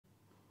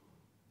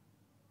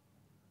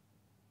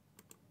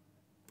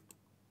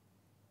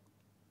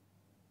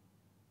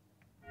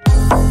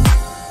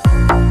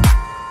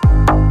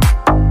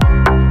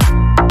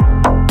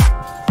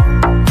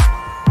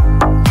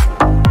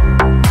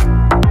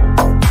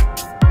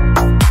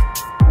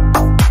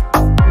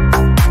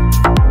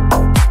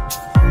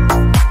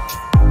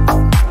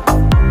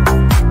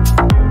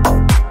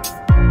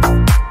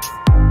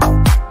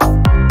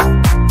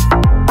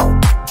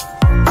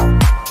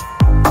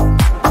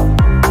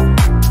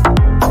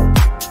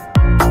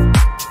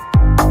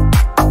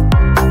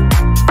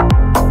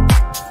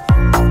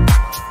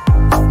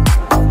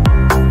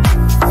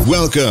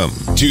Welcome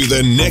to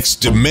the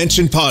Next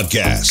Dimension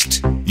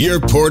Podcast,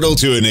 your portal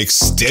to an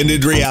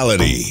extended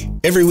reality.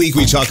 Every week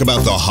we talk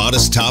about the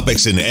hottest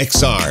topics in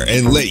XR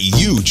and let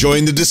you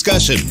join the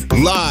discussion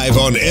live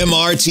on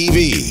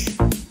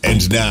MRTV.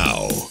 And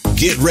now,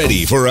 get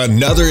ready for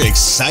another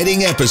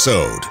exciting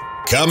episode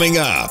coming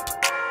up.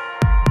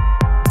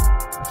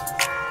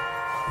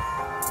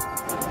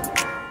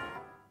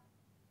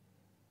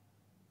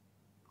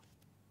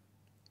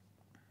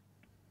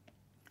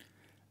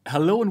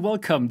 Hello and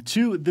welcome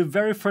to the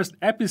very first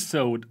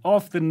episode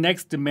of the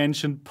Next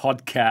Dimension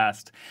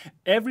podcast.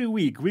 Every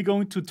week we're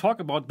going to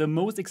talk about the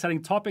most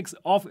exciting topics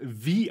of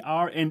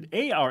VR and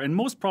AR, and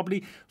most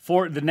probably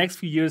for the next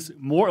few years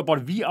more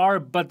about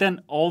VR, but then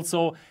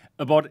also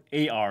about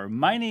AR.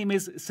 My name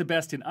is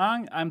Sebastian.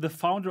 I'm the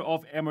founder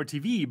of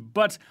MRTV,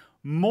 but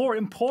more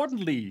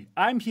importantly,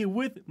 I'm here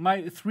with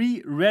my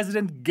three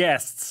resident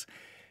guests,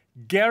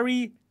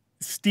 Gary,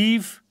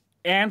 Steve,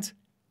 and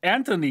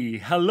Anthony.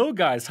 Hello,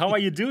 guys. How are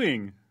you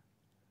doing?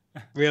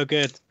 Real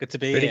good. Good to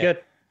be Pretty here.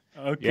 good.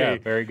 Okay. Yeah,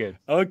 very good.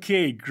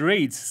 Okay,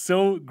 great.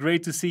 So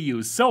great to see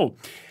you. So,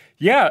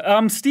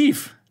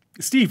 Steve,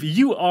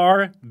 you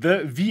are the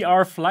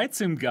VR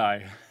Flightsim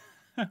Guy,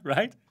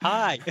 right?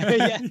 Hi.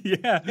 Yeah.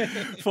 Yeah.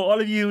 For all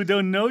of you who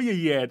don't know you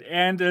yet.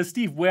 And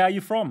Steve, where are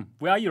you from?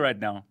 Where are you right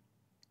now?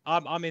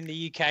 I'm in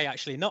the UK,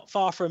 actually, not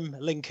far from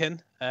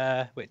Lincoln,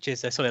 which is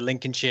sort of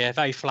Lincolnshire.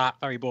 Very flat,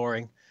 very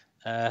boring.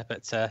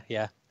 But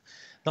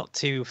not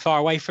too far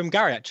away from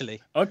Gary, actually.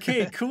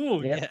 Okay,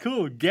 cool. Yeah.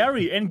 Cool.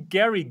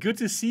 Gary, good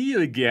to see you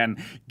again.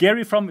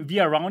 Gary from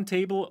VR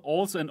Roundtable,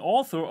 also an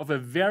author of a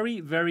very,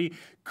 very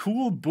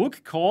cool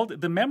book called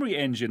The Memory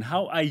Engine.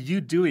 How are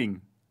you doing?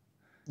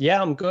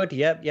 Yeah, I'm good.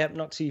 Yep.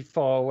 Not too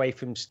far away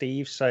from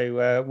Steve.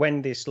 So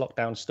when this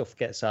lockdown stuff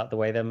gets out of the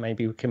way, then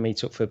maybe we can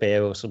meet up for a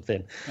beer or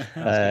something.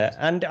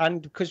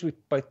 And because we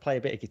both play a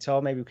bit of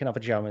guitar, maybe we can have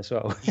a jam as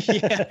well.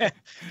 Yeah.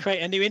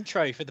 Create a new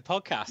intro for the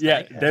podcast. Yeah,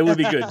 eh? that would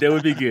be good. That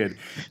would be good.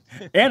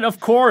 And of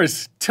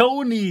course,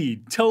 Tony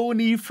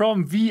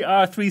from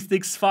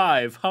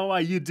VR365. How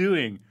are you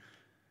doing?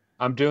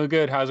 I'm doing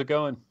good. How's it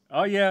going?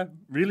 Oh yeah,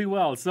 really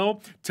well.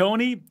 So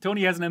Tony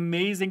has an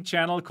amazing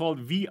channel called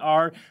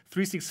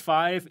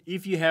VR365.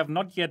 If you have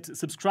not yet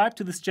subscribed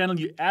to this channel,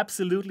 you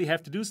absolutely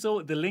have to do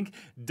so. The link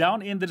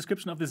down in the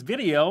description of this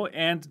video.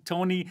 And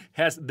Tony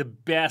has the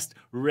best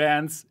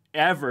rants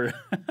ever.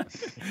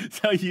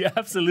 So you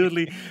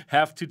absolutely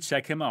have to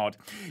check him out.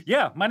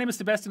 Yeah, my name is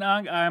Sebastian.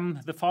 I'm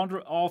the founder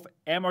of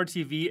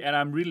MRTV, and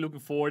I'm really looking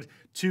forward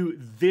to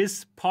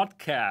this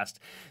podcast.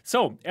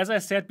 So, as I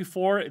said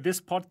before,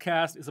 this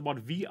podcast is about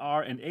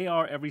VR and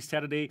AR every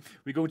Saturday.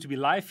 We're going to be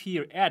live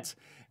here at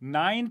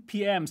 9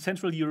 p.m.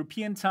 Central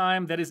European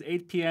Time. That is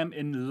 8 p.m.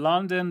 in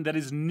London. That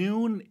is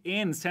noon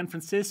in San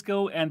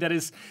Francisco. And that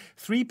is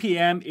 3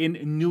 p.m. in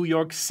New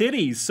York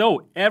City.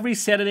 So every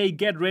Saturday,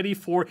 get ready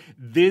for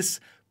this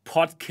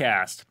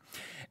podcast.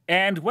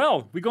 And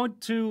well, we're going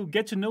to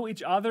get to know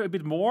each other a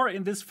bit more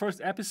in this first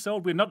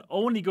episode. We're not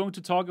only going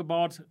to talk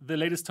about the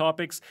latest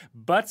topics,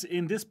 but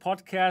in this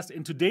podcast,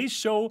 in today's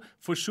show,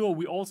 for sure,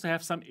 we also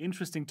have some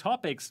interesting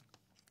topics.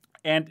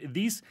 And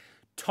these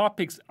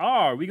topics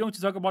are, we're going to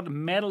talk about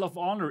Medal of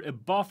Honor,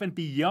 Above and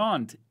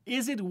Beyond.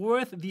 Is it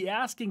worth the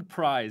asking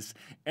price?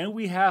 And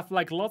we have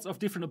like lots of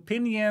different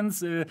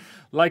opinions,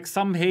 like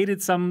some hate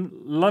it, some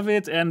love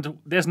it, and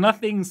there's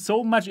nothing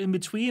so much in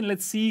between.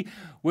 Let's see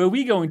where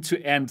we're going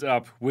to end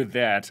up with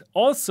that.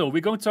 Also, we're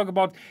going to talk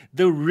about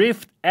the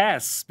Rift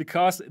S,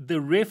 because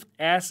the Rift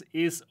S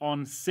is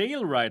on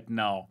sale right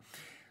now.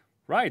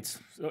 Right,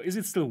 so is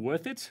it still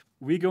worth it?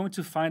 We're going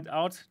to find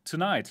out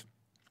tonight.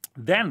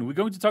 Then we're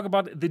going to talk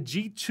about the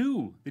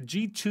G2, the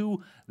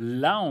G2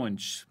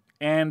 launch.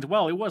 And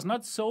well, it was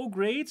not so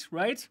great,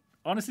 right?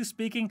 Honestly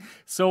speaking.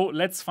 So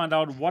let's find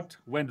out what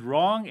went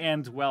wrong.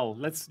 And well,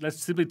 let's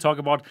simply talk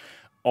about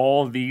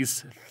all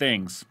these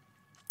things.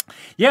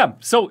 Yeah,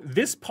 so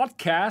this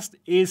podcast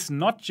is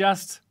not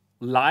just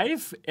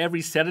live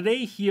every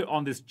Saturday here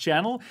on this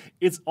channel.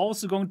 It's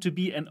also going to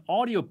be an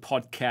audio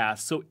podcast.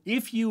 So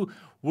if you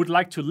would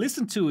like to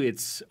listen to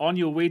it on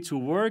your way to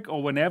work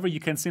or whenever, you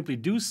can simply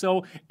do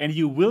so, and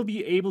you will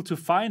be able to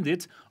find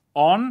it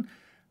on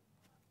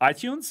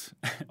iTunes,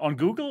 on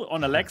Google,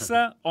 on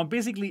Alexa, on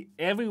basically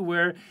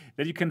everywhere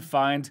that you can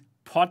find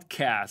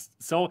podcasts.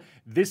 So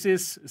this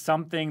is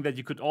something that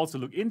you could also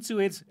look into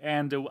it,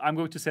 and I'm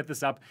going to set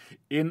this up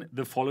in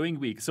the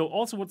following week. So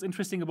also what's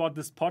interesting about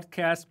this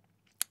podcast,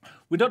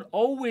 we're not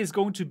always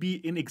going to be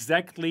in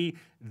exactly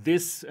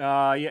this,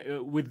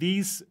 with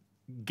these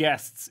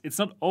guests. It's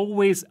not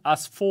always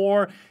us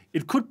four.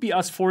 It could be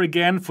us four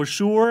again, for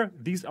sure.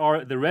 These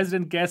are the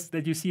resident guests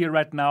that you see here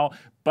right now,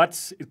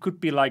 but it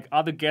could be like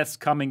other guests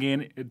coming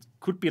in. It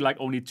could be like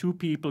only 2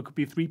 people, it could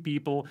be 3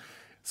 people.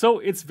 So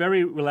it's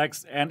very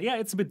relaxed, and yeah,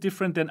 it's a bit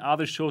different than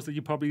other shows that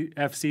you probably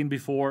have seen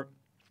before.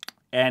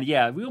 And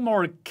yeah, we're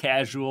more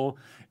casual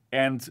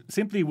and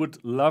simply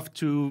would love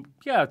to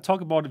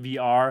talk about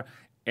VR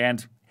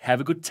and have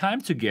a good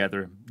time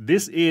together.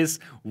 This is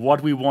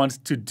what we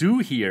want to do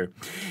here.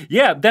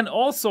 Yeah, then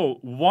also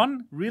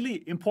one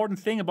really important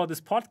thing about this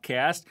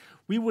podcast,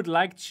 we would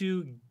like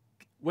to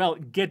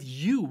get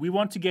you. We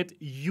want to get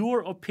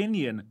your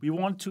opinion. We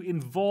want to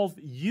involve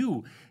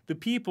you, the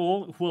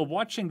people who are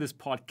watching this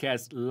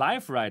podcast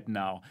live right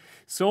now.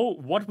 So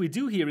what we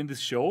do here in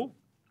this show,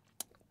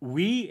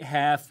 we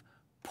have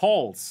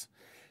polls.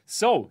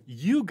 So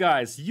you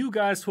guys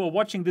who are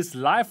watching this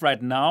live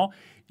right now,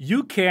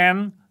 you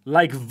can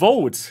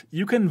vote.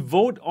 You can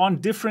vote on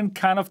different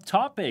kind of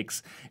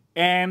topics.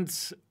 And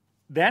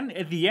then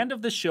at the end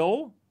of the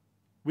show,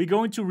 we're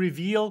going to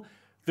reveal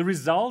the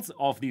results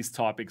of these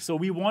topics. So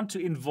we want to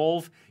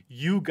involve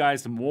you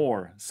guys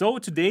more. So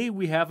today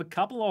we have a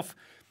couple of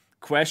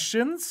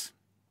questions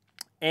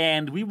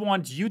and we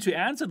want you to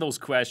answer those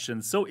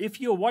questions. So if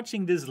you're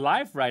watching this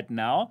live right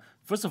now,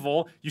 first of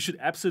all, you should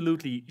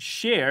absolutely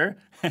share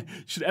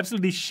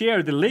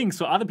the link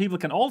so other people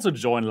can also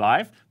join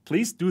live.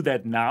 Please do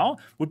that now.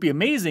 Would be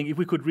amazing if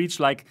we could reach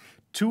like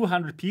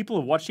 200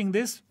 people watching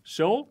this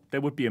show.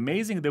 That would be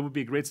amazing. That would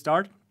be a great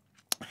start.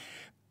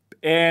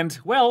 And,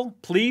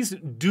 please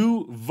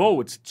do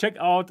vote. Check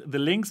out the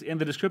links in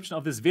the description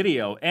of this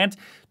video. And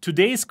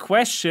today's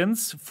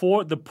questions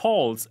for the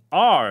polls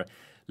are,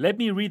 let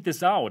me read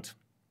this out.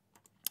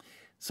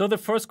 So the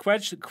first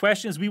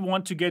question is we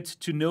want to get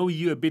to know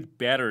you a bit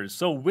better.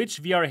 So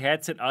which VR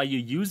headset are you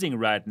using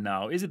right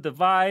now? Is it the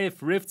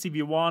Vive, Rift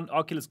CV1,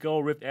 Oculus Go,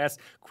 Rift S,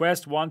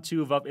 Quest 1,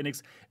 2, Valve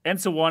Index, and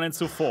so on and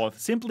so forth?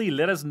 Simply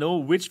let us know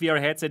which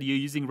VR headset you're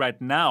using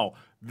right now.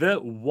 The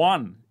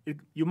one.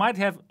 You might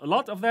have a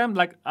lot of them,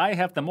 like I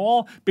have them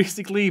all,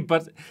 basically,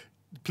 but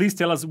please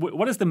tell us,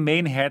 what is the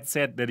main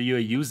headset that you're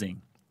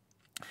using?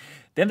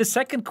 Then the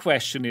second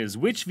question is,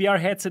 which VR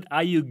headset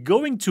are you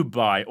going to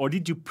buy or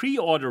did you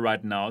pre-order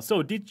right now?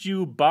 So did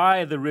you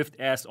buy the Rift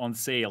S on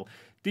sale?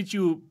 Did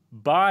you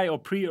buy or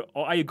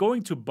are you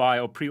going to buy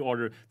or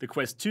pre-order the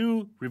Quest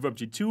 2, Reverb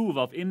G2,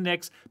 Valve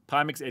Index,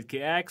 Pimax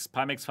 8KX,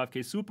 Pimax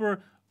 5K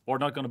Super, or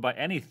not going to buy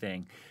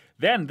anything?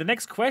 Then the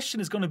next question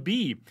is going to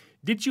be,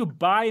 did you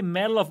buy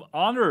Medal of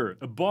Honor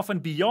Above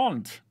and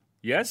Beyond?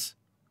 Yes?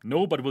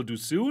 No, but we'll do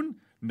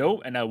soon?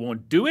 No, and I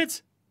won't do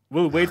it?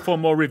 We'll wait for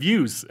more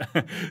reviews.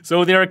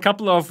 So there are a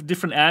couple of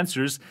different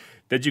answers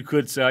that you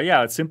could,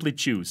 simply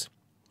choose.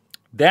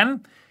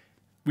 Then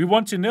we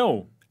want to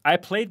know, I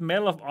played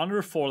Medal of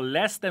Honor for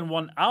less than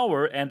 1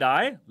 hour and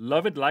I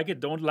love it, like it,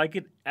 don't like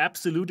it,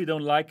 absolutely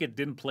don't like it,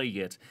 didn't play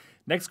yet.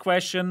 Next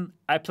question,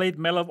 I played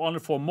Medal of Honor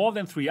for more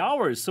than 3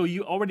 hours, so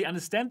you already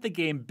understand the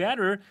game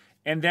better,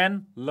 and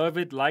then love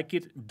it, like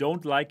it,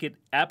 don't like it,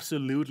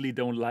 absolutely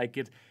don't like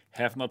it,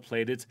 have not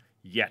played it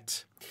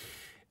yet.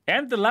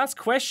 And the last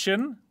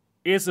question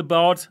is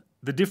about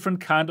the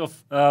different kind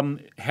of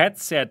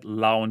headset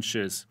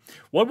launches.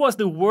 What was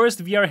the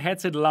worst VR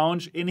headset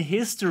launch in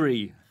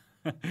history?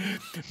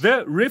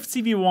 The Rift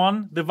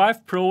CV1, the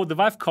Vive Pro, the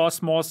Vive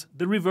Cosmos,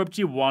 the Reverb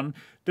G1,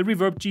 the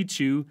Reverb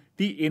G2,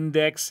 the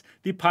Index,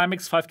 the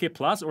Pimax 5K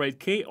Plus or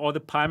 8K, or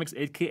the Pimax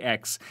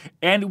 8KX.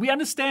 And we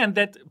understand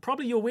that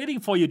probably you're waiting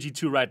for your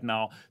G2 right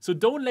now. So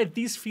don't let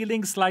these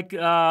feelings like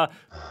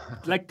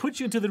put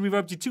you into the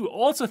Reverb G2.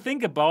 Also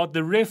think about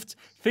the Rift,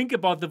 think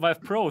about the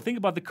Vive Pro, think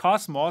about the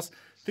Cosmos,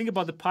 think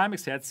about the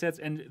Pimax headsets,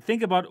 and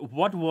think about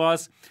what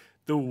was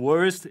the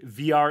worst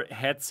VR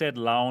headset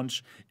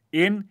launch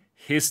in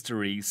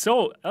history.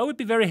 So I would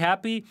be very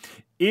happy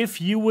if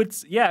you would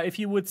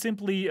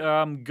simply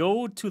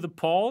go to the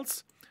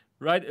polls,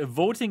 right?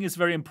 Voting is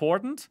very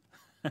important,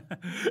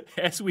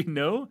 as we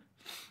know,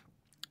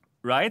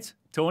 right?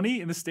 Tony,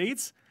 in the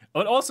States,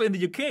 but also in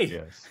the UK.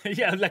 Yes.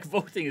 Yeah, like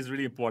voting is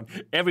really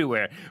important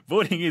everywhere.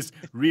 Voting is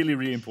really,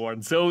 really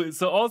important. So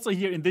also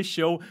here in this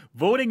show,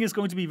 voting is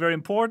going to be very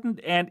important.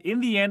 And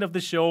in the end of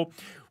the show,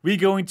 we're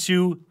going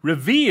to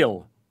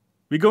reveal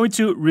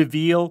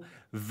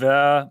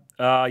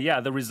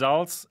the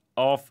results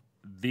of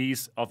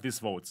these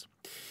votes.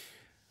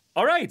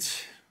 All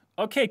right.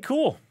 Okay,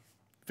 cool.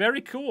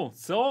 Very cool.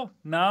 So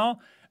now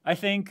I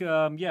think,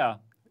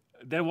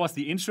 that was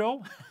the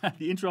intro,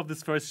 the intro of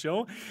this first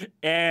show.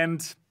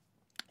 And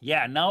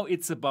now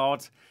it's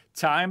about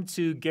time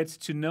to get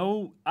to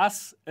know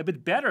us a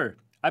bit better.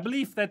 I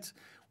believe that,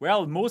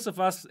 most of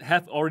us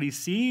have already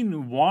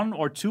seen one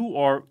or two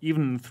or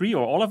even three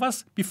or all of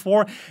us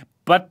before,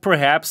 but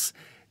perhaps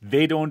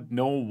they don't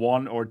know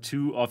one or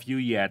two of you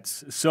yet.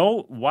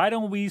 So why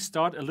don't we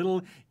start a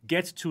little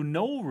get to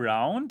know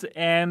round,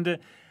 and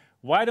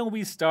why don't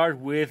we start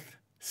with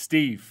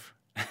Steve?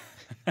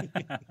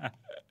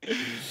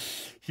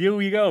 Here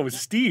we go.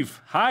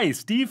 Steve. Hi,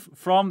 Steve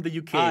from the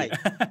UK. Hi.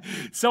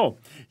 So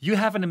you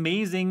have an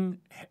amazing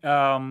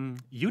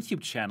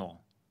YouTube channel.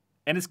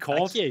 And it's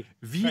called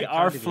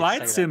VR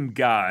Flightsim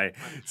Guy.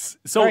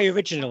 So very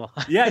original.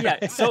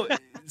 Yeah.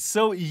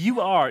 So you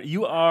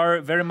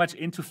are very much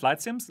into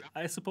flight sims,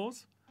 I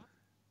suppose?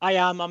 I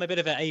am. I'm a bit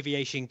of an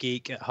aviation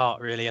geek at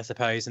heart, really, I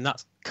suppose, and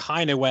that's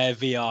kind of where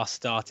VR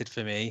started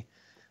for me.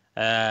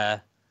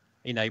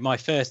 My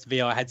first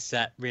VR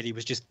headset really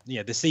was just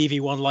the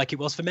CV1, like it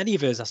was for many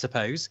of us, I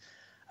suppose.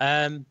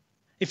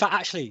 In fact,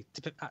 actually,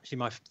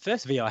 my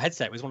first VR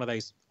headset was one of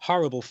those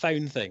horrible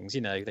phone things,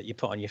 that you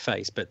put on your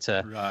face. But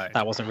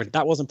that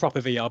wasn't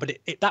proper VR. But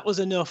that was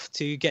enough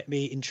to get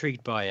me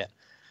intrigued by it.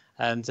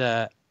 And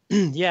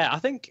yeah, I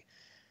think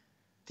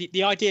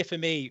the idea for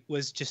me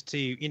was just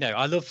to,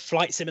 I love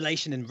flight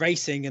simulation and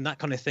racing and that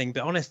kind of thing.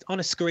 But on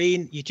a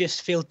screen, you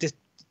just feel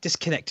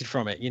disconnected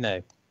from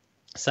it,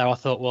 So I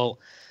thought, well,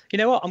 you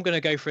know what? I'm going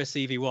to go for a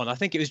CV1. I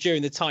think it was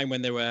during the time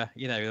when there were,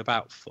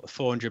 about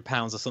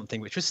 £400 or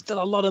something, which was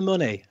still a lot of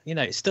money.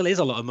 It still is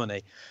a lot of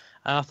money.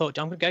 And I thought,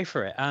 I'm going to go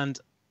for it. And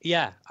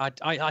yeah,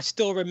 I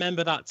still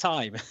remember that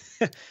time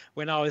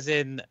when I was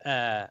in,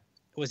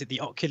 was it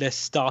the Oculus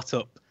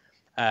startup,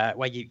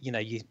 where you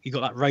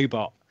got that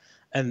robot.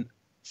 And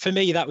for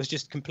me, that was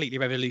just completely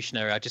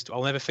revolutionary.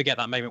 I'll never forget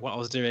that moment, what I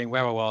was doing,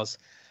 where I was.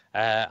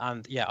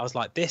 And yeah, I was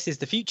like, this is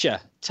the future.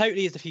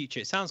 Totally is the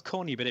future. It sounds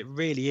corny, but it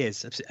really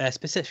is,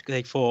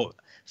 specifically for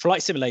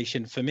flight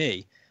simulation for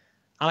me.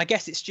 And I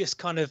guess it's just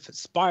kind of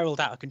spiraled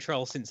out of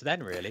control since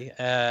then, really.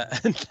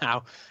 And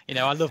now,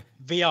 I love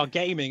VR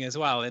gaming as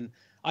well. And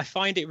I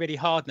find it really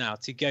hard now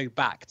to go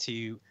back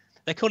to,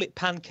 they call it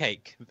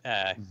pancake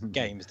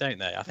games, don't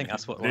they? I think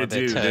that's what one of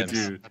their terms.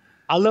 They do.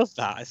 I love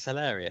that. It's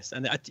hilarious.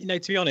 And,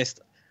 to be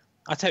honest,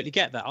 I totally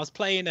get that. I was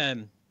playing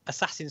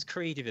Assassin's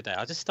Creed the other day.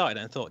 I just started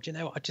it and thought,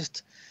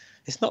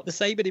 it's not the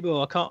same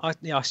anymore.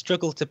 I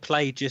struggle to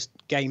play just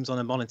games on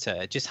a monitor.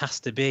 It just has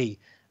to be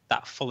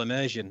that full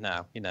immersion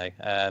now,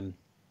 and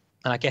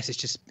I guess it's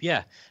just,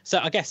 yeah. So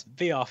I guess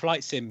VR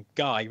Flightsim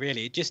Guy,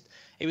 really,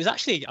 it was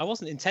actually, I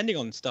wasn't intending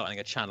on starting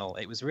a channel.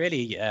 It was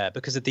really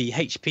because of the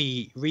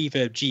HP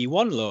Reverb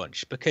G1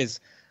 launch, because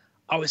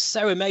I was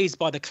so amazed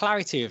by the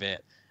clarity of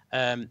it.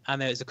 And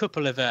there's a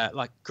couple of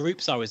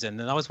groups I was in,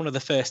 and I was one of the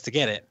first to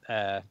get it.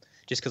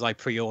 Just because I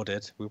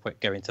pre-ordered. We won't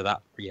go into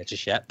that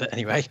just yet, but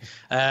anyway.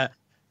 And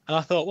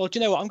I thought, well, do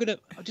you know what?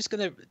 I'm just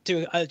gonna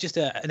do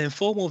an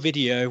informal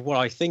video of what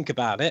I think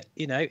about it.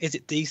 Is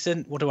it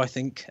decent? What do I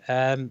think?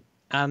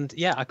 And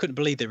yeah, I couldn't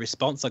believe the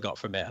response I got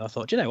from it. And I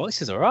thought, do you know what?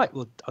 This is all right.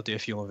 Well, I'll do a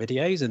few more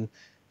videos. And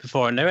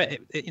before I know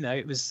it,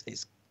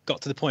 it's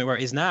got to the point where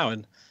it is now,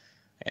 and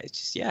it's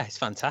just, yeah, it's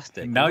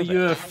fantastic. Now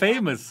you're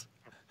famous.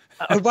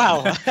 Oh,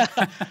 wow.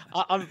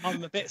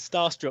 I'm a bit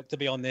starstruck to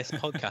be on this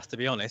podcast, to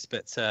be honest.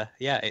 But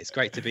yeah, it's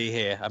great to be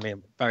here. I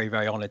mean, very,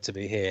 very honored to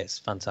be here. It's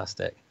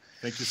fantastic.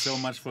 Thank you so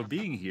much for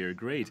being here.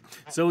 Great.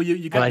 So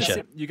you got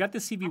the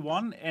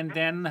CV1, and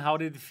then how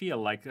did it feel?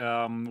 Like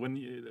when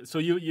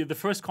you the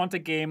first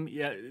contact game,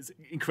 yeah, it's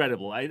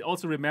incredible. I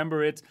also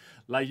remember it.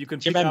 Like you can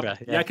pick up.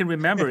 Yeah, I can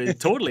remember it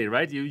totally.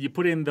 Right. You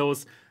put in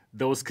those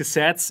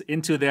cassettes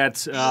into that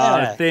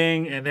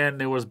thing, and then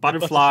there was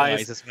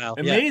butterflies as well.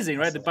 Amazing,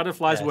 right? The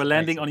butterflies were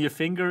landing on your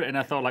finger, and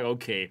I thought, like,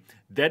 okay,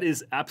 that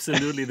is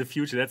absolutely the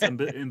future. That's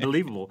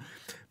unbelievable.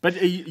 But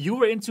you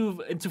were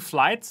into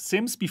flight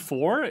sims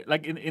before,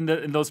 like in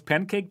those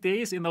pancake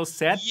days, in those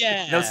sad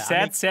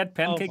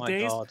pancake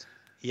days. God.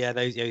 Yeah,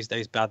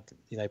 those bad,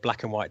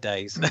 black and white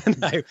days.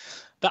 No,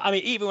 but I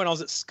mean, even when I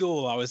was at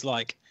school, I was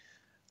like,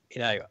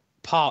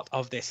 part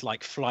of this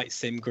like flight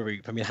sim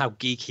group. I mean, how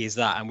geeky is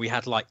that? And we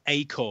had like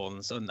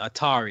Acorns and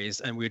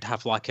Ataris, and we'd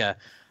have like an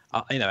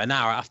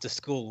hour after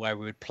school where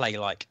we would play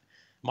like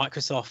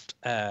Microsoft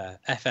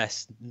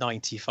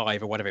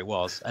FS95 or whatever it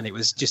was, and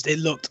it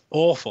looked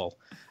awful.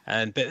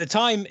 But at the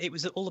time, it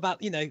was all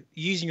about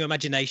using your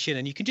imagination,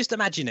 and you can just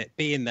imagine it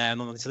being there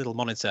on this little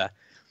monitor.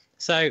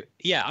 So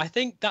yeah, I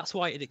think that's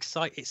why it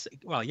excites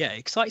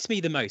me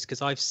the most,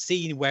 because I've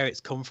seen where it's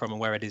come from and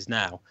where it is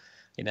now.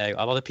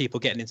 A lot of people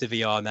getting into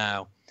VR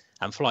now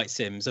and flight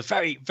sims are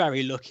very,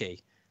 very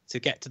lucky to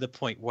get to the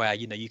point where,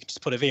 you can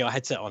just put a VR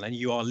headset on and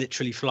you are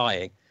literally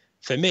flying.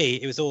 For me,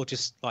 it was all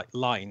just like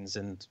lines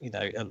and,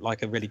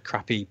 like a really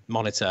crappy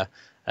monitor.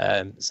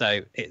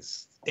 So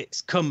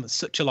it's come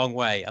such a long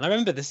way. And I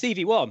remember the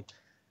CV1,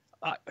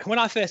 when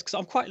I first, because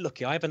I'm quite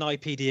lucky, I have an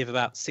IPD of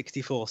about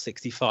 64,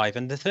 65.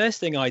 And the first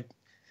thing I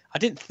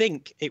didn't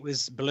think it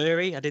was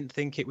blurry. I didn't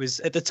think it was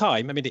at the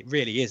time. I mean, it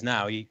really is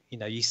now.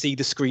 You see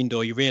the screen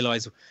door, you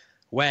realize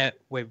where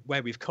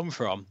we've come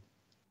from.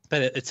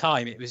 But at the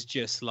time, it was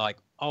just like,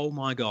 oh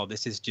my God,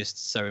 this is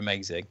just so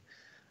amazing.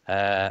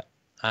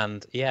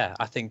 And yeah,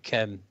 I think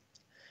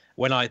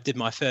when I did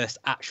my first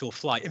actual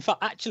flight, in fact,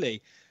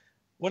 actually,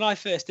 when I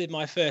first did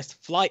my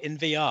first flight in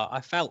VR,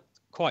 I felt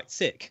quite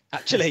sick.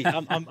 Actually,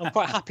 I'm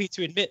quite happy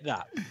to admit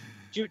that.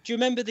 Do you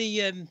remember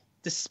the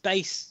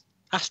space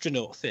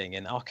astronaut thing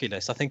in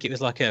Oculus? I think it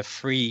was like a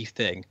free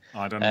thing.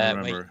 I don't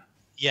remember.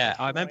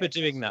 I remember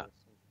doing that.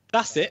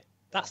 That's it.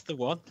 That's the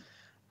one.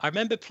 I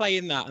remember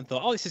playing that and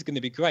thought, oh, this is going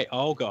to be great.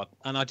 Oh, God.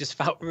 And I just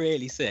felt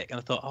really sick. And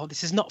I thought, oh,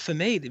 this is not for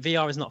me. The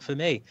VR is not for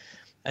me.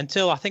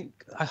 Until I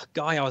think a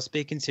guy I was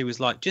speaking to was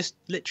like, just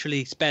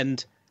literally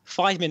spend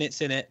 5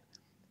 minutes in it,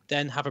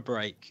 then have a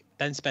break,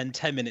 then spend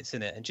 10 minutes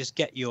in it and just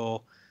get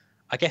your,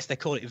 I guess they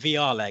call it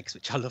VR legs,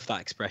 which I love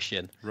that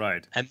expression.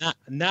 Right. And that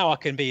now I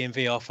can be in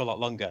VR for a lot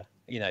longer,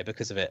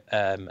 because of it.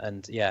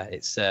 And yeah,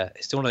 it's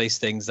one of these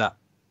things that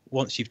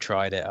once you've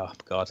tried it, oh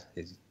God,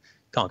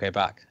 can't go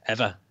back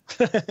ever.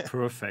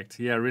 Perfect.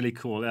 Yeah, really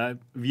cool.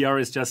 VR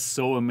is just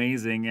so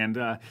amazing,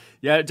 and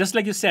yeah, just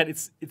like you said,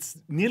 it's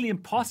nearly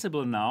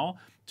impossible now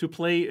to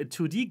play a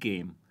 2D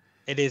game.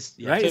 It is,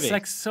 yeah, right? to It's me.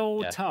 like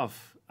so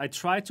tough. I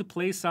tried to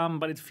play some,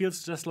 but it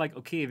feels just like,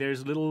 okay,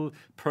 there's a little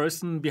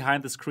person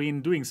behind the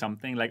screen doing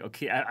something. Like,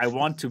 okay, I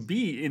want to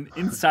be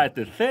inside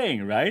the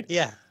thing, right?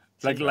 Yeah.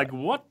 Like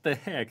what the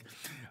heck?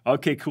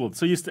 Okay, cool.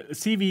 So you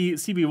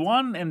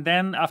CV1, and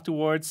then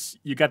afterwards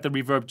you got the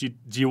Reverb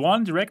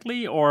G1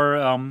 directly, or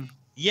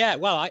Yeah,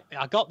 well,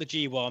 I got the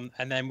G1,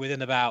 and then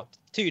within about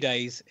 2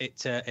 days,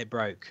 it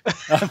broke.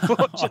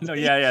 Oh, no,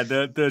 yeah.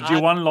 The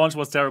G1 launch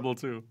was terrible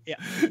too. Yeah,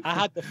 I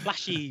had the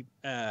flashy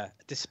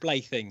display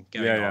thing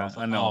going on. Yeah,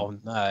 I know. Oh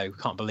no,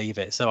 can't believe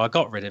it. So I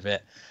got rid of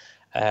it,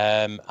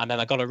 and then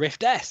I got a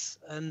Rift S,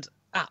 and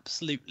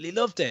absolutely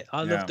loved it.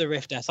 I love the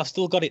Rift S. I've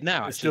still got it now.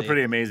 Actually, it's still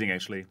pretty amazing,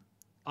 actually.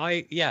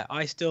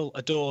 I still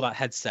adore that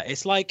headset.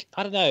 It's like,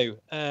 I don't know.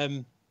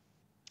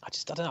 I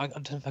don't know. I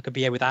don't know if I could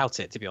be here without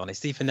it, to be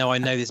honest. Even though I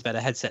know there's better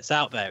headsets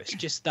out there, it's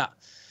just that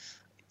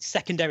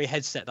secondary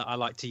headset that I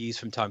like to use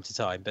from time to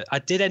time. But I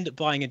did end up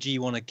buying a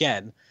G1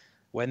 again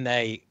when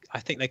I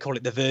think they call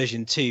it the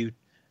version 2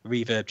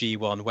 Reverb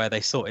G1, where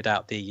they sorted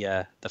out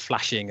the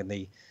flashing and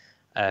the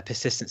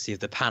persistency of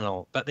the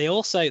panel. But they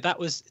also, that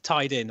was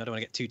tied in. I don't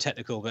want to get too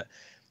technical, but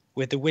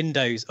with the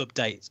Windows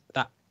update,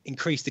 that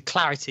increased the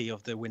clarity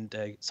of the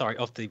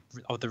of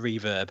the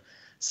reverb.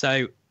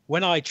 So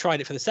when I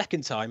tried it for the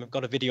second time, I've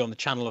got a video on the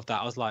channel of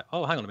that. I was like,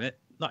 oh, hang on a minute.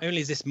 Not only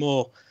is this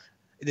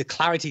the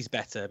clarity's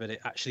better, but it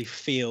actually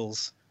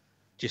feels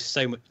just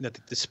so much, the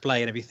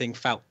display and everything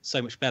felt so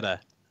much better.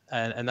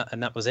 And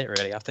that was it,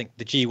 really. I think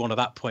the G1 at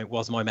that point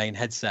was my main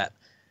headset,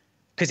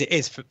 because it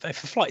is for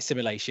flight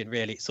simulation,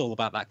 really. It's all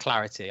about that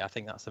clarity. I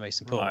think that's the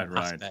most important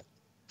aspect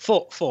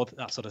for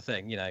that sort of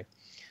thing, you know.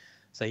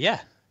 So, yeah.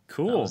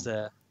 Cool.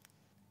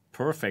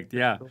 Perfect.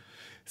 Yeah. Cool.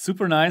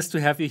 Super nice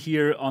to have you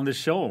here on the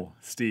show,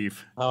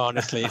 Steve. Oh,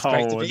 honestly, it's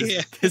great to be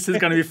here. This is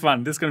going to be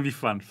fun. This is going to be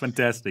fun.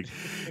 Fantastic.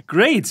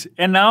 Great.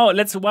 And now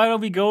why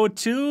don't we go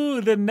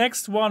to the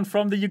next one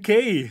from the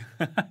UK?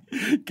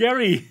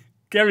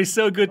 Gary,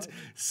 so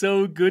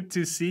good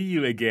to see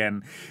you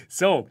again.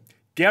 So,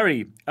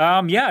 Gary,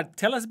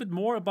 tell us a bit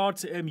more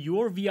about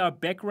your VR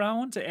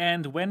background,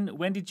 and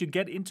when did you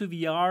get into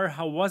VR?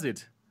 How was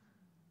it?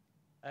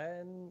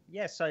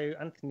 So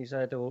Anthony's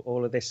heard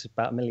all of this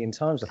about a million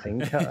times, I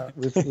think.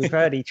 We've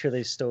heard each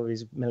other's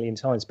stories a million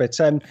times. But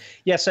so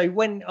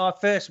when I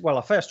first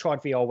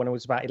tried VR when I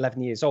was about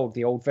 11 years old,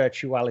 the old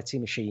virtuality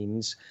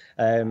machines,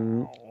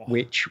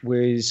 which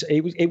was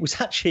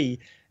actually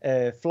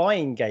a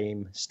flying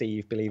game,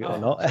 Steve, believe it or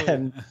not.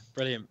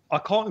 Brilliant. I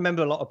can't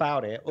remember a lot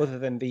about it other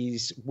than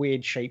these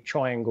weird shaped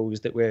triangles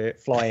that were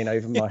flying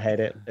over my head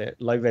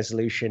at low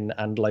resolution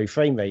and low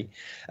frame rate.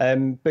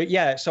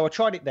 So I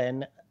tried it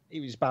then. It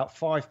was about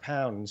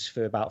 £5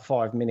 for about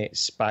 5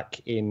 minutes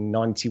back in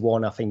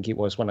 '91, I think it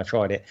was, when I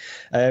tried it.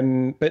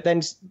 But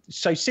then,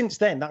 so since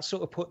then, that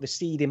sort of put the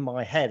seed in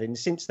my head. And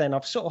since then,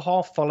 I've sort of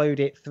half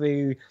followed it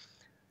through.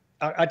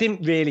 I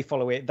didn't really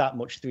follow it that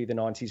much through the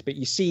 90s, but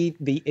you see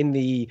in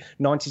the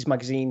 90s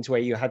magazines where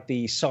you had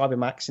the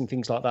Cybermax and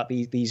things like that,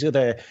 these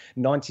other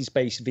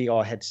 90s-based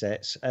VR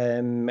headsets.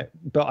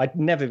 But I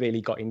never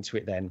really got into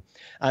it then.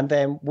 And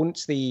then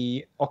once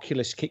the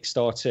Oculus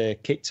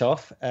Kickstarter kicked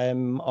off,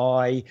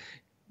 I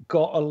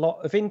got a lot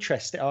of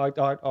interest. I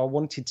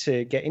wanted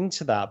to get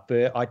into that,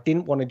 but I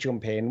didn't want to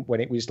jump in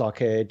when it was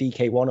like a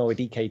DK1 or a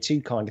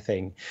DK2 kind of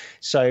thing.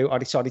 So I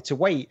decided to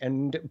wait.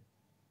 And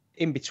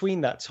in between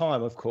that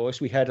time, of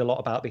course, we heard a lot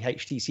about the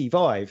HTC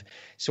Vive.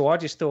 So I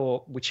just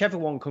thought, whichever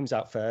one comes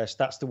out first,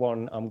 that's the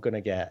one I'm going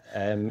to get.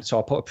 So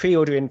I put a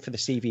pre-order in for the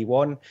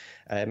CV1.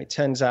 It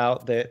turns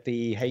out that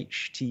the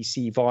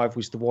HTC Vive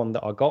was the one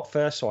that I got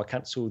first. So I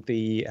cancelled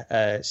the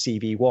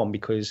CV1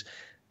 because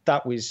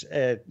that was,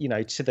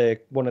 to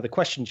one of the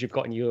questions you've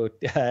got in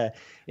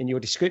your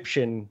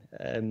description,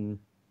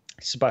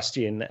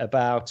 Sebastian,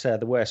 about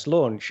the worst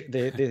launch.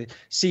 The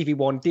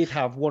CV1 did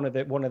have one of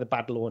the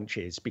bad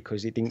launches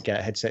because it didn't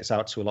get headsets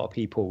out to a lot of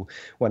people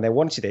when they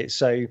wanted it.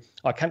 So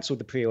I cancelled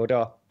the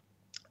pre-order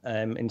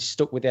and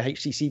stuck with the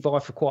HTC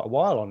Vive for quite a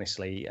while,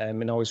 honestly.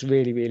 And I was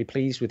really, really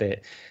pleased with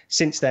it.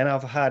 Since then,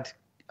 I've had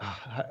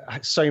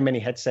so many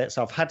headsets.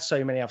 I've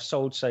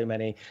sold so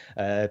many.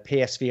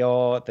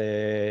 PSVR,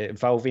 the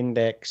Valve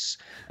Index.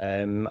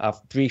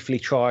 I've briefly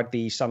tried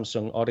the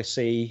Samsung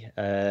Odyssey,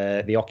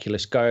 the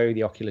Oculus Go,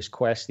 the Oculus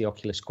Quest, the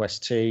Oculus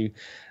Quest 2.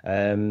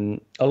 A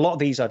lot of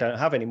these I don't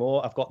have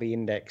anymore. I've got the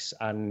Index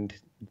and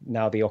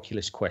now the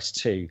Oculus Quest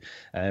 2.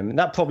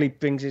 That probably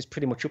brings us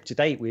pretty much up to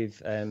date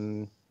with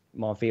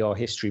my VR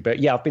history. But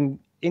yeah, I've been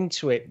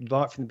into it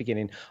right from the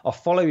beginning. I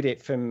followed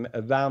it from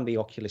around the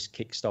Oculus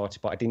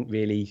Kickstarter, but I didn't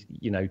really,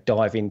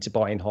 dive into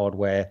buying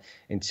hardware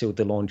until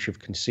the launch of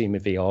consumer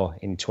VR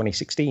in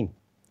 2016.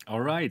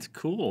 All right,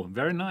 cool.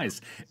 Very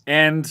nice.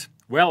 And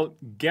well,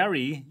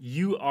 Gary,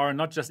 you are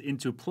not just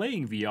into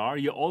playing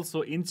VR, you're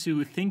also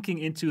thinking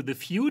into the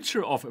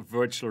future of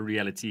virtual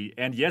reality.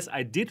 And yes,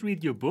 I did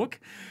read your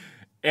book.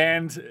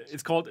 And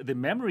it's called the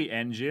Memory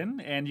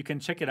Engine, and you can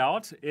check it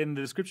out in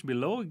the description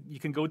below. You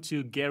can go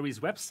to Gary's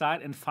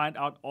website and find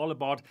out all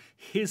about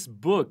his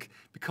book,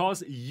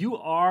 because you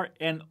are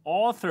an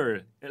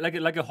author, like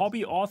a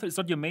hobby author. It's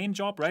not your main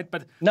job, right?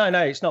 But no,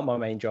 it's not my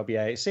main job.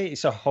 Yeah,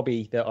 it's a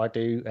hobby that I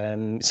do.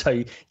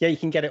 So yeah, you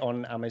can get it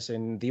on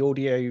Amazon. The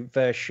audiobook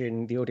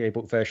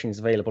version is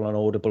available on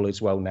Audible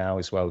as well now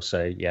as well.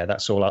 So yeah,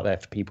 that's all out there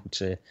for people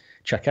to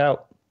check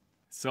out.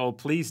 So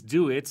please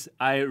do it.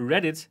 I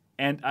read it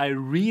and I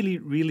really,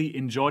 really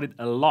enjoyed it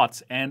a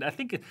lot. And I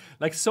think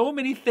like so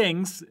many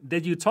things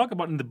that you talk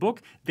about in the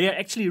book, they are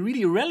actually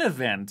really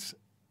relevant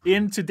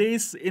in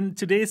today's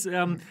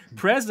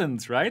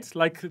present, right?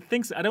 Like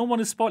things, I don't want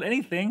to spoil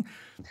anything,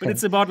 but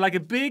it's about like a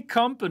big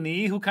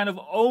company who kind of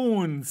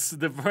owns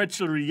the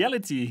virtual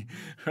reality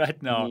right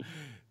now.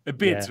 A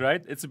bit, yeah.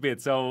 Right? It's a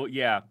bit. So,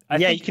 yeah. I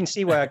think you can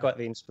see where I got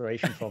the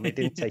inspiration from. It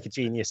didn't take a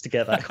genius to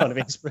get that kind of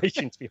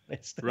inspiration, to be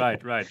honest.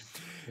 Right.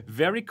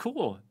 Very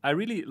cool. I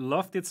really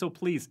loved it. So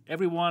please,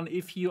 everyone,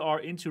 if you are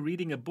into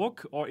reading a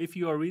book or if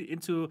you are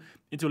into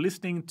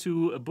listening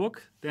to a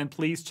book, then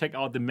please check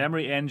out the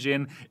Memory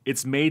Engine.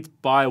 It's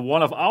made by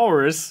one of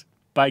ours,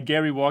 by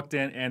Gary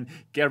Walkden. And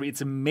Gary,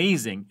 it's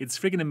amazing. It's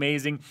freaking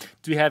amazing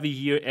to have you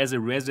here as a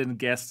resident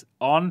guest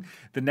on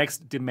the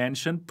Next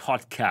Dimension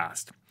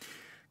podcast.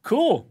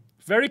 Cool.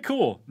 Very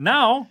cool.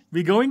 Now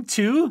we're going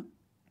to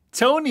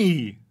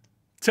Tony.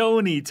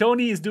 Tony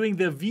is doing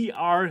the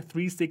VR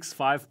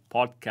 365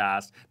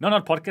 podcast. No,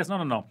 not podcast.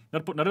 No.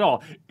 Not at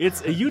all.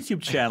 It's a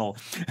YouTube channel.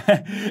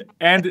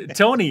 And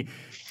Tony,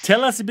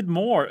 tell us a bit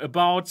more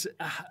about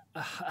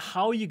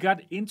how you got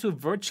into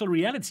virtual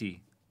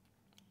reality.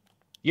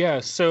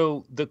 Yeah.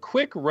 So the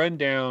quick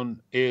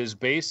rundown is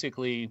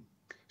basically,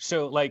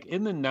 so like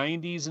in the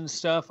 90s and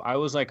stuff, I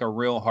was like a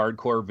real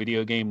hardcore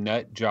video game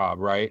nut job,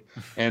 right?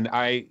 And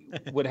I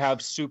would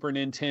have Super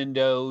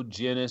Nintendo,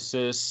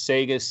 Genesis,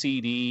 Sega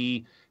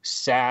CD,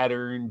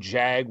 Saturn,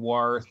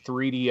 Jaguar,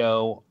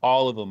 3DO,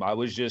 all of them. I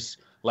was just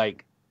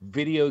like,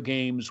 video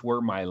games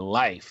were my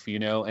life, you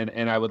know?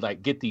 And I would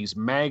like get these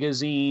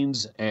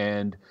magazines,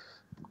 and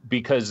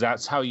because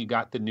that's how you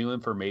got the new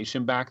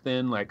information back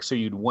then. Like, so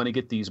you'd want to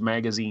get these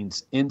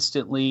magazines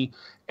instantly.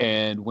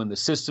 And when the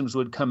systems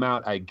would come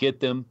out, I'd get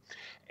them.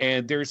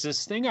 And there's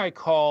this thing I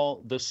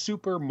call the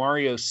Super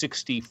Mario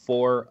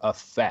 64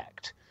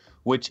 effect,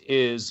 which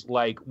is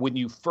like when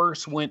you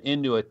first went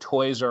into a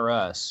Toys R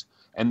Us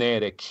and they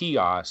had a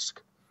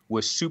kiosk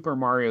with Super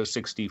Mario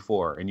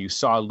 64, and you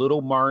saw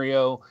little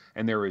Mario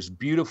and there was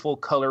beautiful,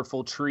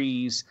 colorful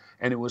trees.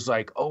 And it was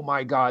like, oh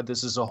my God,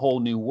 this is a whole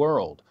new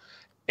world.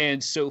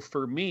 And so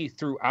for me,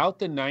 throughout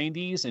the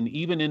 90s and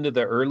even into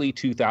the early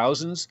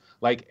 2000s,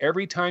 like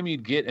every time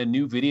you'd get a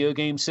new video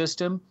game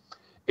system,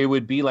 it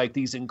would be like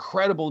these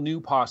incredible new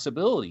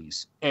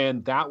possibilities.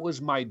 And that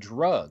was my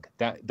drug.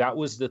 That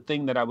was the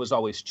thing that I was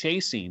always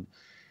chasing.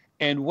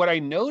 And what I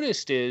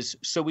noticed is,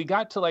 so we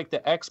got to like the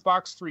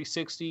Xbox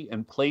 360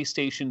 and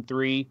PlayStation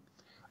 3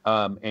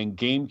 and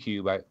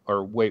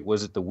GameCube,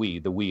 was it the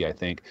Wii? The Wii, I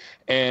think.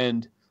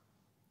 And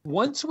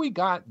once we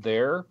got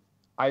there,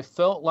 I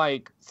felt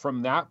like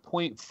from that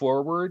point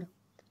forward,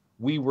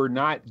 we were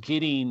not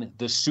getting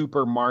the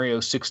Super Mario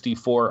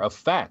 64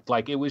 effect.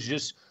 Like it was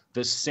just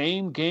the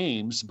same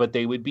games, but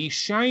they would be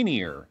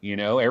shinier. You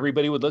know,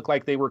 everybody would look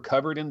like they were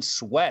covered in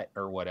sweat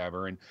or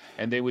whatever.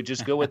 And they would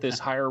just go with this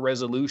higher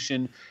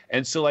resolution.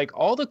 And so like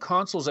all the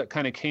consoles that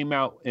kind of came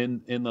out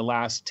in the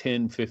last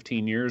 10,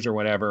 15 years or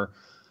whatever,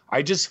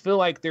 I just feel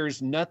like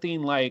there's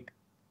nothing like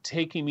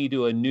taking me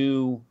to a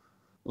new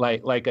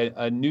like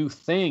a new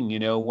thing, you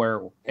know,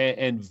 where,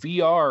 and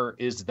VR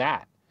is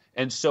that.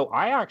 And so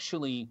I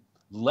actually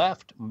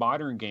left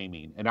modern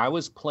gaming and I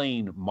was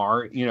playing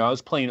I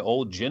was playing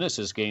old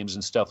Genesis games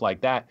and stuff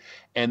like that.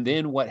 And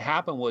then what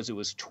happened was it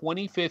was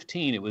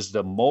 2015. It was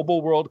the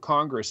Mobile World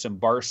Congress in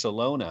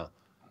Barcelona,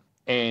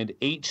 and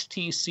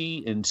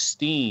HTC and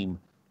Steam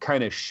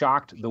kind of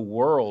shocked the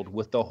world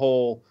with the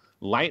whole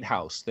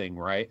Lighthouse thing,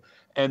 right?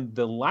 And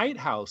the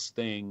Lighthouse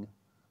thing,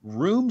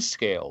 room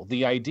scale,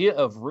 the idea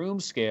of room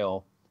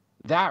scale,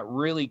 that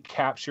really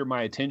captured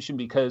my attention,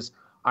 because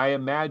I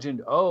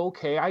imagined, oh,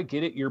 okay, I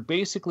get it. You're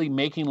basically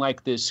making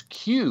like this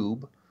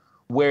cube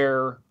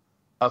where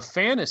a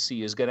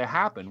fantasy is going to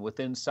happen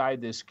within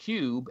inside this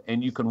cube,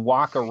 and you can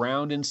walk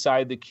around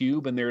inside the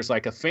cube and there's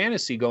like a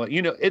fantasy going,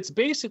 you know, it's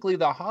basically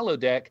the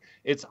holodeck.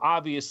 It's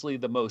obviously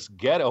the most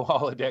ghetto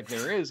holodeck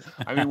there is.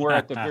 I mean, we're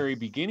at the very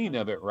beginning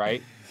of it,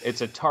 right?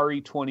 It's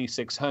Atari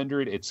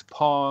 2600, it's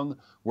Pong.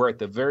 We're at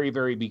the very,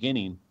 very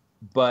beginning,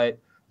 but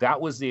that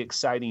was the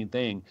exciting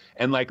thing.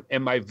 And like,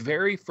 in my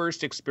very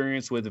first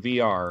experience with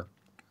VR,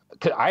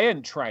 'cause I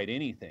hadn't tried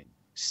anything.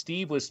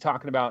 Steve was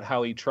talking about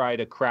how he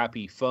tried a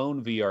crappy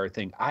phone VR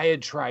thing. I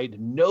had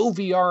tried no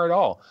VR at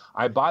all.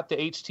 I bought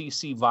the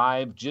HTC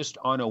Vive just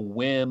on a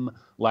whim,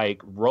 like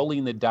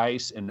rolling the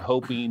dice and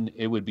hoping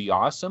it would be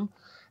awesome.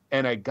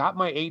 And I got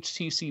my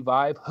HTC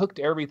Vive, hooked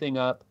everything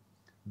up.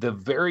 The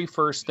very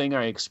first thing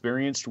I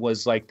experienced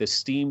was like the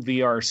Steam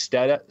VR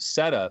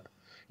setup,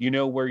 you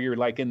know, where you're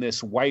like in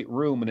this white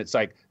room and it's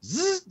like,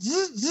 zzz,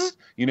 zzz, zzz, zzz.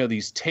 You know,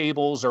 these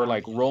tables are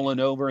like rolling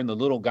over and the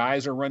little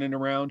guys are running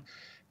around.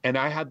 And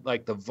I had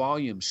like the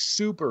volume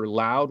super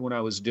loud when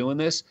I was doing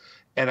this.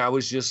 And I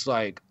was just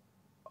like,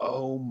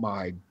 oh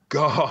my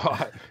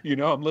God, you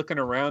know, I'm looking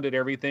around at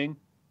everything.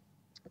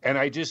 And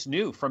I just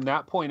knew from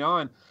that point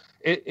on,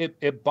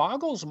 it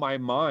boggles my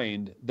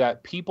mind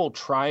that people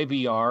try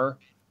VR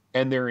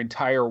and their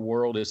entire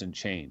world isn't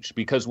changed.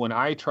 Because when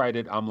I tried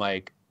it, I'm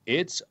like,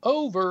 it's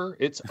over,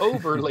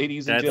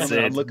 ladies and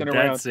gentlemen. I'm looking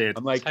around.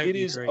 I'm like, totally it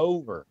is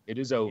over. It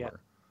is over. Yeah.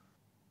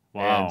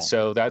 Wow. And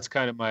so that's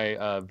kind of my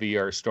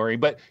VR story.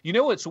 But you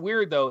know what's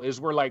weird, though, is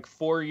we're like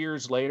 4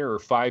 years later or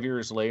 5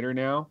 years later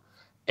now.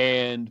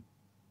 And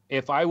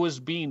if I was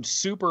being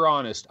super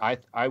honest,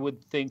 I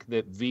would think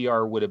that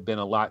VR would have been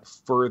a lot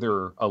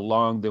further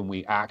along than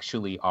we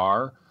actually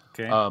are.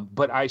 Okay.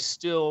 But I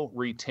still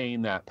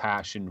retain that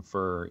passion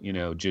for, you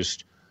know,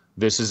 just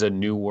this is a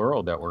new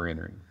world that we're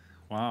entering.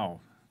 Wow.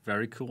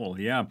 Very cool.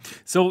 Yeah.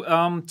 So,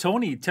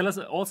 Tony, tell us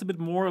also a bit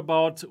more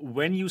about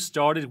when you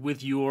started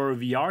with your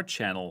VR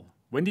channel.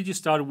 When did you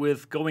start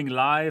with going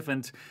live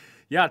and,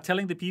 yeah,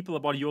 telling the people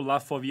about your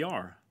love for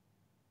VR?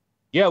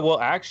 Yeah,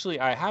 well, actually,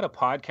 I had a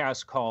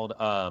podcast called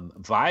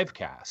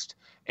Vivecast,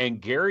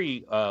 and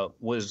Gary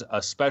was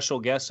a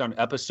special guest on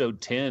episode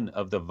 10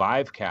 of the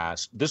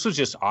Vivecast. This was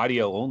just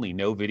audio only,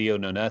 no video,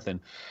 no nothing.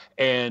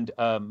 And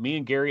me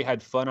and Gary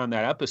had fun on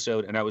that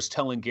episode, and I was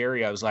telling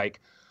Gary, I was like,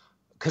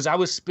 because I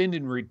was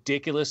spending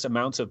ridiculous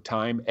amounts of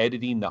time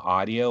editing the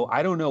audio.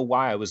 I don't know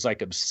why. I was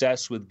like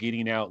obsessed with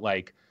getting out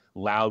like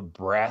loud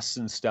breaths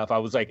and stuff. I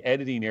was like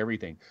editing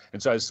everything.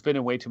 And so I was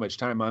spending way too much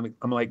time. I'm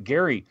like,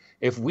 Gary,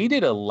 if we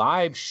did a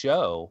live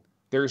show,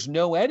 there's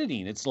no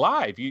editing. It's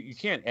live. You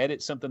can't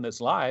edit something that's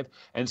live.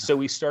 And so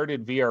we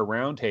started VR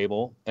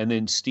Roundtable, and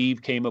then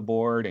Steve came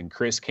aboard and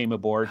Chris came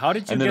aboard. How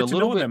did you get to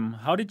know them?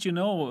 How did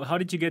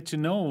you get to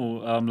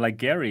know like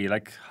Gary?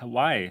 Like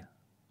why?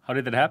 How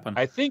did that happen?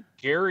 I think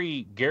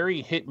Gary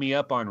hit me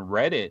up on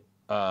Reddit.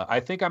 I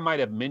think I might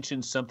have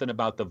mentioned something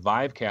about the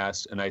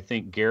Vivecast, and I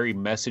think Gary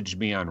messaged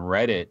me on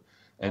Reddit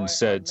and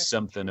said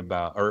something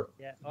about.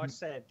 Yeah, I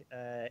said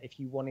if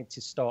you wanted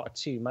to start a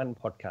 2-man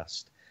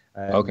podcast,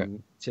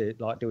 to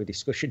like do a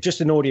discussion,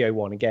 just an audio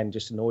one. Again,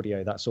 just an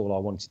audio. That's all I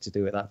wanted to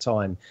do at that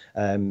time.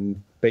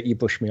 But you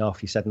pushed me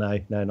off. You said no,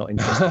 not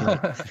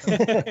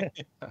interested.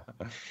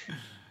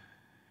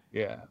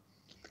 Yeah.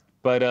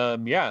 But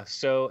yeah,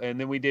 so and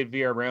then we did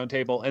VR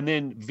Roundtable, and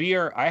then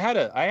VR. I had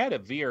a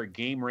VR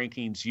game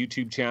rankings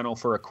YouTube channel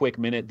for a quick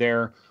minute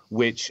there,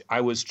 which I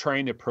was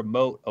trying to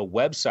promote a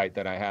website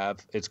that I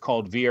have. It's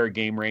called VR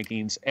Game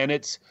Rankings, and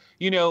it's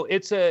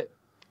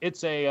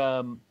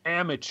a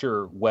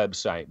amateur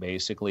website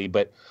basically.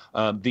 But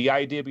the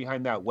idea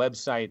behind that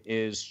website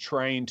is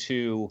trying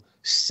to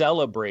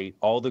celebrate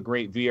all the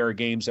great VR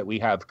games that we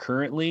have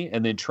currently,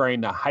 and then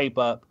trying to hype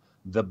up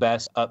the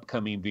best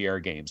upcoming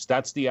VR games.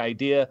 That's the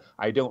idea.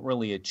 I don't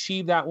really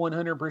achieve that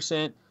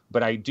 100%,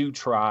 but I do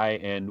try,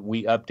 and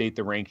we update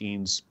the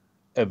rankings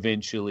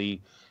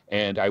eventually,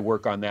 and I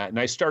work on that. And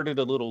I started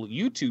a little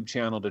YouTube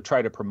channel to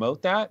try to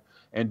promote that,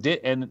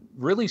 and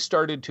really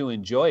started to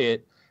enjoy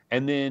it,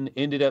 and then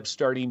ended up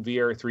starting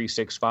VR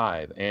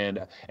 365. And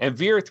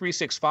VR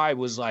 365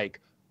 was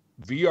like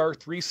VR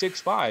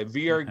 365,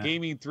 VR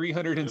gaming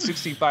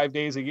 365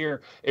 days a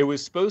year. It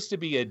was supposed to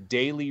be a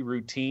daily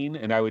routine,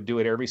 and I would do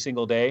it every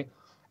single day.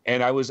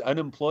 And I was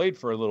unemployed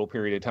for a little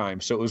period of time,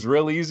 so it was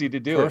real easy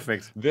to do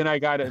Perfect. It. Then I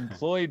got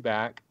employed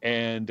back,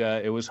 and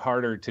it was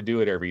harder to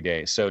do it every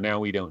day. So now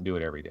we don't do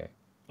it every day.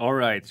 All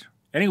right.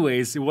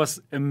 Anyways, it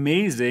was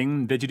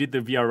amazing that you did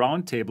the VR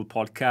Roundtable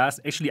podcast.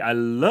 Actually, I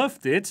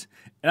loved it.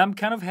 And I'm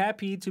kind of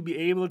happy to be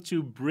able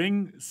to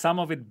bring some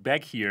of it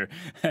back here.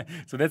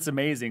 So that's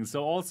amazing.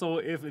 So also,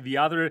 if the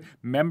other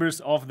members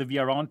of the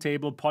VR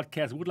Roundtable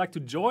podcast would like to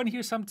join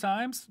here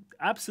sometimes,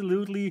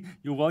 absolutely,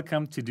 you're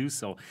welcome to do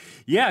so.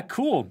 Yeah,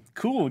 cool.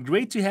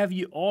 Great to have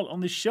you all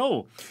on the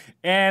show.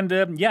 And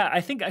yeah, I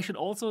think I should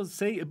also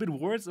say a bit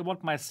words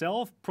about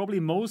myself. Probably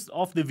most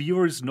of the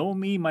viewers know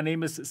me. My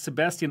name is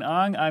Sebastian.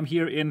 I'm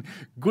here in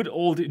good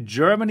old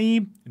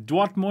Germany,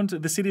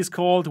 Dortmund. The city is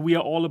called. We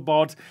are all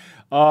about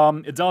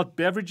adult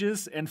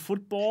beverages and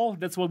football.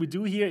 That's what we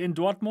do here in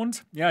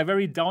Dortmund. Yeah,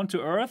 very down to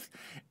earth.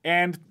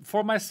 And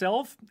for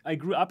myself, I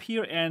grew up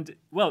here, and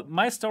well,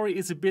 my story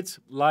is a bit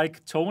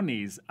like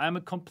Tony's. I'm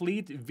a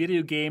complete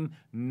video game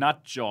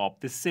nut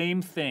job. The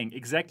same thing,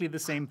 exactly the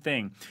same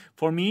thing.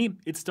 For me,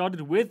 it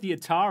started with the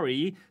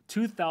Atari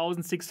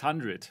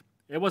 2600.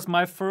 It was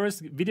my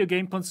first video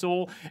game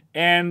console,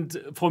 and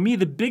for me,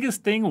 the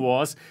biggest thing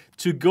was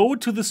to go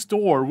to the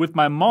store with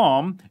my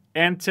mom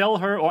and tell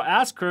her or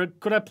ask her,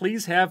 could I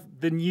please have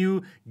the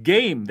new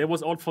game that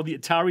was out for the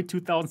Atari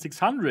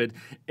 2600?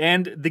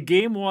 And the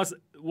game was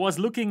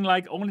looking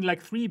like only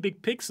like 3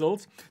 big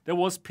pixels. There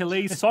was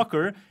Pelé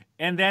Soccer,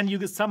 and then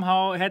you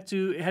somehow had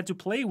to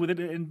play with it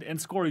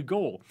and score a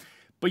goal.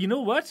 But you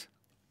know what?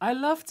 I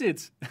loved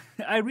it.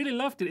 I really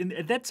loved it. And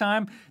at that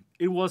time,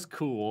 it was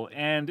cool.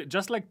 And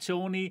just like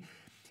Tony,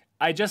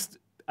 I just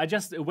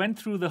went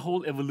through the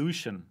whole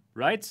evolution,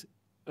 right?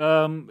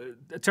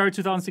 Atari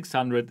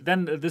 2600,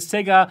 then the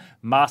Sega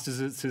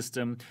Master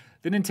System,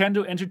 the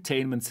Nintendo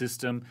Entertainment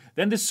System,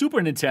 then the Super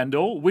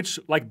Nintendo, which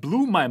like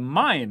blew my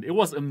mind. It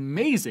was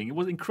amazing. It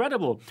was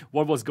incredible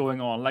what was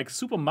going on. Like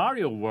Super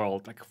Mario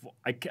World. Like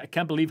I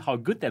can't believe how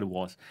good that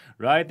was,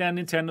 right? Then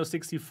Nintendo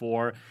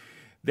 64.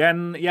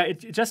 Then, yeah, it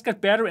just got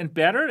better and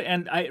better,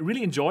 and I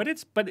really enjoyed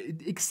it, but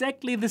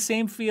exactly the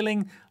same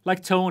feeling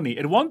like Tony.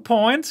 At one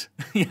point,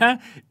 yeah,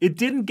 it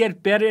didn't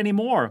get better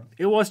anymore.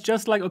 It was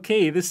just like,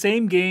 okay, the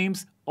same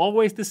games,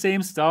 always the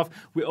same stuff.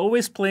 We're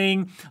always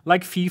playing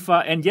like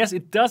FIFA, and yes,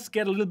 it does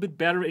get a little bit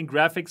better in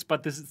graphics,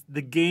 but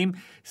the game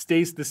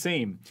stays the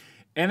same.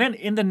 And then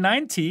in the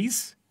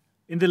 90s,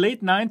 in the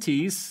late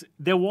 90s,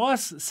 there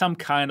was some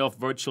kind of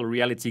virtual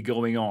reality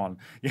going on.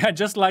 Yeah,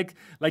 just like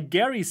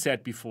Gary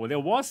said before, there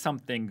was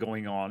something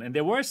going on. And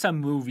there were some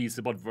movies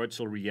about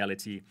virtual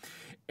reality.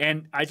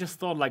 And I just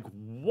thought, like,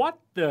 what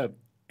the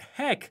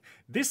heck?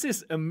 This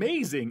is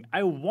amazing.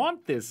 I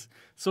want this.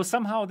 So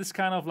somehow this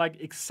kind of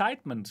like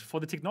excitement for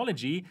the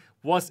technology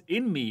was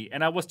in me.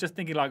 And I was just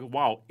thinking like,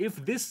 wow, if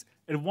this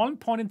at one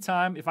point in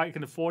time, if I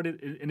can afford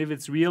it and if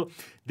it's real,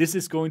 this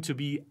is going to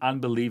be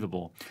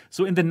unbelievable.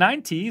 So in the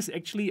 90s,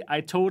 actually, I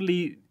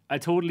totally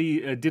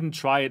didn't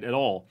try it at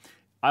all.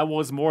 I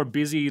was more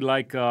busy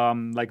like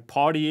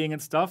partying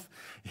and stuff.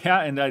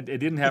 Yeah, and I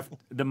didn't have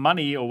the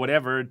money or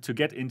whatever to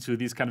get into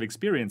these kind of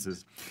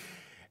experiences.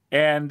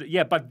 And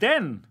yeah, but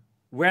then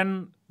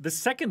when the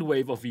second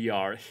wave of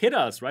VR hit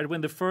us, right,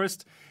 when the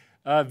first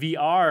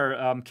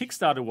VR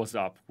Kickstarter was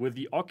up with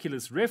the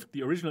Oculus Rift,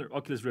 the original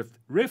Oculus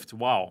Rift,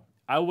 wow,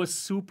 I was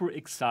super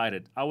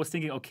excited. I was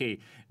thinking, okay,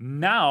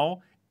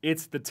 now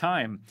it's the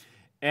time.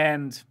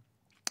 And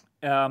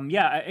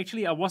yeah,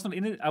 I was not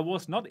in it. I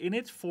was not in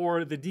it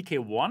for the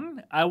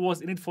DK1. I was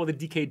in it for the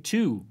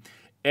DK2,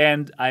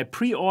 and I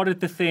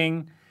pre-ordered the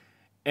thing.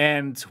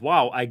 And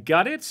wow, I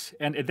got it.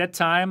 And at that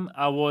time,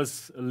 I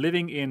was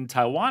living in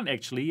Taiwan.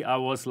 Actually, I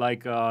was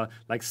like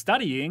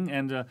studying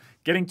and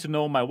getting to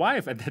know my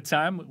wife at that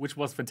time, which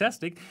was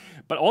fantastic.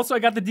 But also, I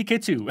got the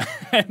DK2,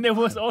 and it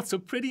was also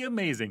pretty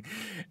amazing.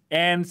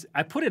 And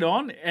I put it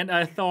on, and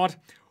I thought,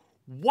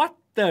 what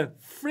the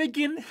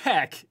friggin'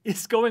 heck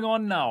is going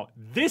on now?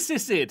 This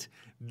is it.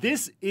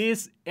 This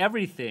is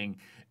everything.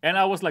 And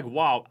I was like,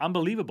 wow,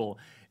 unbelievable.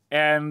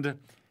 And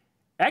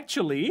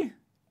actually,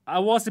 I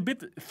was a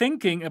bit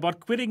thinking about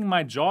quitting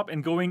my job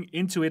and going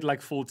into it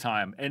like full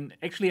time. And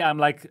actually,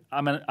 I'm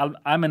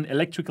an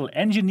electrical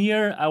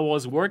engineer. I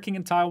was working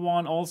in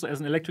Taiwan also as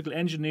an electrical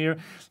engineer,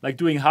 like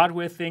doing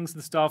hardware things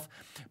and stuff.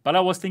 But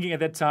I was thinking at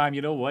that time,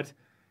 you know what?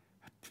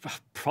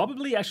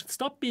 Probably I should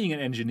stop being an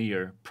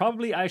engineer.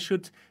 Probably I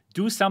should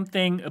do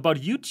something about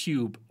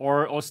YouTube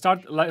or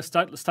start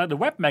a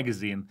web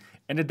magazine.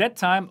 And at that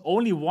time,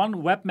 only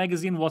one web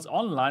magazine was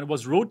online,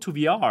 was Road to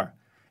VR.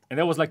 And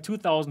that was like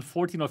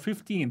 2014 or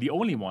 15, the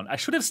only one. I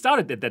should have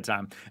started at that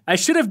time. I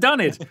should have done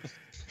it.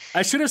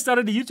 I should have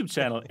started a YouTube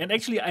channel. And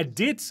actually, I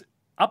did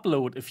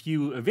upload a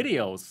few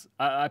videos.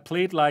 I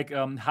played like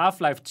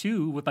Half-Life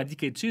 2 with my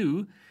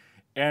DK2.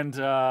 And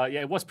yeah,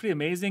 it was pretty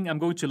amazing. I'm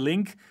going to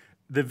link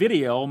the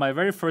video, my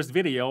very first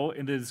video,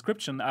 in the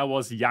description. I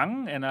was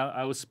young and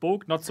I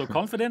spoke not so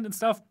confident and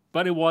stuff,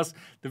 but it was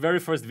the very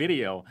first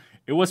video.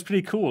 It was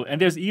pretty cool.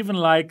 And there's even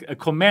like a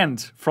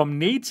comment from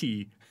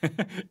Nate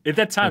at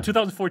that time,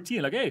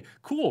 2014, like, hey,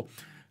 cool,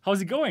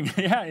 how's it going?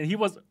 Yeah, and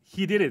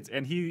he did it,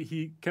 and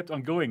he kept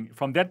on going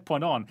from that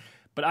point on.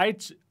 But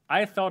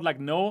I thought like,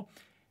 no,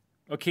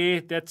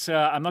 okay, that's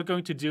I'm not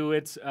going to do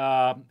it.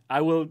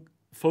 I will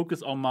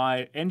focus on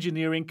my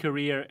engineering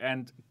career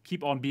and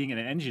keep on being an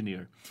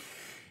engineer.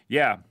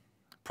 Yeah,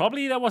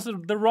 probably that was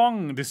the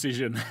wrong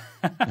decision.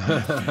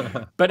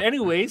 But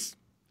anyways,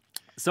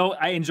 so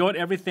I enjoyed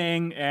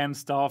everything and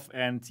stuff,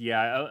 and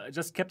yeah, I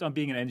just kept on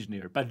being an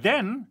engineer. But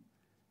then,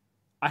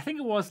 I think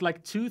it was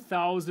like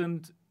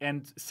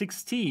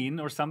 2016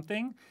 or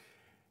something,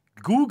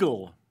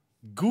 Google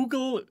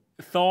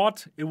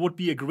thought it would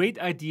be a great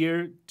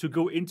idea to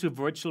go into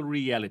virtual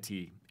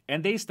reality.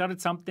 And they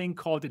started something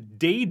called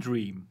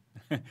Daydream.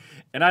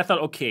 And I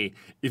thought, okay,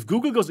 if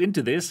Google goes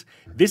into this,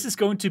 this is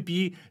going to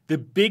be the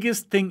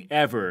biggest thing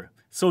ever.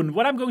 So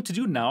what I'm going to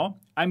do now,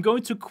 I'm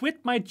going to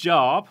quit my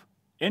job,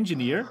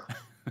 engineer,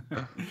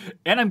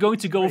 and I'm going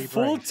to go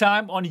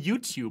full-time on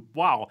YouTube.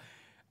 Wow.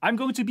 I'm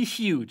going to be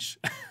huge.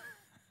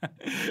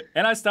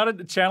 And I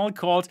started a channel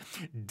called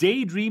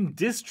Daydream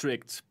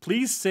District.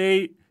 Please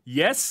say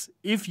yes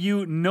if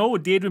you know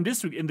Daydream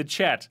District in the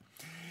chat.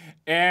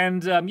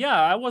 And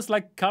yeah, I was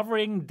like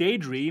covering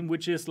Daydream,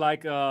 which is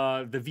like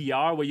the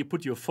VR where you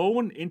put your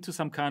phone into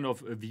some kind of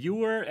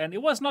viewer. And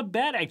it was not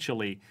bad,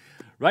 actually.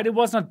 Right? It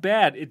was not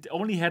bad. It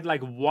only had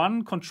like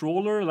one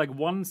controller, like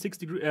 3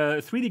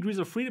 degrees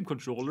of freedom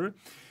controller.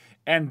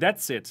 And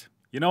that's it,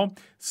 you know?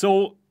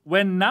 So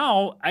when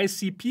now I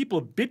see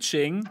people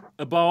bitching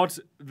about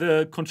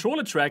the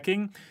controller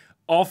tracking,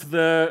 of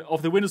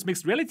the Windows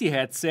Mixed Reality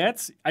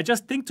headsets, I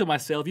just think to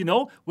myself,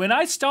 when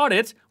I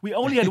started, we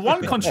only had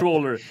one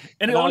controller,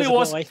 and it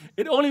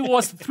only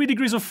was 3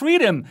 degrees of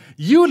freedom.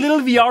 You little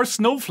VR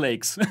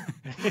snowflakes,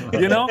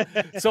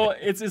 So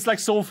it's like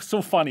so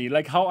funny,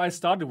 like how I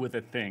started with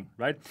that thing,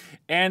 right?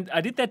 And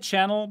I did that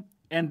channel,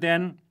 and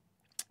then,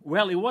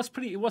 well, it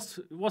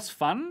was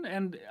fun,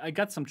 and I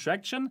got some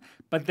traction,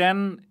 but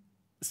then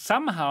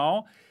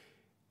somehow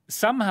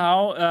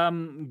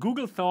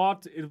Google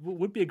thought it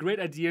would be a great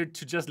idea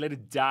to just let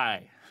it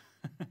die.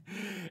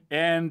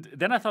 And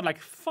then I thought, like,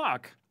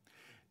 fuck,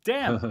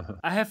 damn,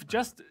 I have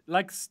just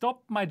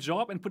stopped my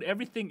job and put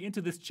everything into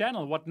this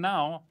channel. What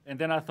now? And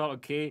then I thought,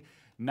 okay,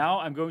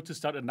 now I'm going to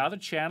start another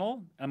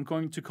channel. I'm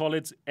going to call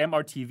it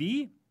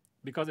MRTV,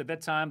 because at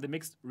that time the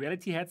mixed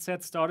reality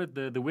headset started,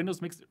 the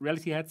Windows mixed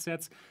reality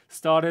headsets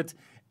started.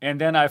 And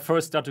then I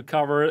first started to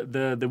cover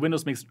the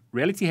Windows mixed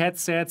reality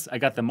headsets. I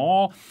got them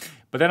all.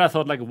 But then I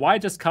thought, like, why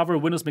just cover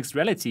Windows mixed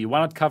reality? Why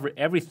not cover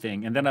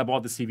everything? And then I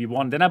bought the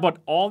CV1. Then I bought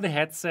all the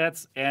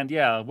headsets. And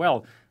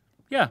now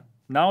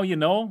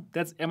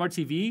that's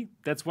MRTV.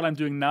 That's what I'm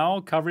doing now,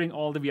 covering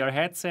all the VR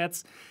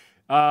headsets.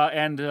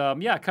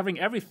 Covering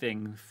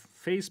everything.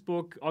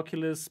 Facebook,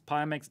 Oculus,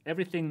 Pimax,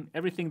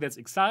 everything that's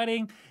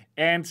exciting.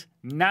 And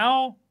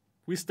now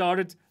we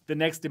started the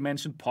Next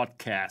Dimension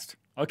podcast.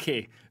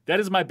 Okay, that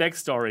is my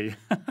backstory.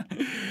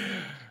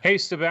 Hey,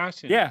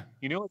 Sebastian. Yeah.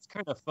 You know what's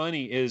kind of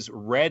funny is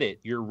Reddit.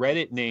 Your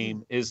Reddit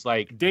name is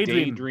like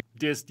Daydream.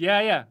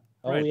 Yeah.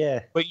 Oh, right. yeah.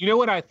 But you know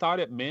what I thought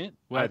it meant?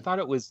 What? I thought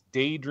it was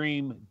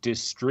Daydream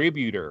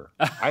Distributor.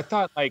 I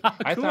thought maybe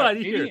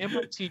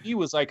MRTV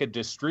was like a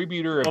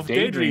distributor of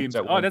daydreams.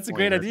 Oh, that's a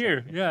great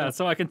idea. Yeah,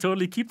 so I can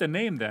totally keep the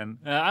name then.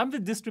 I'm the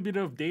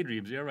distributor of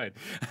daydreams. You're right.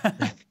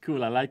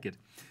 Cool, I like it.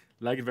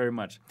 Like it very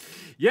much.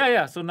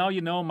 Yeah. So now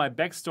you know my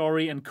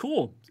backstory, and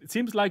cool. It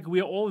seems like we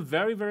are all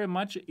very, very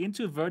much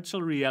into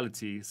virtual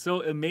reality.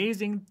 So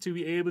amazing to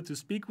be able to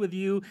speak with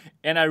you.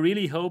 And I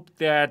really hope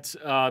that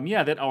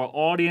that our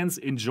audience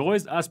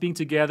enjoys us being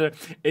together.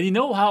 And you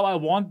know how I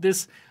want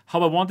this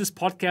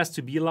podcast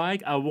to be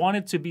like? I want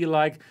it to be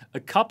like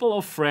a couple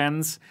of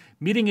friends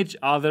meeting each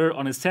other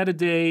on a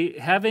Saturday,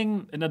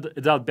 having an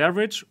adult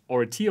beverage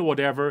or a tea or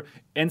whatever,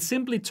 and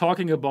simply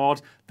talking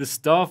about the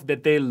stuff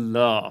that they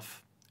love.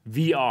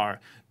 VR.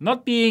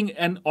 Not being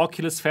an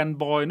Oculus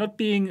fanboy, not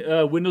being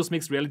a Windows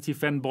Mixed Reality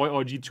fanboy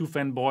or G2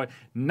 fanboy,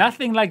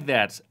 nothing like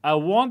that. I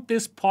want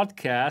this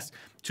podcast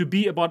to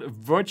be about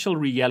virtual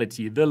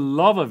reality, the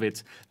love of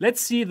it.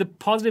 Let's see the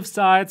positive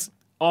sides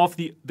of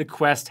the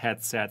Quest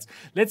headsets.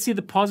 Let's see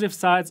the positive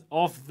sides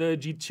of the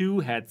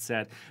G2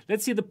 headset.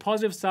 Let's see the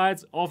positive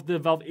sides of the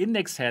Valve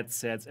Index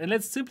headsets. And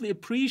let's simply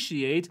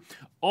appreciate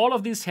all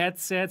of these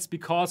headsets,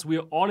 because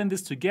we're all in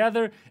this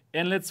together.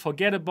 And let's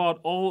forget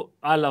about,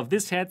 I love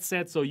this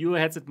headset, so your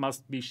headset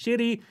must be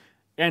shitty,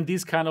 and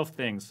these kind of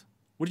things.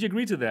 Would you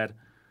agree to that?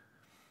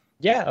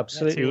 Yeah,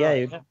 absolutely.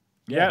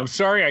 Yeah. I'm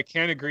sorry, I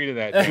can't agree to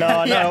that. No,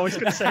 I was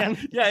going to say.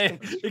 Yeah,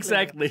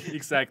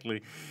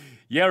 exactly.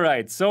 Yeah,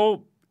 right.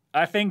 So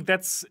I think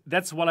that's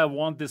what I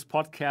want this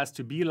podcast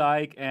to be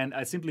like, and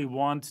I simply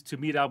want to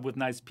meet up with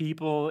nice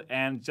people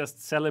and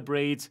just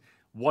celebrate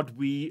what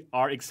we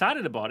are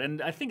excited about.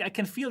 And I think I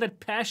can feel that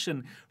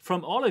passion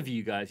from all of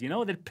you guys,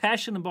 that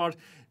passion about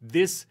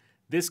this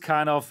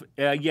kind of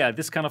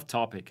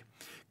topic.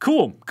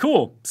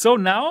 Cool. So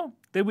now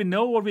that we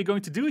know what we're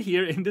going to do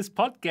here in this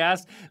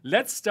podcast,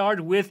 let's start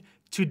with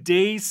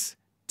today's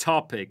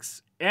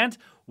topics. And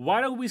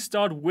why don't we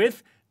start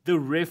with the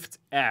Rift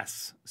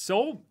S?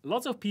 So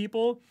lots of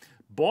people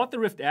bought the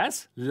Rift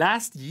S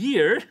last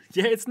year.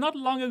 Yeah, it's not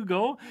long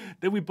ago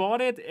that we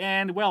bought it.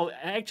 And well,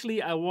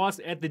 actually, I was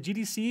at the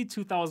GDC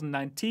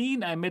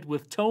 2019. I met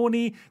with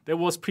Tony. That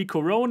was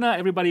pre-corona.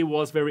 Everybody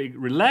was very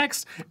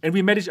relaxed. And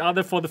we met each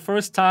other for the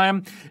first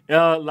time,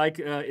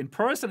 in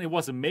person. It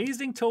was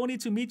amazing, Tony,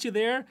 to meet you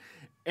there.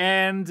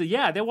 And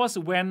yeah, that was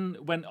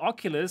when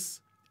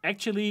Oculus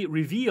actually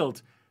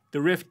revealed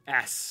the Rift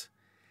S.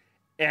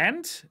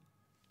 And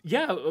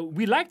yeah,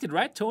 we liked it,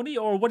 right, Tony?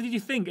 Or what did you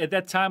think at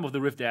that time of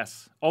the Rift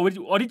S? Or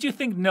did you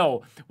think,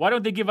 no, why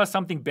don't they give us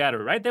something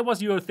better, right? That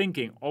was your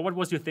thinking. Or what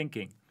was your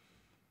thinking?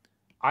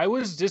 I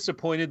was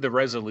disappointed the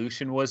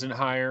resolution wasn't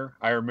higher.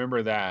 I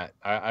remember that.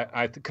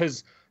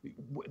 Because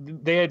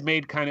they had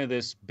made kind of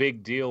this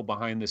big deal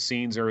behind the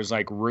scenes. There was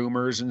like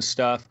rumors and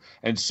stuff.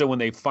 And so when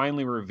they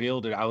finally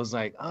revealed it, I was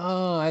like,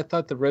 oh, I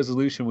thought the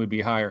resolution would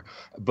be higher.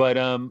 But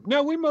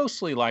no, we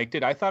mostly liked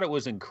it. I thought it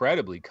was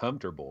incredibly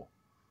comfortable.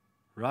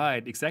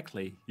 Right,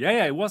 exactly.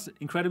 Yeah, it was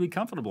incredibly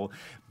comfortable.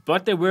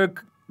 But there were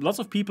lots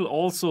of people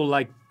also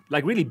like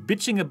really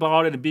bitching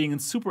about it and being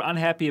super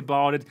unhappy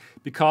about it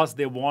because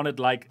they wanted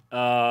like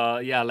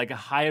a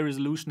higher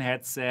resolution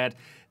headset.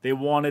 They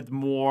wanted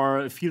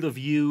more field of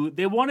view.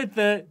 They wanted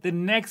the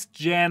next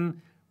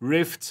gen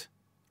Rift,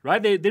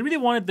 right? They really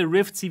wanted the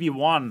Rift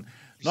CV1.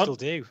 They still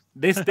do.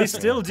 They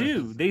still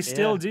do. They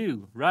still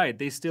do. Right,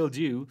 they still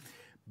do.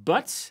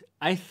 But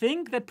I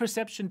think that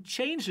perception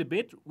changed a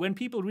bit when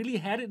people really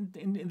had it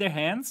in their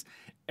hands.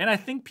 And I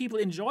think people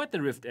enjoyed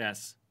the Rift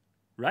S,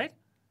 right?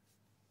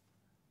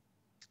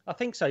 I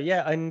think so,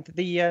 yeah. And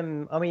the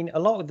I mean, a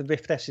lot of the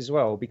Rift S as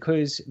well,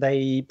 because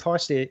they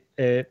priced it.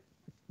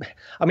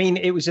 I mean,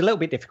 it was a little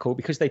bit difficult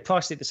because they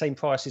priced it the same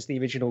price as the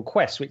original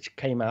Quest, which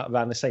came out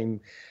around the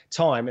same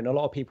time. And a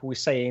lot of people were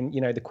saying,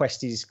 you know, the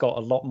Quest has got a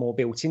lot more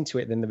built into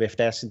it than the Rift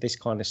S and this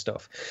kind of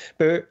stuff.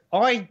 But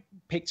I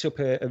picked up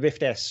a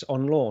Rift S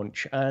on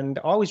launch, and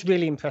I was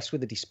really impressed with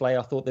the display.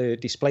 I thought the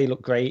display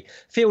looked great.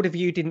 Field of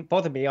view didn't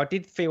bother me. I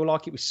did feel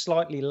like it was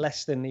slightly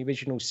less than the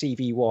original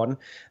CV1.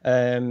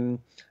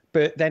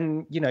 But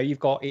then, you know,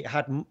 it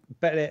had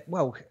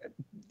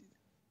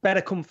better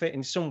comfort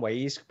in some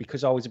ways,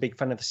 because I was a big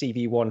fan of the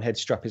CV1 head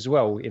strap as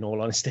well, in all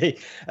honesty.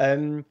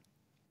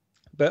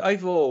 But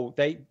overall,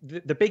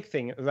 the big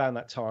thing around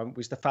that time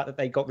was the fact that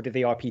they got rid of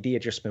the IPD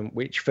adjustment,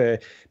 which for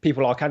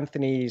people like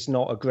Anthony is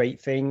not a great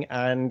thing.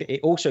 And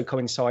it also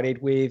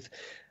coincided with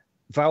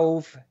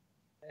Valve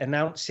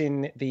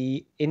announcing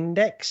the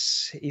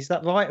Index, is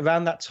that right?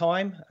 Around that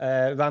time,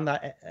 around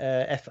that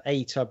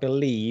F8, I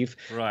believe,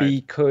 right.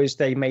 Because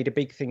they made a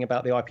big thing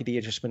about the IPD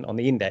adjustment on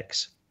the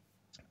Index.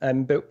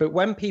 But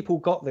when people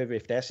got the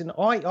Rift S, and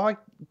I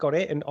got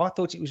it, and I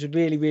thought it was a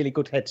really, really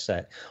good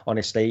headset,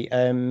 honestly.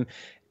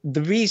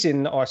 The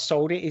reason I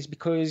sold it is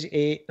because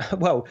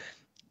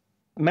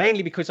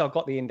mainly because I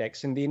got the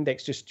Index, and the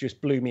Index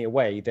just blew me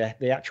away.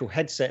 The actual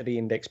headset of the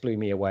Index blew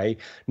me away,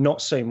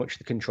 not so much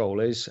the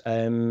controllers.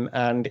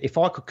 And if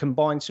I could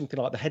combine something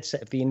like the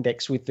headset of the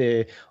Index with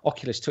the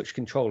Oculus Touch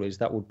controllers,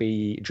 that would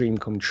be a dream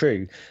come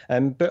true.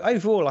 But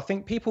overall, I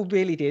think people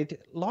really did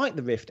like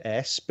the Rift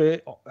S,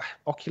 but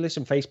Oculus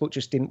and Facebook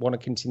just didn't want to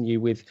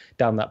continue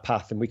down that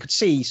path. And we could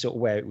see sort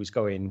of where it was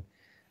going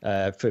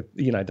for,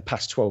 you know, the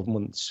past 12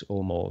 months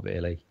or more,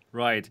 really.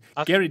 Right.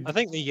 Gary, I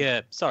think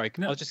I was just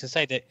going to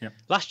say that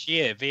last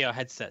year VR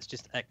headsets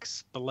just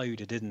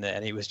exploded, didn't it?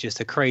 And it was just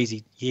a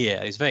crazy year.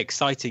 It was a very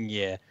exciting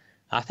year.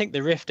 I think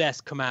the Rift S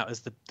come out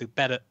as the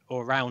better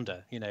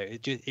all-rounder. You know,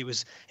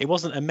 it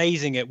wasn't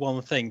amazing at one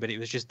thing, but it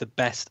was just the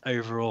best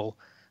overall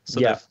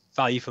sort of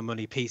value for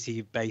money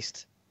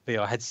PC-based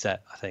VR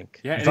headset, I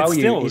think. Yeah, and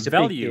value it's still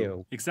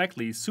value.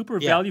 Exactly. Super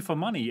value for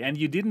money. And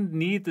you didn't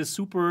need the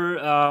super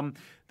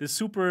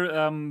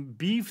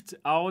beefed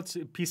out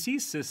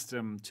PC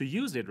system to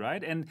use it,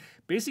 right? And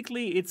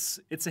basically it's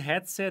a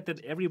headset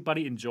that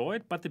everybody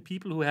enjoyed, but the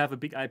people who have a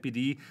big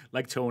IPD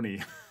like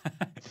Tony.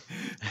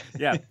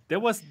 Yeah,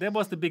 that was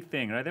the big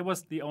thing, right? That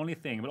was the only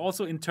thing. But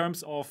also in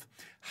terms of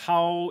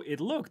how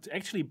it looked,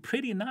 actually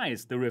pretty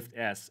nice, the Rift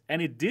S.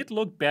 And it did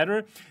look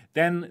better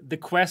than the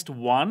Quest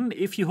 1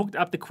 if you hooked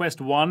up the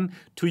Quest 1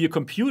 to your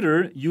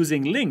computer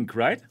using Link,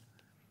 right?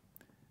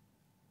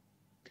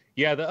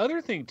 Yeah, the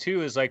other thing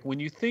too is like when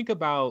you think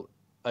about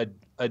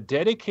a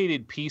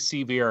dedicated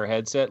PC VR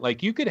headset,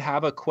 like you could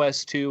have a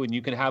Quest 2 and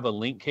you can have a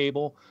Link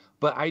cable,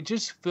 but I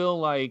just feel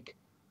like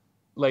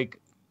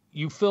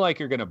you feel like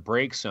you're going to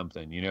break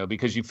something, you know,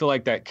 because you feel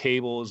like that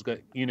cable is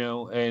good, you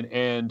know,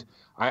 and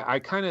I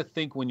kind of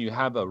think when you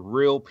have a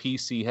real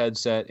PC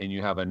headset and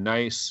you have a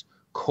nice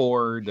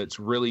cord that's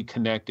really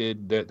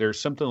connected, that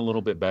there's something a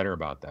little bit better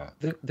about that.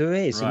 There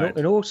is. Right.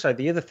 And also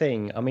the other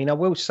thing, I mean, I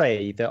will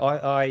say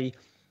that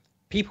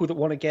people that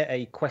want to get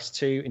a Quest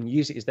 2 and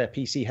use it as their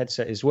PC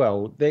headset as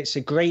well, it's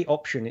a great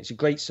option. It's a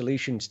great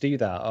solution to do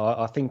that.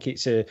 I think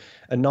it's a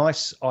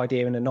nice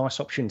idea and a nice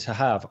option to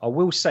have. I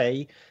will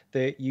say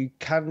that you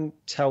can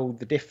tell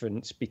the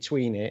difference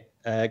between it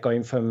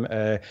going from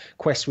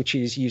Quest, which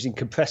is using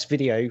compressed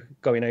video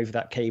going over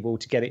that cable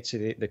to get it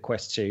to the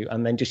Quest 2,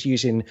 and then just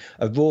using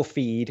a raw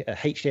feed, a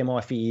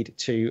HDMI feed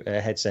to a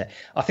headset.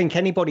 I think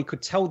anybody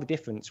could tell the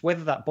difference.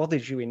 Whether that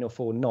bothers you enough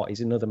or not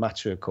is another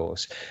matter, of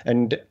course.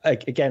 And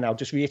again, I'll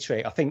just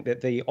reiterate, I think that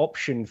the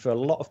option for a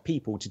lot of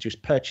people to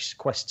just purchase a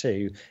Quest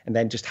 2 and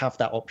then just have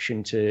that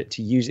option to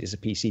use it as a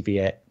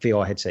PC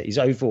VR headset is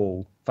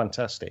overall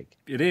fantastic.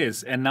 It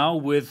is. And now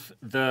with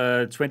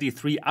the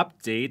 23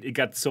 update, it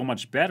got so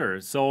much better.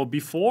 So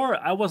before,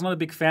 I was not a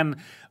big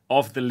fan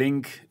of the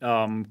Link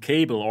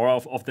cable or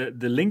of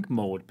the Link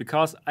mode,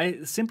 because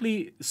I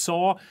simply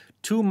saw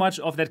too much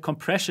of that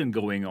compression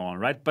going on,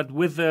 right? But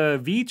with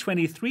the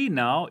V23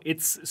 now,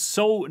 it's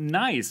so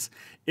nice.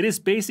 It is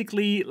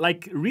basically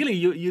like, really,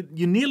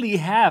 you nearly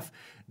have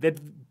that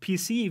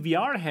PC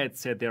VR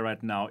headset there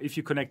right now if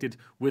you connect it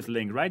with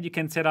Link, right? You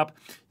can set up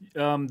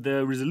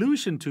the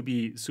resolution to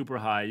be super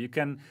high. You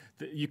can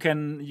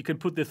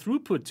put the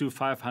throughput to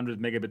 500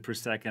 megabit per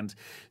second.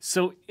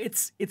 So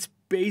it's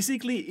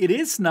basically, it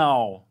is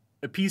now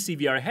a PC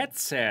VR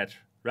headset,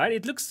 right?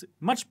 It looks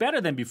much better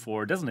than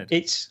before, doesn't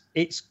it?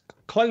 It's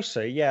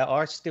closer, yeah.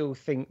 I still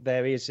think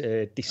there is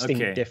a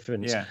distinct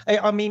difference. Yeah.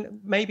 I mean,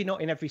 maybe not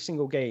in every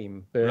single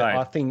game, but right.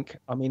 I think,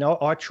 I mean,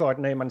 I tried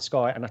No Man's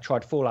Sky and I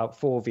tried Fallout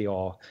 4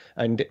 VR,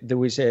 and there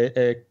was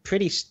a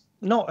pretty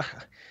not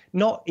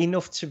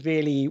enough to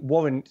really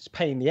warrant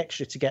paying the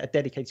extra to get a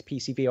dedicated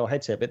PC VR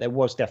headset, but there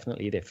was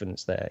definitely a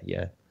difference there,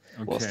 yeah.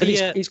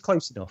 Okay. It's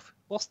close enough.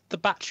 What's the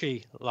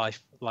battery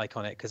life like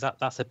on it? Because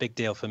that's a big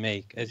deal for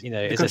me. As you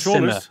know,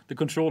 the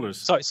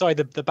controllers. Sorry,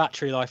 the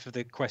battery life of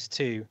the Quest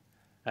 2.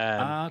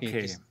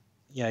 Okay.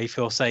 You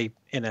feel, say,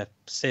 in a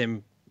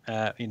sim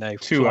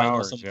 2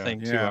 hours or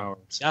something. Yeah, 2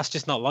 hours. That's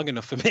just not long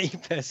enough for me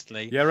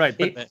personally. Yeah, right.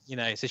 But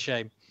it's a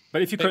shame.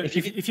 But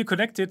if you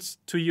connect it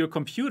to your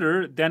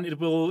computer, then it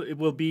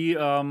will be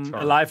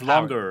alive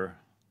longer.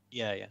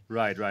 Yeah.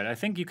 Right. I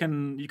think you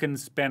can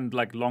spend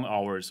like long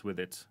hours with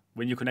it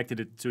when you connected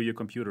it to your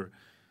computer.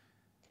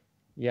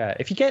 Yeah,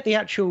 if you get the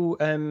actual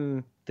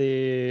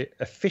the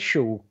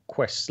official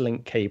Quest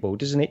Link cable,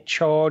 doesn't it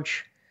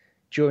charge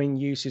during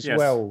use as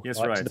well? Yes,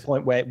 To the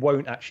point where it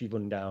won't actually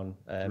run down.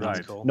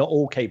 Right. Cool. Not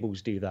all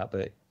cables do that,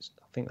 but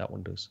I think that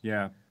one does.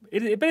 Yeah,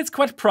 but it's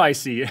quite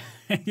pricey.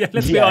 Yeah,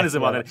 let's be honest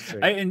about it.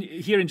 And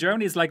here in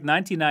Germany, it's like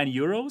 99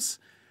 euros.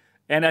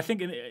 And I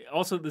think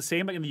also the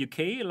same in the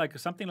UK, like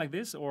something like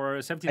this, or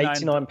 79.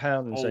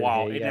 £89. Oh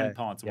wow, here, 89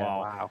 pounds. Yeah.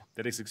 Wow,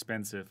 that is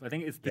expensive. I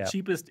think it's the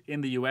cheapest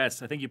in the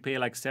US. I think you pay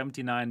like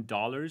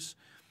 $79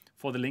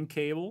 for the link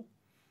cable.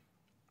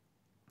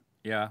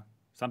 Yeah,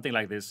 something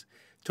like this.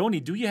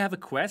 Tony, do you have a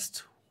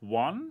Quest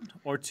 1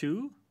 or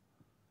 2?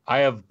 I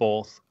have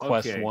both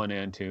Quest 1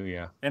 and 2.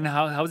 Yeah. And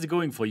how's it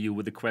going for you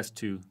with the Quest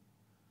 2?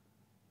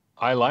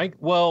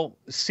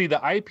 See, the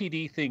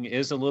IPD thing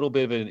is a little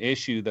bit of an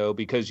issue, though,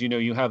 because,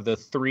 you have the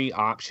 3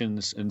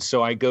 options. And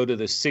so I go to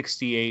the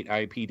 68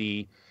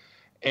 IPD.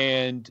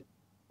 And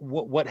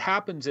what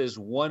happens is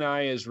one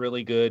eye is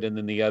really good and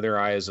then the other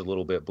eye is a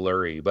little bit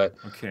blurry. But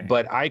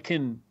I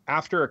can,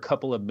 after a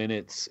couple of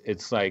minutes,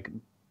 it's like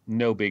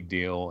no big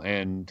deal.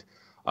 And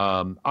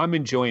I'm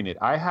enjoying it.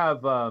 I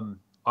have...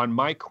 on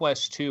my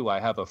Quest 2, I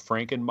have a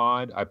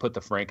Franken-mod. I put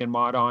the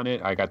Franken-mod on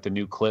it. I got the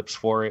new clips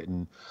for it.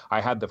 And I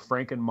had the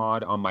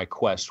Franken-mod on my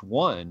Quest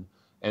 1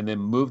 and then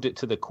moved it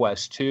to the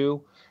Quest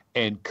 2.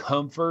 And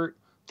comfort,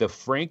 the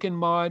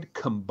Franken-mod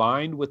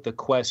combined with the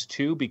Quest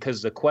 2,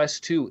 because the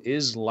Quest 2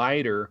 is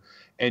lighter.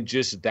 And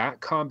just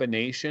that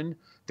combination,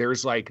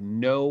 there's like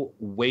no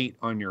weight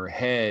on your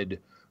head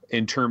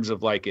in terms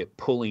of like it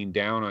pulling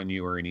down on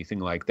you or anything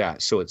like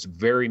that. So it's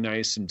very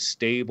nice and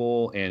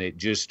stable, and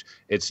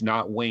it's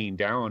not weighing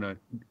down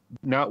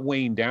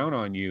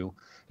on you.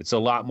 It's a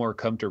lot more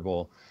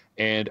comfortable,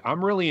 and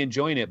I'm really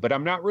enjoying it, but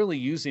I'm not really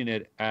using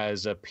it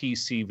as a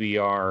PC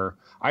VR.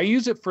 I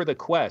use it for the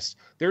Quest.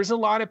 There's a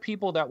lot of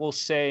people that will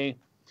say,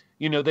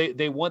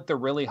 they want the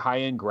really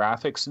high-end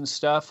graphics and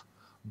stuff,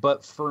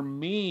 but for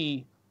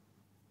me,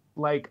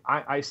 like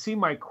I see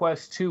my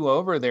Quest 2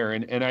 over there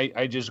and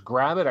I just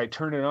grab it, I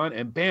turn it on,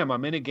 and bam,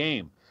 I'm in a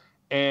game.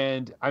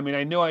 And I mean,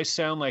 I know I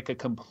sound like a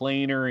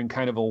complainer and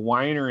kind of a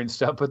whiner and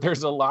stuff, but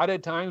there's a lot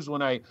of times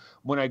when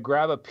I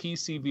grab a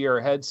PC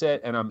VR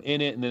headset and I'm in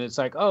it, and then it's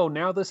like, oh,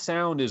 now the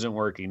sound isn't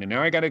working, and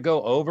now I got to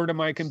go over to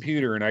my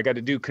computer and I got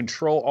to do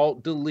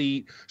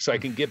Control-Alt-Delete so I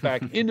can get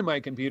back into my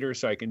computer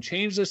so I can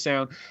change the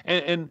sound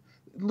and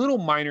little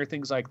minor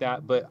things like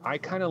that. But I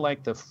kind of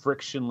like the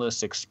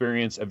frictionless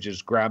experience of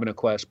just grabbing a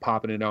Quest,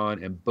 popping it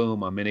on, and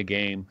boom, I'm in a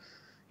game,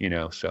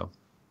 so.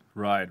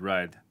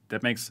 Right.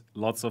 That makes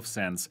lots of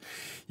sense.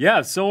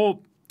 Yeah,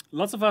 so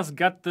lots of us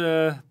got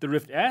the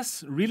Rift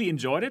S, really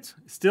enjoyed it.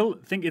 Still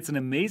think it's an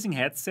amazing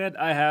headset.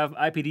 I have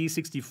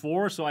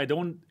IPD64, so I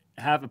don't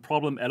have a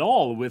problem at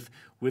all with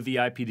the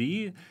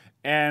IPD.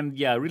 And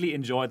yeah, really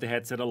enjoyed the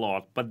headset a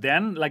lot. But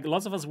then, like,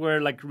 lots of us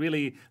were like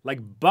really like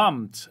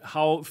bummed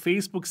how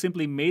Facebook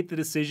simply made the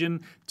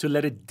decision to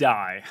let it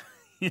die.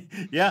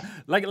 Yeah,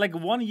 like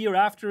 1 year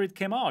after it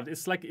came out,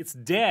 it's like it's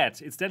dead.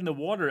 It's dead in the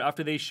water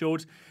after they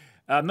showed.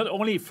 Not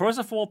only, first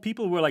of all,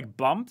 people were like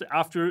bummed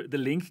after the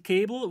link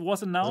cable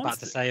was announced. I was about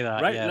to say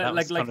that, right? Yeah, that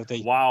was kind of the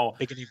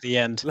beginning of the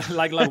end.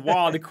 like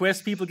wow, the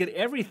Quest people get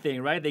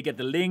everything, right? They get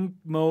the link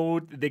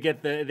mode, they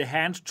get the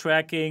hand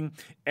tracking,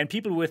 and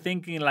people were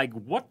thinking like,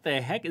 what the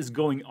heck is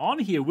going on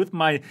here with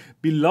my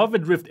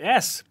beloved Rift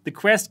S? The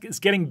Quest is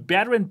getting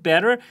better and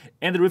better,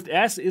 and the Rift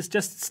S is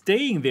just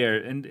staying there,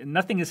 and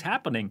nothing is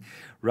happening,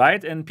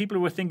 right? And people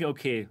were thinking,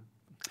 okay,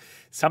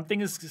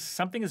 something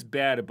is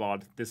bad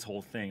about this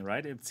whole thing,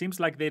 right? It seems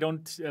like they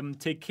don't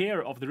take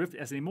care of the Rift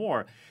S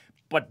anymore.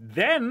 But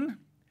then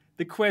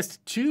the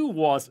Quest 2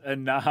 was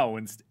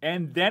announced,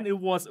 and then it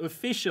was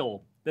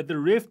official that the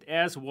Rift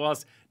S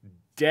was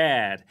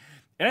dead.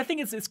 And I think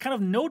it's kind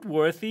of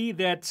noteworthy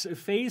that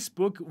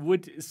Facebook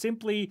would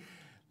simply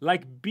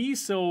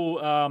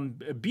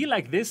be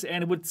like this,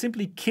 and it would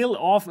simply kill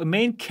off a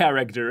main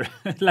character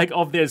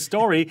of their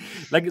story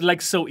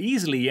like so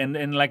easily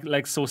and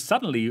like so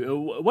suddenly.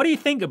 What do you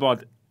think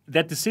about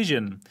that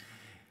decision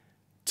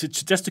to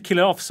just to kill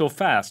it off so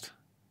fast?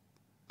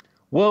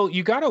 Well,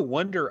 you got to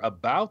wonder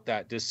about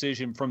that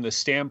decision from the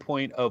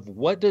standpoint of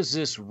what does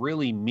this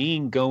really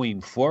mean going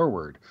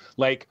forward?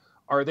 Like,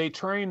 are they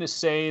trying to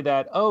say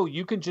that, oh,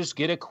 you can just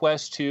get a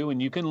Quest 2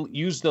 and you can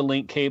use the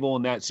link cable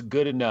and that's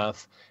good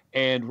enough,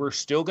 and we're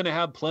still going to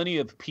have plenty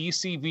of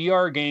PC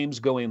VR games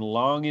going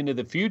long into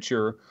the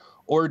future?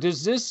 Or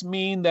does this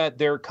mean that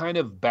they're kind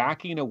of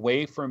backing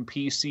away from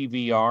PC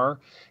VR?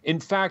 In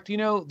fact,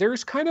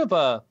 there's kind of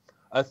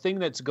a thing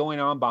that's going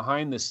on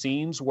behind the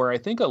scenes where I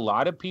think a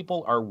lot of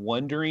people are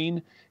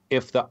wondering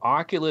if the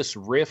Oculus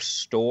Rift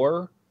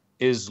store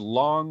is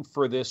long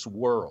for this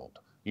world.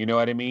 You know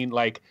what I mean?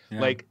 Like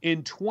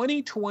in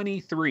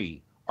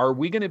 2023, are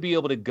we going to be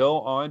able to go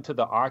on to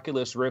the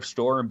Oculus Rift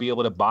store and be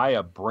able to buy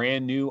a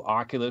brand new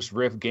Oculus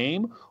Rift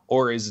game?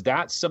 Or is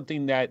that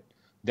something that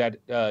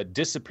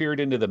disappeared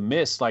into the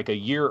mist like a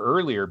year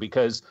earlier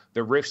because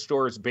the Rift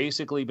store has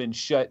basically been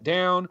shut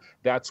down?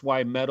 That's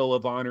why Medal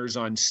of Honor's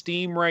on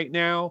Steam right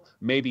now.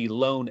 Maybe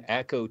Lone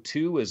Echo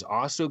 2 is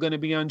also going to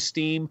be on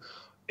Steam.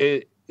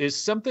 Is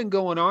something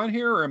going on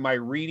here, or am I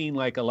reading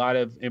like a lot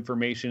of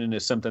information into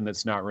something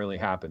that's not really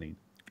happening?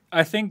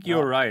 I think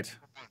you're right.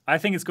 I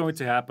think it's going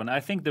to happen. I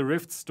think the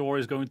Rift store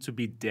is going to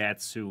be dead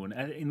soon.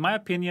 In my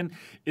opinion,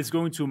 it's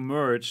going to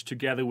merge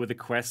together with the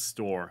Quest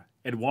store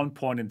at one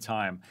point in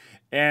time.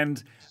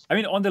 And I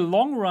mean, on the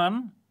long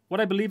run,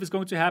 what I believe is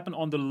going to happen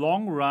on the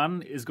long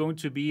run is going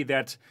to be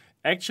that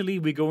actually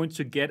we're going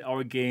to get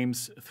our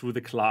games through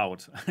the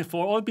cloud.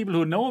 For all people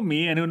who know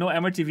me and who know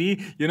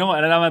MRTV, you know,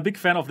 and I'm a big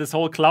fan of this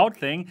whole cloud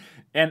thing.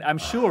 And I'm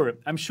sure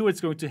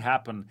it's going to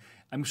happen.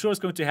 I'm sure it's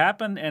going to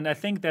happen. And I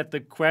think that the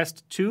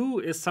Quest 2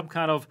 is some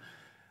kind of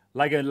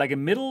like a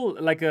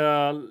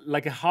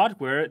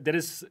hardware that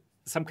is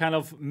some kind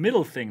of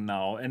middle thing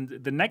now. And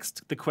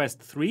the Quest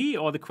 3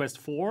 or the Quest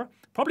 4,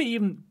 probably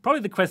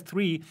the Quest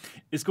 3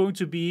 is going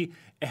to be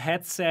a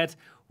headset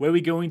where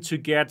we're going to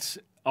get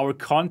our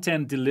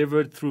content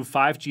delivered through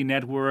 5G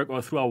network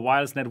or through our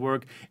wireless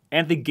network,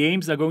 and the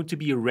games are going to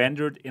be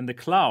rendered in the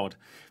cloud.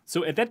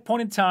 So at that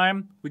point in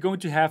time, we're going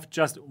to have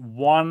just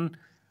one.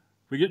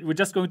 We're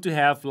just going to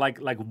have like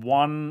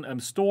one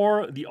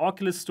store, the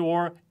Oculus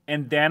store,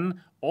 and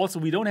then also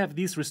we don't have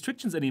these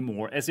restrictions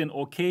anymore. As in,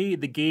 okay,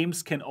 the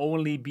games can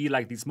only be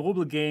like these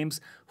mobile games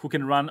who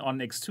can run on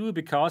X2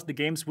 because the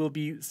games will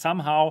be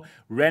somehow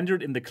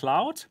rendered in the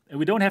cloud, and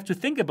we don't have to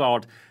think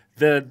about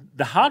the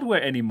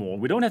hardware anymore.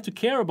 We don't have to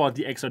care about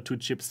the XR2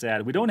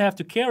 chipset. We don't have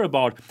to care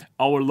about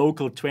our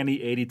local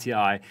 2080 Ti.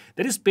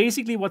 That is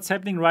basically what's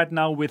happening right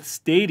now with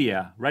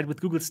Stadia, right? With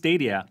Google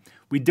Stadia.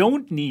 We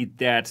don't need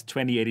that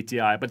 2080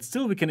 Ti, but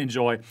still we can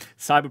enjoy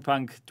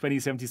Cyberpunk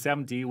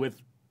 2070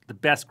 with the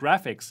best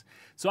graphics.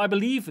 So I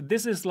believe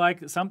this is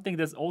like something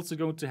that's also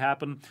going to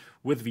happen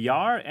with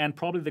VR, and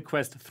probably the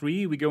Quest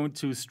 3, we're going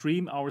to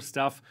stream our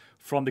stuff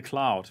from the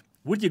cloud.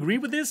 Would you agree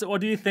with this, or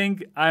do you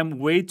think I'm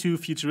way too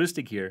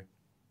futuristic here?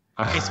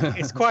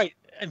 It's quite,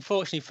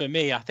 unfortunately for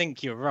me, I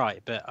think you're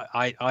right, but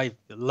I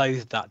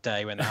loathe that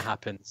day when that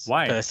happens.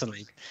 Why?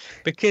 Personally?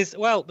 Because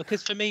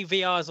for me,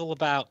 VR is all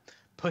about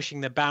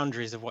pushing the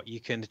boundaries of what you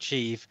can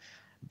achieve.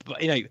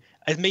 But, you know,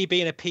 as me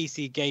being a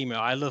PC gamer,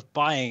 I love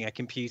buying a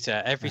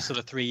computer every sort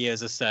of 3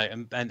 years or so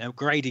and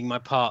upgrading my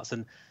parts.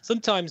 And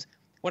sometimes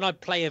when I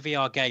play a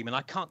VR game and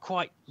I can't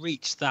quite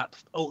reach that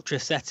ultra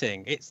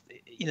setting, it's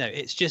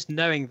just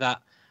knowing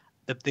that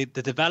the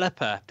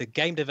developer, the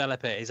game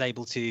developer, is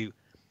able to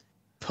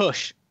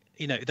push,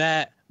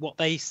 what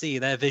they see,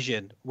 their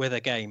vision with a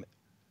game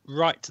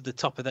right to the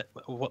top of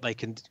what they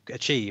can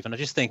achieve. And I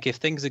just think if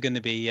things are going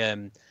to be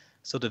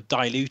sort of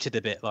diluted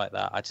a bit like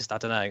that, I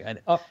don't know.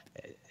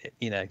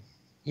 And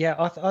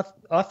Yeah,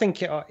 I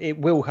think it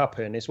will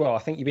happen as well. I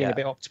think you're being a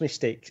bit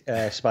optimistic,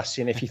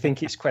 Sebastian, if you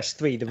think it's Quest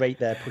 3, the rate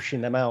they're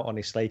pushing them out,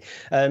 honestly.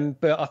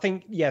 But I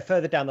think,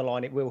 further down the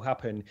line, it will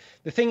happen.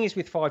 The thing is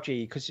with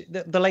 5G, because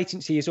the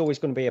latency is always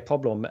going to be a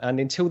problem. And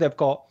until they've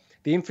got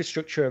the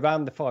infrastructure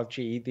around the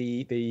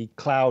 5G, the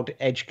cloud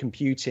edge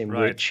computing,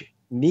 which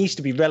needs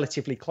to be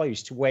relatively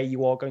close to where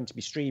you are going to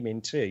be streaming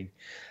to,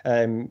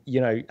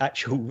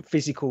 actual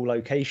physical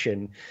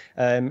location,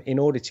 in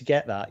order to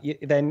get that,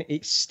 then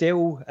it's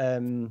still a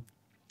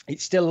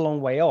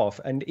long way off.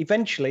 And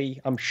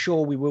eventually, I'm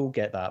sure we will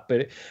get that.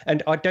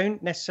 And I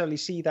don't necessarily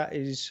see that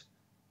as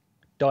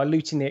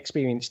diluting the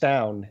experience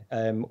down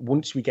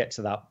once we get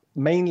to that,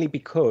 mainly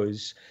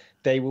because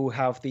they will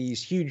have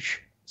these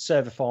huge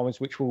server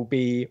farms which will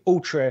be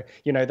ultra,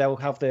 they'll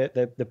have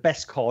the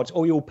best cards,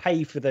 or you'll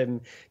pay for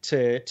them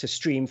to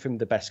stream from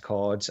the best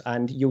cards,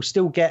 and you'll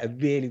still get a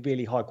really,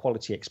 really high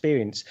quality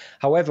experience.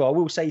 However, I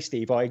will say,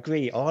 Steve, I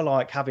agree, I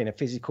like having a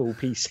physical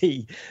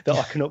PC that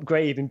I can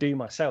upgrade and do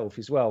myself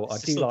as well. I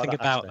do like that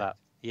about aspect.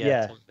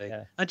 that.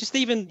 Yeah. And just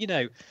even,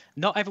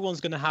 not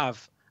everyone's going to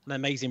have an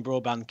amazing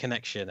broadband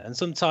connection, and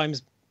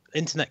sometimes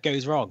internet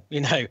goes wrong,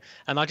 and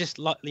I just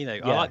like, I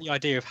like the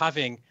idea of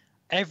having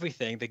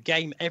everything, the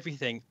game,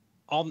 everything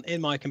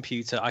in my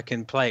computer. I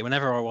can play it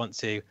whenever I want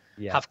to,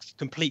 have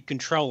complete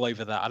control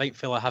over that. I don't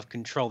feel I have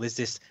control. There's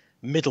this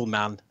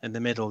middleman in the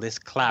middle, this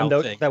cloud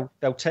thing.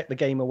 They'll take the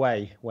game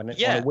away when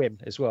it's on a whim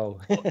as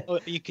well.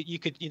 or you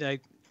could, the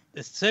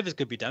servers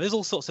could be down. There's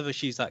all sorts of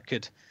issues that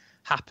could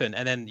happen,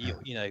 and then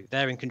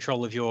they're in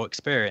control of your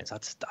experience.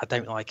 I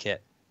don't like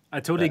it. I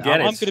totally get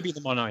it. I'm going to be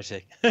the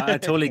minority. I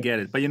totally get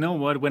it. But you know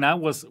what? When I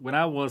was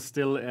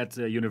still at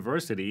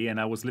university and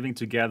I was living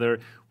together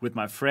with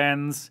my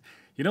friends,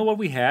 you know what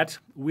we had?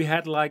 We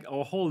had like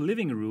our whole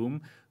living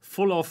room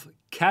full of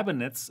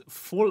cabinets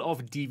full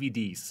of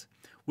DVDs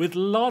with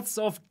lots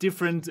of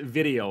different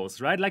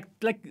videos, right? Like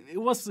it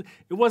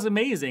was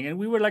amazing, and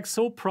we were like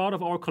so proud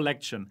of our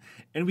collection,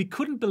 and we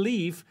couldn't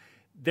believe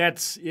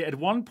that at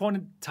one point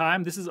in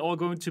time this is all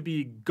going to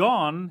be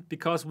gone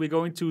because we're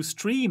going to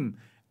stream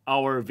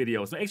our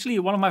videos. Actually,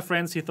 one of my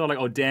friends, he thought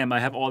like, oh damn, I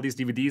have all these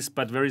DVDs,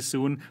 but very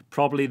soon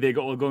probably they're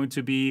all going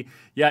to be,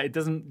 it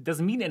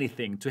doesn't mean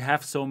anything to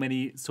have so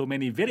many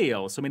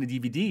videos, so many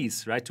DVDs,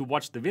 right, to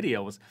watch the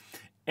videos.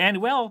 And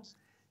well,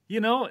 you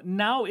know,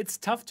 now it's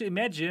tough to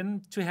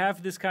imagine to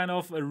have this kind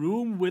of a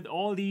room with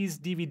all these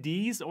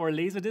DVDs or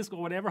Laserdisc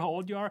or whatever, how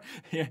old you are,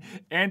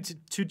 and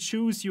to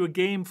choose your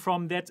game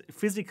from that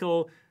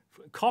physical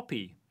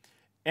copy.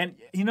 And,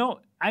 you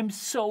know, I'm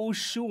so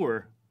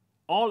sure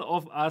all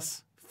of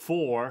us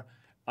four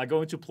are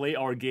going to play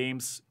our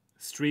games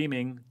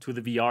streaming to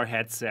the VR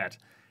headset.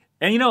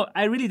 And, you know,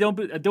 I really don't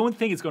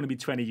think it's going to be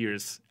 20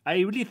 years.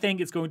 I really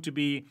think it's going to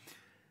be...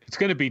 It's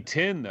going to be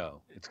 10,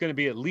 though. It's going to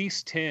be at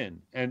least 10,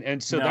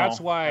 and so no,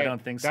 that's why I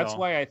don't think that's so.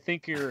 why I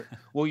think your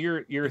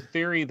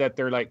theory that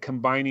they're like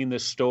combining the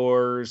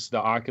stores, the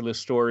Oculus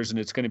stores, and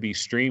it's going to be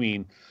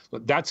streaming.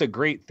 That's a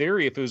great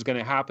theory if it was going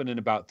to happen in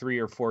about 3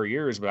 or 4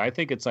 years, but I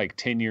think it's like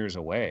 10 years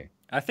away.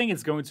 I think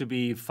it's going to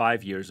be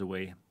 5 years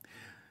away.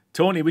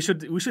 Tony, we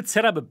should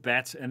set up a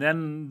bet, and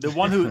then the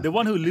one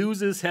who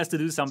loses has to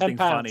do something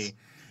funny.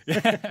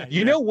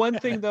 You know, one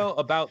thing though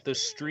about the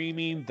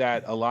streaming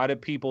that a lot of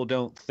people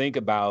don't think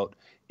about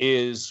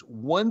is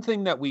one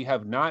thing that we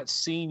have not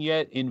seen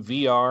yet in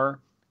VR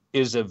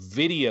is a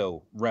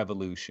video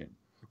revolution.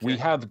 Okay. We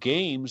have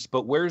games,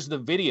 but where's the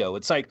video?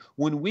 It's like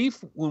when we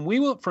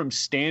went from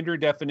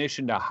standard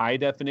definition to high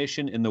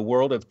definition in the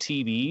world of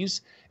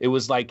TVs, it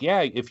was like,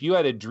 yeah, if you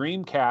had a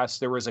Dreamcast,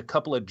 there was a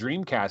couple of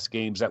Dreamcast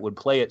games that would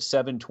play at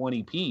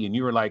 720p, and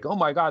you were like, oh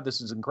my God,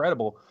 this is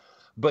incredible.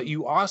 But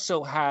you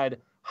also had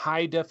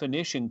high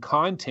definition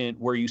content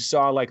where you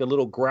saw like a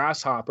little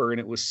grasshopper and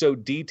it was so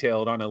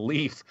detailed on a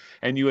leaf,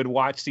 and you would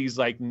watch these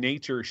like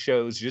nature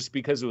shows just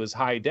because it was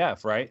high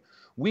def, right?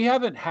 We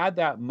haven't had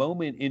that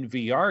moment in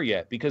VR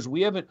yet because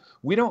we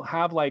don't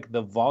have like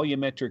the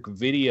volumetric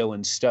video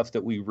and stuff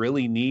that we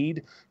really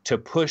need to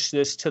push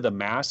this to the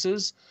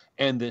masses.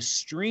 And the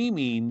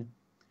streaming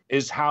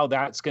is how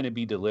that's going to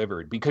be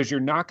delivered, because you're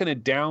not going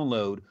to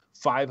download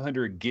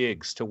 500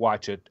 gigs to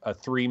watch a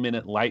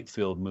 3-minute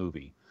light-filled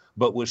movie.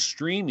 But with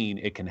streaming,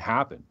 it can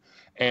happen.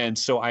 And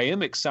so I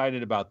am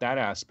excited about that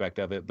aspect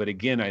of it. But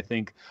again, I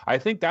think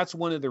that's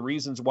one of the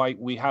reasons why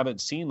we haven't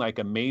seen like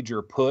a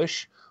major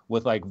push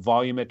with like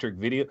volumetric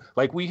video.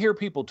 Like we hear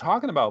people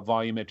talking about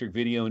volumetric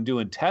video and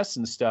doing tests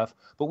and stuff,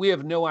 but we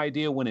have no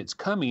idea when it's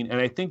coming.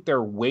 And I think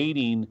they're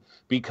waiting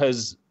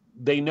because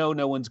they know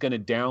no one's going to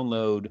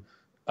download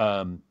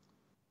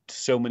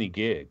so many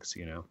gigs,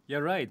 you know? Yeah,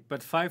 right.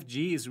 But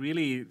 5G is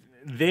really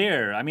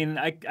there. I mean,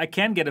 I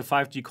can get a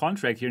 5G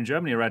contract here in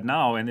Germany right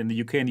now, and in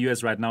the UK and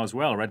US right now as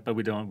well, right? But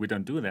we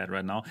don't do that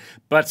right now.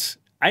 But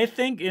I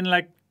think in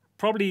like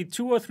probably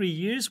 2 or 3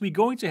 years, we're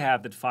going to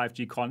have that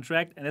 5G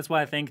contract, and that's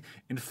why I think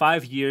in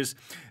 5 years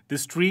the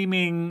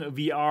streaming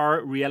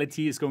VR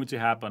reality is going to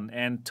happen.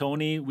 And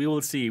Tony, we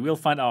will see. We'll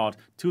find out.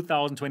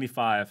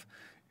 2025.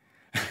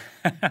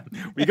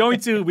 We're going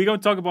to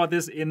talk about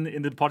this in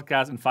the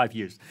podcast in 5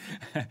 years.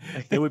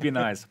 That would be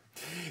nice.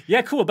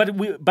 Yeah, cool.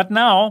 But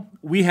now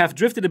we have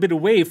drifted a bit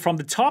away from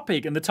the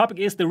topic, and the topic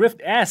is the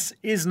Rift S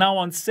is now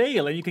on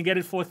sale, and you can get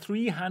it for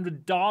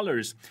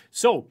 $300.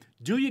 So,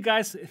 do you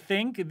guys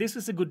think this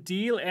is a good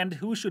deal, and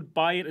who should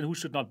buy it and who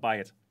should not buy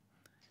it?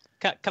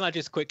 Can I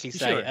just quickly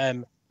say,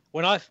 sure.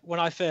 When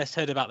I first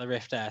heard about the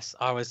Rift S,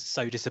 I was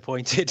so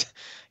disappointed.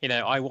 You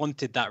know, I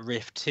wanted that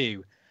Rift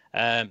 2,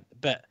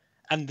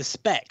 and the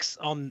specs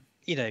on,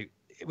 you know,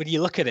 when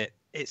you look at it,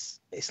 it's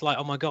like,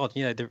 oh my God,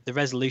 you know, the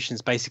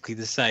resolution's basically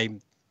the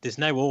same. There's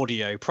no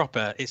audio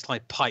proper. It's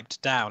like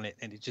piped down,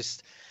 and it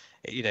just,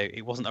 you know,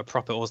 it wasn't a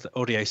proper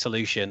audio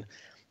solution.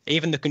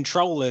 Even the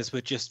controllers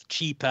were just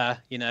cheaper,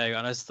 you know,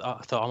 and I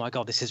thought, oh my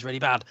God, this is really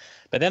bad.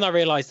 But then I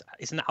realized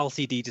it's an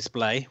LCD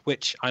display,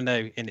 which I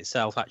know in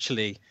itself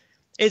actually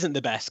isn't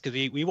the best,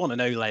 because we want an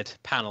OLED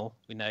panel.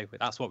 We know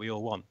that's what we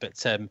all want.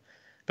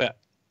 But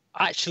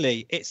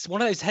actually, it's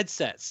one of those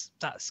headsets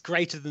that's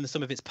greater than the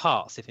sum of its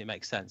parts, if it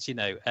makes sense. You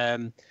know,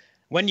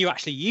 when you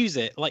actually use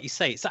it, like you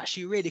say, it's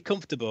actually really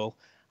comfortable,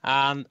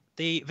 and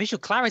the visual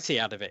clarity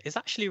out of it is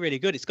actually really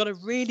good. It's got a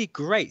really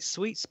great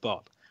sweet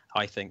spot,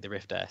 I think, the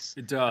Rift S.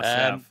 It does,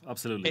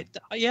 absolutely.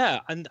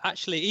 Yeah, and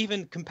actually,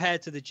 even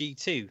compared to the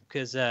G2,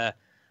 because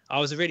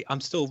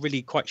I'm still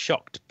really quite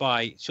shocked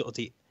by sort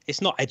of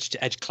it's not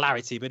edge-to-edge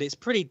clarity, but it's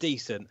pretty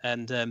decent,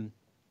 and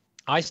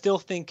I still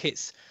think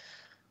it's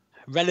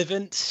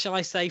relevant, shall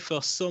I say,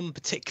 for some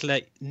particular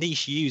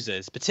niche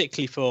users,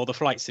 particularly for the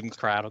flight sim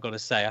crowd. I've got to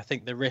say, I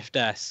think the Rift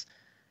S,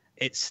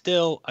 it's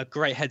still a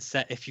great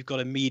headset if you've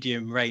got a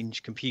medium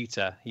range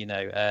computer. You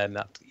know,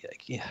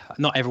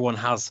 not everyone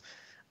has.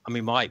 I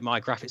mean, my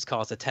graphics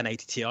card's a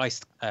 1080 Ti,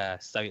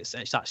 so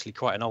it's actually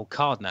quite an old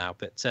card now.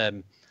 But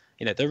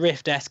you know, the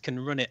Rift S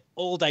can run it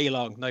all day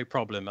long, no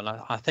problem, and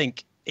I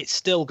think it's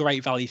still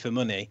great value for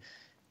money.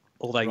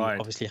 Although you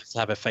obviously have to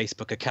have a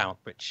Facebook account,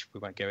 which we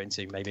won't go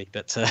into maybe.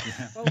 But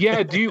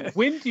yeah,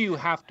 when do you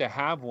have to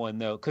have one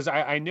though? Because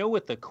I know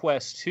with the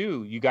Quest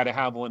 2, you got to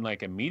have one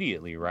like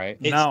immediately, right?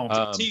 It's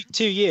no,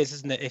 2 years,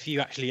 isn't it? If you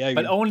actually own.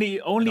 But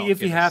only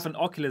if you have an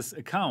Oculus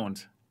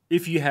account.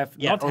 if you have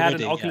not had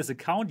an Oculus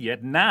account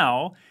yet,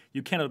 now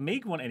you cannot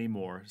make one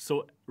anymore.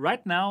 So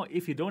right now,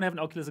 if you don't have an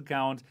Oculus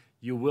account,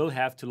 you will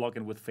have to log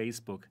in with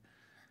Facebook.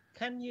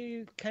 Can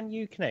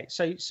you connect?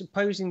 So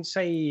supposing,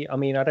 say, I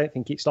mean, I don't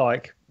think it's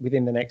like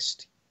within the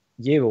next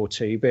year or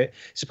two, but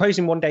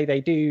supposing one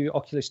day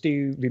Oculus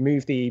do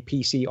remove the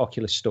PC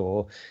Oculus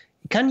Store,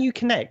 can you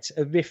connect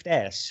a Rift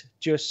S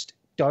just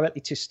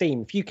directly to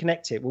Steam? If you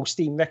connect it, will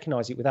Steam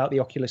recognize it without the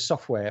Oculus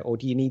software, or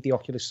do you need the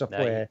Oculus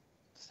software?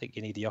 I think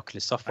you need the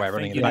Oculus software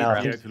running in the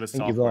background. I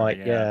think you're right.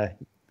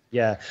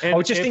 Yeah. I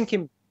was just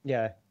thinking.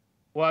 Yeah.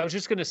 Well, I was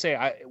just going to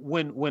say,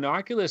 when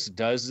Oculus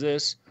does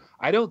this,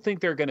 I don't think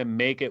they're going to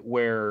make it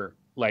where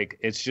like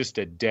it's just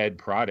a dead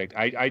product.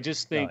 I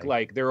just think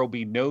like there will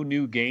be no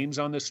new games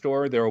on the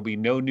store. There will be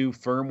no new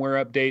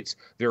firmware updates.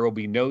 There will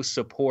be no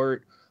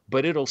support,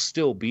 but it'll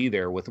still be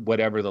there with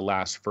whatever the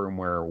last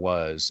firmware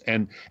was.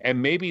 And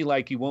maybe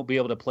like you won't be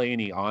able to play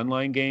any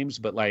online games,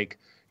 but like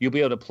you'll be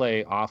able to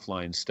play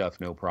offline stuff,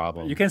 no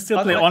problem. You can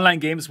still play online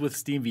games with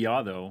Steam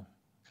VR though.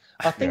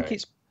 I think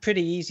it's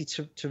pretty easy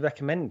to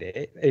recommend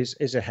it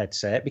as a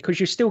headset, because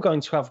you're still going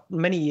to have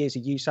many years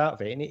of use out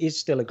of it, and it is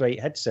still a great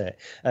headset.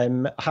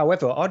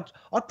 However,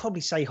 I'd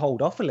probably say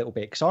hold off a little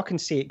bit, because I can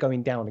see it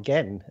going down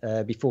again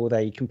before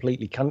they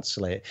completely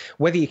cancel it.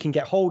 Whether you can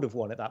get hold of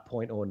one at that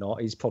point or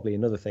not is probably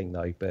another thing,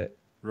 though. But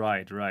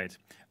Right.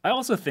 I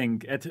also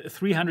think at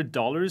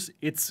 $300,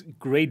 it's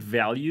great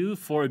value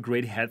for a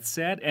great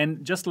headset.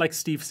 And just like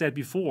Steve said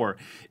before,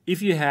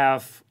 if you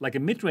have like a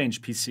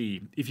mid-range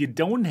PC, if you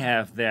don't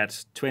have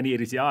that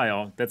 2080 Ti,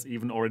 or that's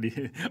even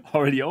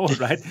already old,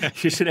 right?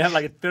 You should have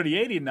like a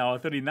 3080 now, a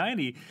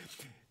 3090.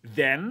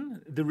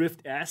 Then the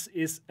Rift S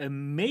is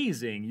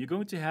amazing. You're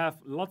going to have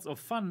lots of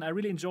fun. I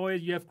really enjoy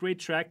it. You have great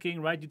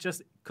tracking, right? You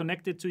just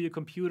connect it to your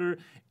computer,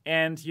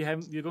 and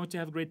you're going to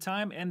have a great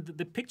time. And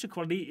the picture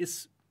quality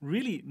is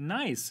really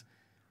nice,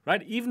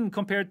 right? Even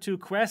compared to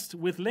Quest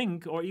with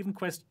Link, or even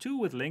Quest 2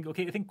 with Link.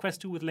 Okay, I think Quest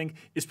 2 with Link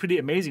is pretty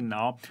amazing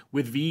now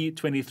with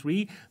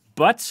V23.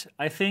 But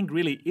I think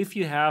really, if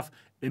you have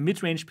a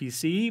mid-range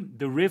PC,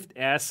 the Rift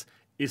S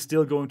is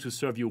still going to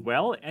serve you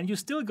well, and you're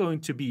still going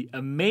to be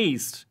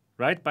amazed,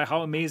 right, by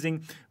how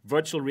amazing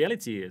virtual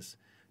reality is.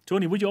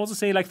 Tony, would you also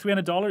say like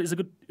 $300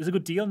 is a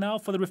good deal now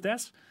for the Rift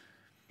S?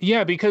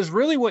 Yeah, because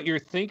really what you're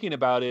thinking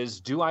about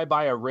is, do I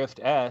buy a Rift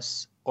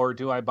S or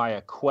do I buy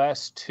a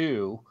Quest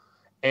 2?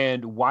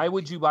 And why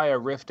would you buy a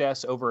Rift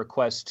S over a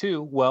Quest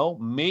 2? Well,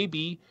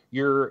 maybe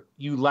you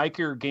like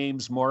your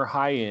games more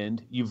high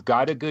end. You've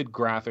got a good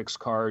graphics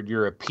card.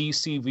 You're a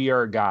PC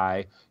VR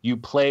guy. You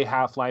play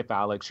Half-Life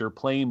Alyx. You're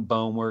playing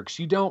Boneworks.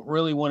 You don't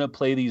really want to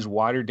play these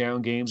watered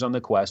down games on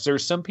the Quest.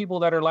 There's some people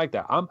that are like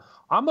that.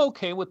 I'm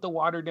okay with the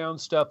watered down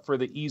stuff for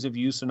the ease of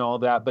use and all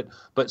that,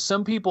 but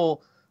some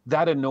people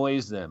that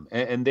annoys them,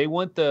 and they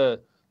want the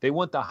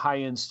high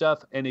end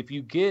stuff. And if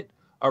you get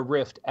a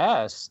Rift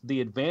S, the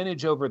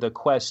advantage over the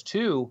Quest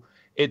 2,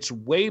 it's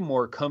way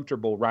more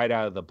comfortable right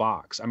out of the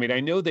box. I mean,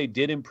 I know they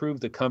did improve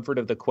the comfort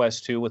of the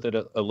Quest 2 with it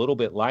a little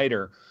bit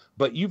lighter,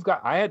 but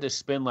I had to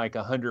spend like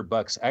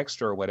 $100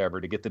 extra or whatever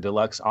to get the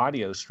deluxe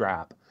audio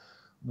strap.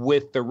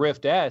 With the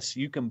Rift S,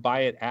 you can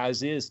buy it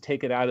as is,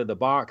 take it out of the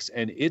box,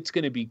 and it's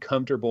going to be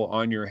comfortable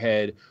on your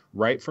head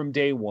right from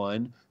day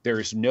one.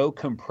 There's no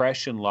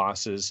compression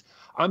losses.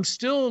 I'm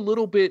still a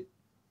little bit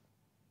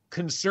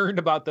concerned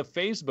about the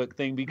Facebook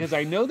thing, because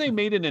I know they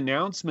made an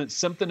announcement,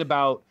 something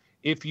about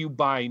if you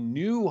buy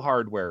new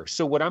hardware.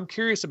 So what I'm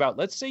curious about,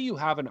 let's say you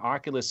have an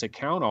Oculus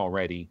account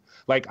already.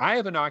 Like I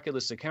have an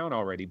Oculus account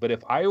already, but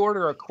if I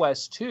order a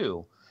Quest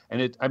 2,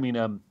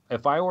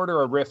 if I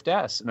order a Rift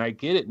S and I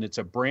get it and it's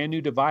a brand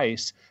new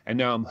device and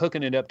now I'm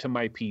hooking it up to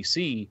my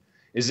PC,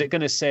 is it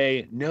going to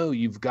say, no,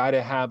 you've got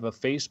to have a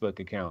Facebook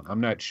account? I'm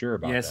not sure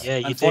about that.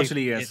 Yeah,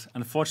 unfortunately, yes.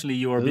 Unfortunately,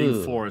 you are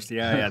being forced.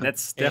 Yeah,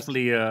 that's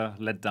definitely a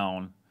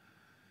letdown.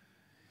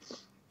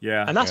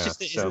 Yeah, and that's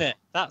just it, isn't it?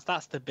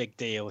 That's the big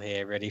deal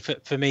here, really,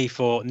 for me,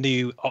 for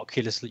new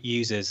Oculus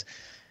users.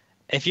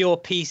 If you're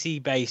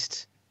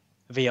PC-based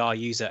VR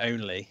user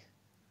only,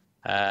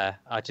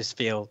 I just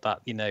feel that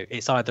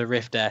it's either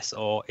Rift S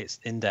or it's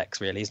Index,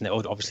 really, isn't it?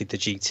 Or obviously the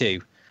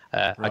G2.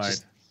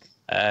 Right.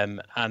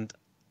 And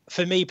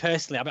for me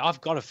personally, I mean, I've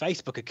got a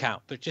Facebook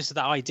account, but just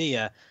that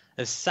idea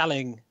of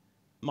selling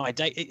my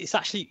data, it's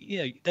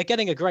actually they're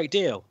getting a great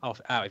deal out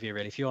of you,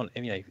 really. If you want,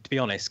 to be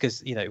honest,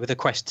 because with a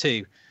Quest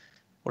 2.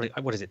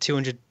 What is it?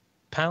 £200?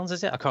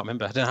 Is it? I can't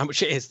remember. I don't know how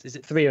much it is. Is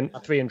it £300?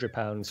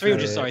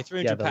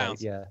 £300.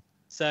 Yeah.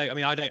 So I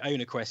mean, I don't own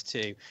a Quest 2.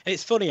 And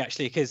it's funny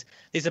actually, because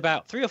there's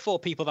about 3 or 4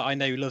 people that I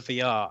know love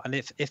VR, and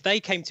if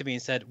they came to me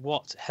and said,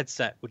 "What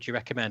headset would you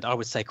recommend?" I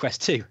would say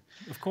Quest 2.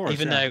 Of course.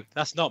 Even though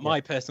that's not my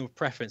personal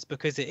preference,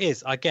 because it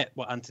is. I get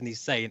what Anthony's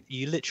saying.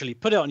 You literally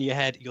put it on your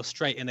head, you're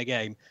straight in a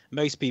game.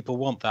 Most people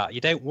want that.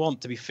 You don't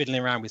want to be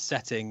fiddling around with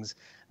settings,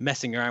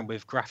 messing around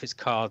with graphics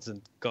cards,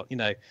 and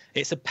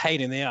it's a pain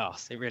in the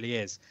ass. It really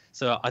is.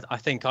 So I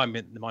think I'm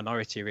in the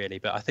minority, really.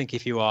 But I think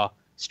if you are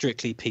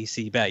strictly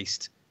PC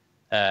based,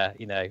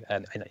 you know,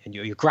 and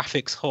your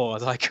graphics whore,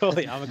 as I call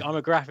it. I'm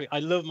a graphic. I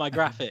love my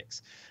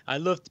graphics. I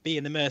love to be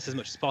in immersed as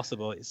much as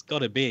possible. It's got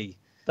to be.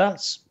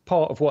 That's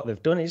part of what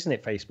they've done, isn't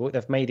it, Facebook?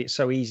 They've made it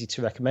so easy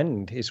to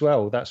recommend as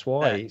well. That's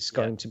why it's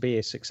going to be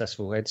a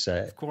successful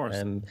headset. Of course.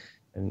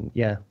 And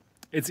yeah.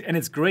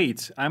 It's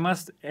great. I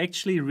must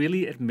actually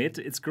really admit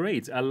it's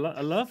great. I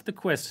love the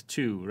Quest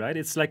 2, right?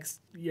 It's like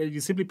you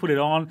simply put it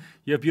on.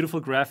 You have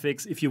beautiful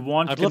graphics. If you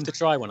want, I'd love to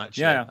try one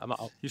actually. Yeah,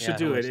 you should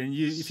do it. And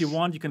if you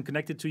want, you can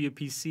connect it to your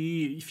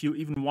PC. If you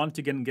even want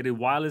to get it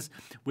wireless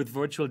with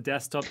virtual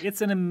desktop, it's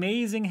an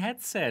amazing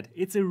headset.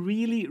 It's a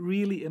really,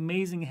 really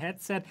amazing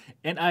headset,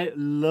 and I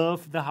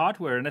love the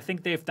hardware. And I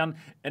think they've done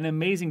an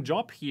amazing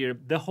job here.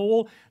 The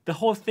whole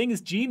thing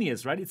is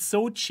genius, right? It's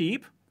so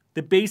cheap.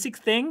 The basic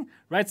thing,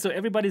 right? So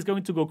everybody's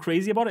going to go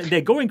crazy about it. And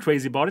they're going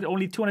crazy about it.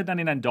 Only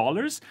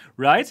 $299,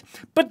 right?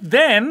 But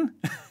then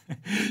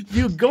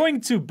you're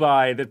going to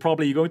buy the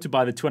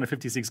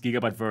 256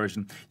 gigabyte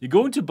version. You're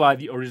going to buy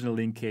the original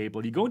link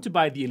cable. You're going to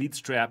buy the Elite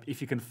strap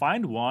if you can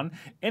find one.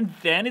 And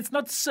then it's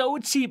not so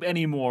cheap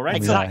anymore, right?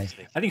 Exactly.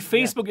 So I think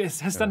Facebook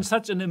has done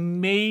such an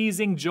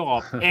amazing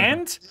job.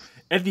 And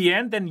at the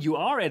end, then you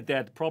are at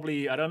that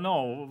probably, I don't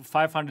know,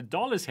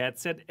 $500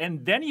 headset,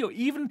 and then you're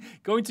even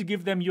going to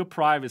give them your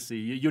privacy,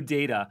 your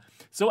data.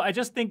 So I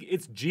just think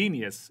it's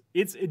genius.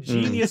 It's a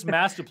genius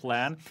master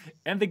plan,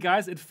 and the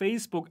guys at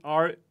Facebook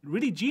are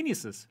really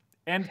geniuses.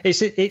 And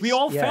we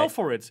all fell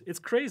for it. It's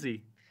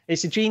crazy.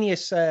 It's a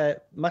genius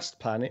master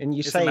plan, and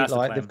you say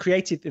like they've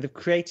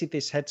created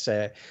this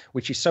headset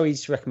which is so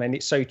easy to recommend.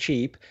 It's so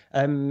cheap,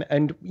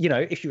 and you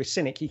know, if you're a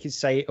cynic, you could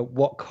say at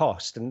what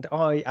cost. And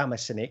I am a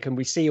cynic, and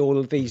we see all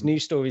of these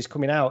news stories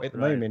coming out at the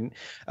moment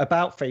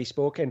about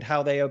Facebook and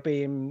how they are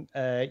being,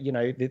 you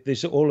know,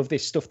 there's all of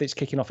this stuff that's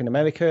kicking off in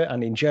America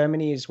and in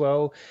Germany as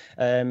well,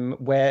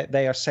 where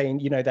they are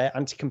saying, you know, they're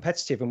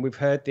anti-competitive, and we've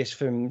heard this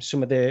from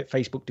some of the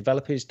Facebook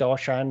developers,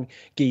 Darshan,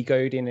 Guy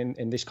Godin,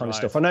 and this kind of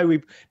stuff. I know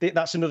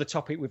that's another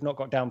topic we've not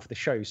got down for the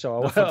show,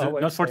 so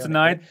not for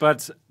tonight,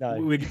 but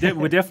we're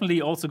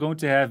definitely also going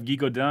to have Guy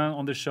Godin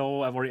on the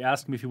show. I've already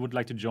asked him if he would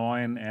like to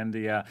join, and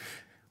we're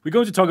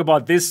going to talk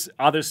about this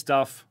other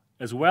stuff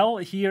as well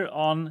here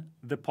on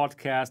the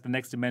podcast, the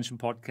Next Dimension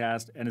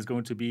podcast, and it's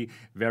going to be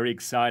very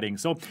exciting.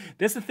 So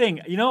that's the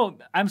thing, you know,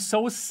 I'm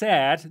so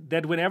sad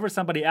that whenever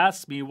somebody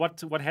asks me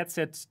what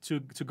headset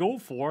to go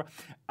for,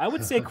 I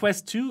would say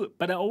Quest 2,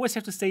 but I always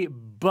have to say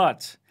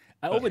but.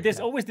 There's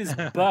always this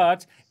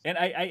but, and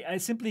I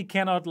simply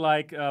cannot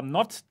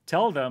not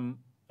tell them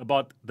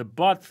about the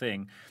but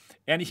thing.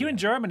 And here in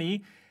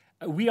Germany,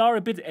 we are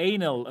a bit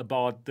anal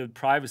about the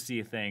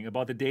privacy thing,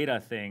 about the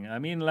data thing. I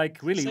mean, like,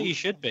 really. So you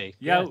should be.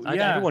 Yeah.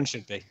 Everyone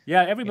should be.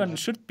 Yeah, everyone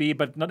should be,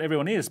 but not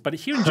everyone is. But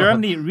here in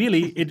Germany,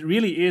 it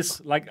really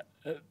is like,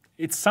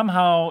 it's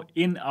somehow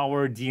in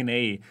our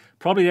DNA.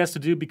 Probably it has to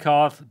do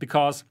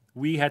because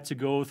we had to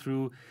go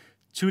through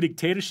 2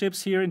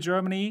 dictatorships here in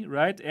Germany,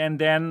 right? And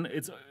then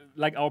it's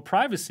like our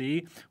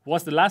privacy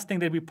was the last thing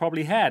that we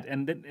probably had,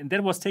 and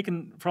that was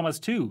taken from us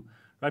too,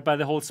 right, by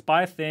the whole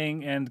spy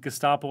thing and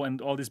Gestapo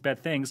and all these bad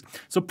things.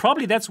 So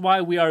probably that's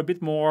why we are a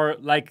bit more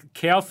like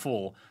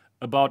careful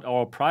about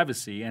our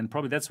privacy, and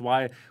probably that's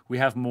why we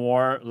have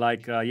more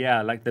like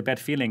the bad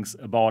feelings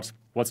about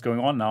what's going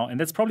on now. And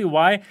that's probably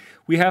why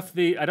we have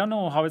I don't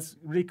know how it's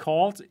really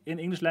called in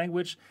English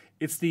language.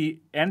 It's the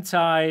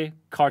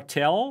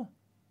anti-cartel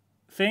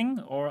thing,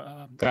 or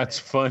that's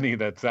funny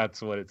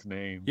that's what it's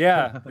named.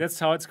 Yeah, that's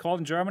how it's called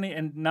in Germany.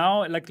 And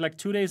now like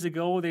 2 days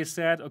ago they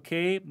said,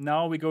 okay,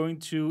 now we're going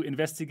to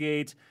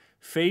investigate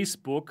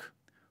Facebook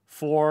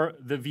for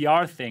the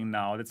VR thing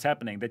now that's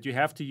happening, that you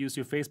have to use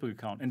your Facebook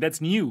account. And that's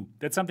new.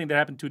 That's something that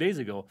happened 2 days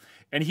ago.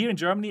 And here in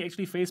Germany,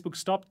 actually, Facebook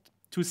stopped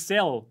to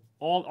sell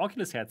all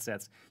Oculus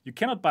headsets. You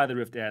cannot buy the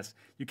Rift S.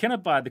 You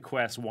cannot buy the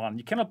Quest 1.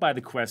 You cannot buy the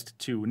Quest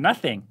 2.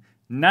 Nothing.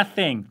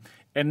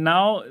 And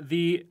now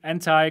the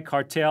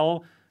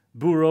anti-cartel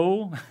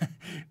bureau,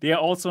 they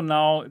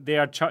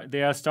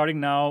are starting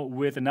now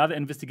with another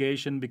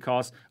investigation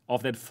because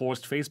of that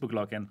forced Facebook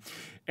login.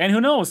 And who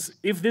knows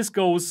if this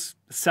goes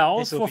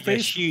south for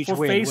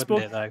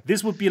Facebook?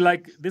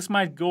 This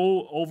might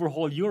go over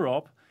whole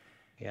Europe.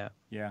 Yeah.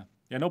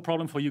 No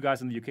problem for you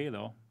guys in the UK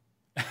though.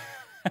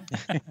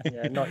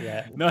 Yeah, not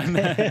yet. No.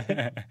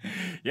 Yeah.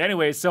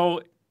 Anyway,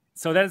 so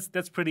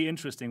that's pretty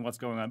interesting what's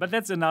going on, but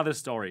that's another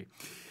story.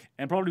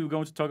 And probably we're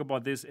going to talk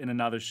about this in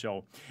another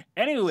show.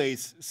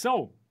 Anyways,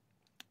 so,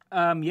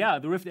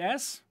 the Rift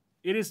S,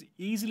 it is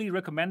easily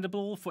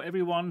recommendable for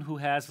everyone who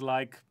has,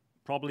 like,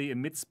 probably a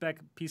mid-spec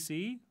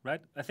PC,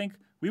 right? I think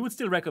we would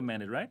still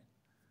recommend it, right?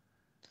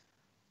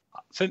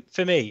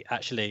 For me,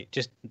 actually,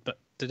 but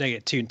don't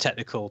get too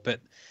technical, but,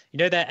 you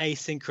know, their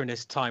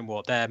asynchronous time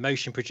warp, their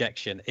motion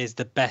projection is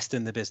the best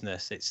in the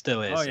business. It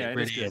still is. Oh, yeah, it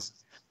really is.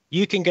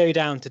 You can go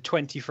down to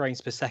 20 frames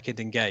per second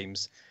in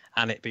games,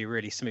 and it'd be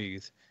really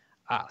smooth.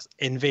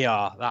 In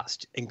VR,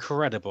 that's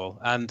incredible.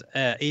 And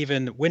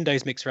even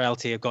Windows Mixed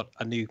Reality have got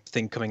a new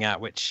thing coming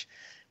out, which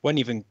won't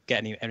even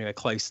get anywhere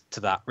close to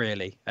that,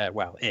 really.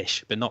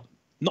 Well-ish, but not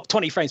not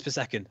 20 frames per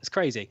second. It's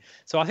crazy.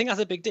 So I think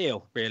that's a big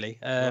deal, really.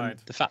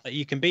 The fact that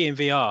you can be in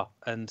VR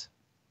and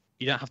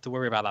you don't have to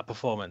worry about that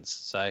performance.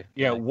 So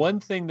yeah, one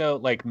thing though,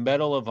 like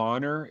Medal of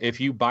Honor, if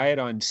you buy it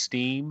on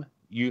Steam,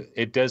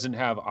 it doesn't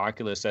have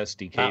Oculus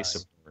SDK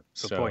support.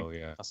 So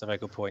yeah, that's a very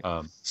good point.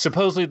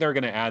 Supposedly they're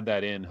going to add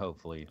that in,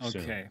 hopefully.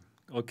 Okay,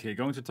 okay,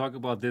 going to talk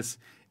about this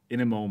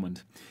in a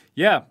moment.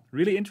 Yeah,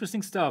 really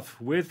interesting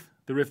stuff with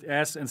the Rift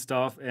S and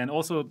stuff, and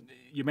also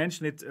you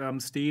mentioned it,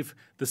 Steve.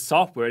 The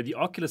software, the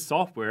Oculus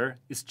software,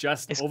 is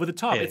just over the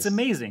top. It's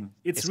amazing.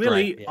 It's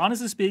really, great,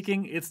 honestly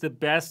speaking, it's the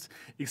best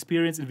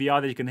experience in VR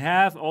that you can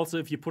have. Also,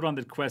 if you put on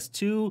the Quest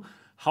 2,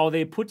 how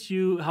they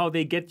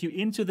get you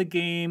into the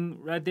game,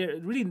 right?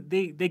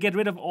 They get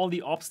rid of all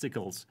the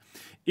obstacles.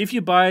 If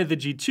you buy the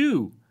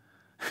G2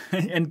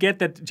 and get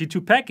that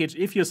G2 package,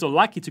 if you're so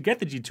lucky to get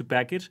the G2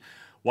 package,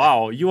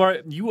 wow,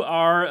 your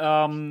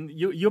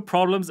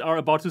problems are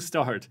about to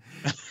start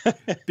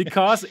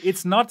because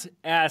it's not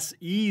as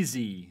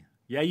easy.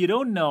 Yeah, you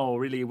don't know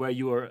really where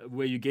your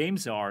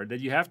games are. That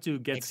you have to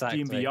get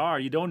Steam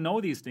VR. You don't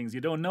know these things. You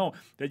don't know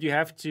that you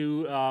have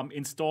to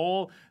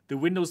install the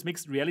Windows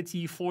Mixed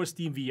Reality for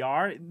Steam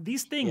VR.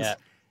 These things. Yeah.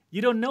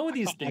 You don't know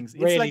these things.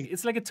 Really,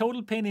 it's like a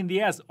total pain in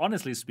the ass,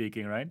 honestly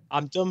speaking, right?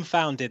 I'm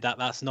dumbfounded that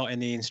that's not in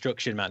the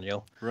instruction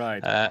manual.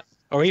 Right.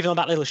 Or even on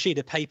that little sheet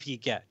of paper you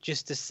get,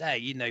 just to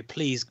say,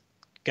 please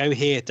go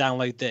here,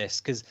 download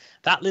this, because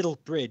that little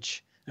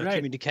bridge of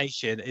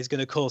communication is going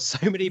to cause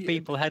so many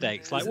people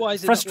headaches. Like, why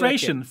is it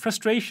frustration,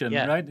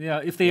 right?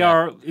 Yeah. If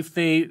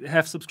they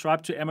have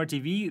subscribed to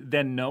MRTV,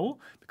 then no,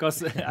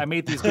 because I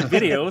made these good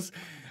videos.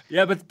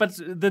 Yeah, but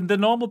the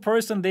normal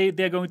person,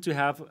 they're going to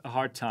have a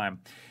hard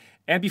time.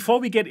 And before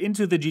we get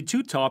into the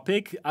G2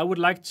 topic, I would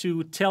like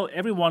to tell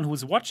everyone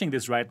who's watching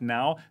this right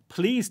now,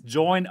 please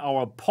join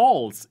our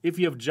polls. If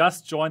you have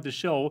just joined the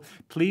show,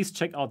 please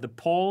check out the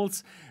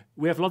polls.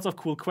 We have lots of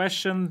cool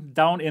questions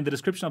down in the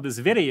description of this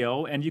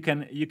video, and you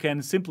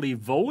can simply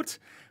vote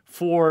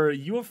for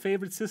your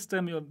favorite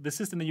system, the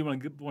system that you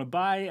want to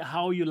buy,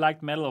 how you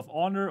like Medal of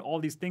Honor, all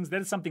these things.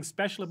 That is something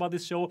special about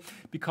this show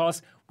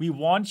because we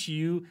want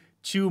you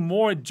to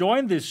more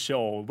join this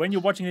show. When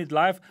you're watching it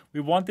live, we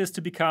want this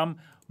to become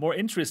more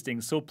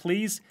interesting. So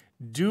please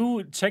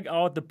do check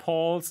out the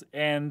polls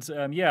and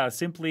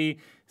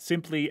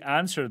simply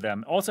answer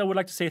them. Also, I would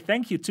like to say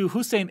thank you to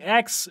Hussein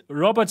X,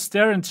 Robert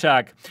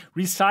Sterenchak,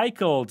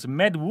 Recycled,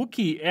 Med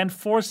Wookie, and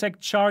Forsec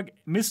Chark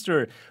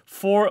Mister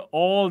for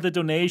all the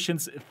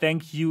donations.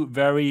 Thank you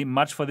very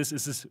much for this.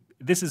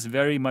 This is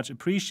very much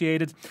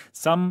appreciated.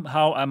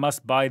 Somehow I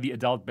must buy the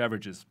adult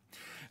beverages.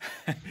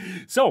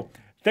 So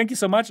thank you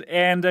so much.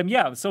 And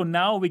so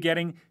now we're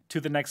getting to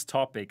the next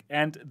topic.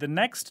 And the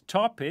next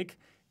topic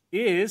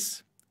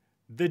is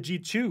the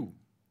G2.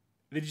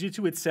 The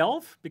G2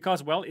 itself,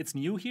 because, well, it's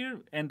new here,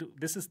 and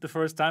this is the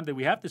first time that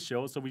we have this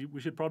show, so we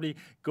should probably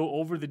go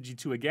over the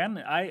G2 again.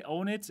 I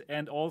own it,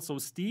 and also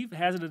Steve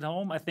has it at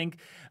home. I think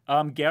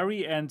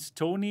Gary and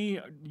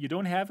Tony, you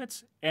don't have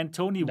it, and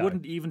Tony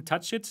wouldn't even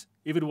touch it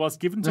if it was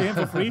given to him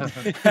for free.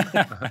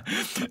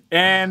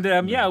 And,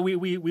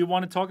 we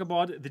want to talk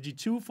about the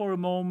G2 for a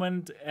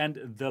moment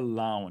and the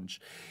lounge.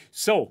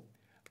 So,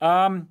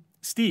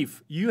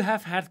 Steve, you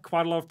have had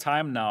quite a lot of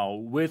time now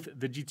with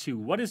the G2.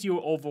 What is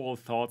your overall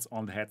thoughts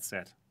on the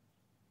headset?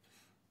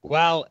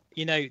 Well,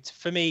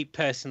 for me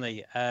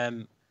personally,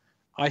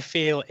 I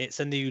feel it's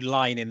a new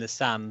line in the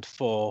sand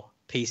for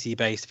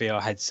PC-based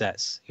VR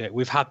headsets.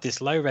 We've had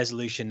this low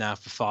resolution now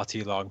for far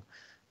too long.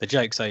 The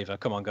joke's over.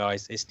 Come on,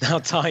 guys. It's now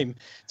time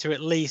to at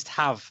least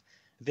have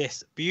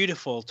this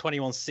beautiful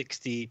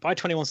 2160 by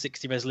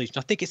 2160 resolution.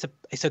 I think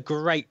it's a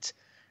great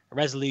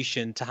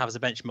resolution to have as a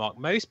benchmark.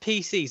 Most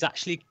PCs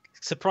actually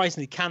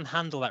surprisingly can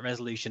handle that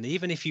resolution,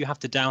 even if you have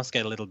to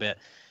downscale a little bit.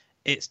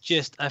 It's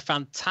just a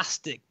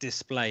fantastic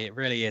display. It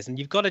really is, and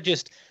you've got to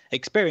just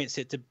experience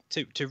it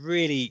to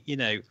really,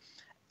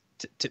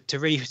 to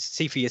really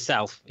see for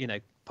yourself,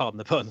 pardon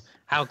the pun,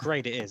 how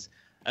great it is.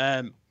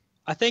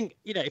 I think,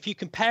 if you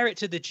compare it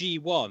to the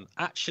G1,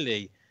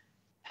 actually,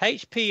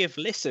 HP have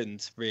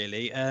listened,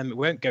 really. We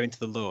won't go into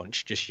the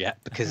launch just yet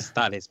because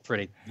that is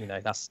pretty,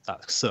 that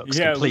sucks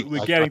completely.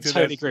 We're getting I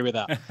totally agree with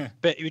that.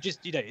 But it would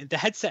just, the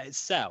headset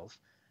itself,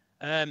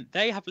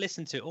 they have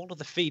listened to all of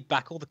the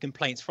feedback, all the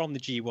complaints from the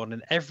G1,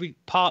 and every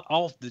part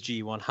of the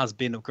G1 has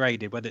been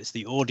upgraded, whether it's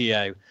the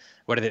audio,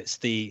 whether it's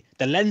the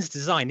lens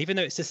design, even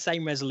though it's the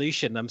same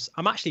resolution.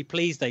 I'm actually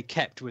pleased they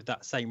kept with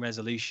that same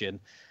resolution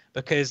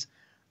because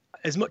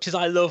as much as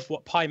I love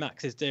what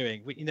Pimax is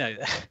doing,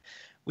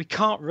 we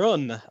can't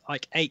run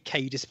like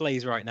 8K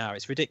displays right now.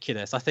 It's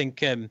ridiculous. I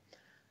think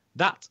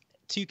that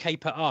 2K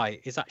per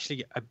eye is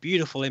actually a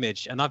beautiful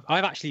image. And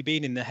I've actually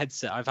been in the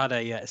headset. I've had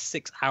a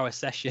 6-hour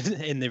session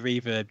in the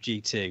Reverb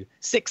G2.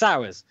 6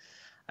 hours.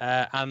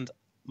 And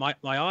my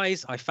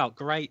eyes, I felt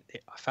great.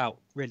 I felt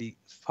really,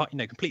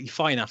 completely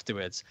fine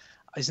afterwards.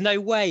 There's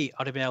no way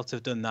I'd have been able to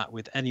have done that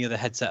with any other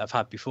headset I've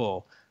had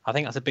before. I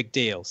think that's a big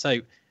deal. So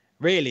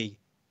really,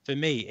 for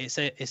me, it's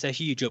a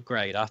huge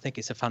upgrade. I think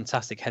it's a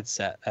fantastic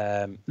headset,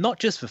 not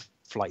just for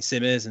flight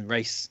simmers and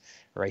race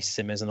race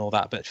simmers and all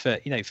that. But for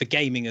for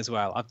gaming as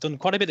well, I've done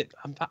quite a bit.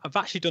 I've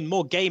actually done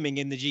more gaming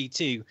in the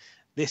G2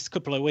 this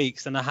couple of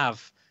weeks than I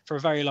have for a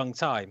very long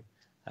time,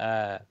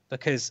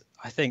 because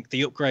I think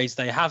the upgrades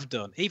they have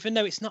done, even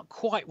though it's not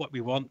quite what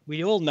we want,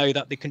 we all know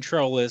that the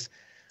controllers,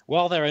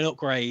 while they're an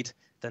upgrade,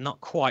 they're not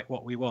quite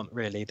what we want,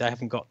 really. They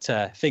haven't got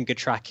finger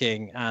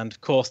tracking, and of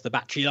course the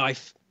battery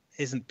life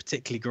isn't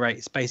particularly great.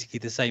 It's basically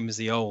the same as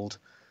the old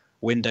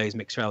Windows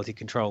mixed reality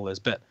controllers,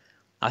 but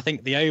I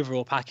think the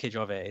overall package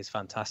of it is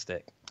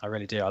fantastic. I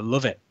really do. I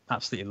love it.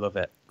 Absolutely love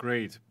it.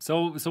 Great.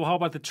 So how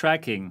about the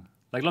tracking?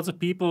 Like, lots of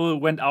people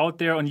went out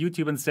there on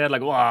YouTube and said,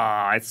 like,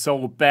 wow, it's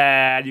so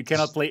bad. You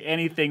cannot play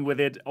anything with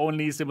it.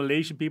 Only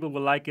simulation people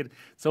will like it.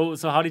 So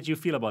how did you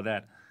feel about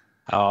that?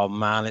 Oh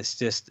man, it's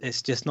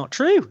just not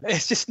true.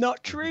 It's just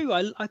not true.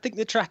 I think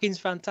the tracking's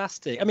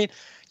fantastic. I mean,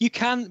 you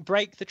can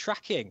break the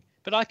tracking,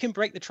 but I can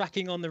break the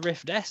tracking on the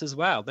Rift S as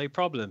well. No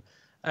problem.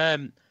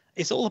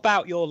 It's all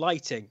about your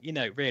lighting,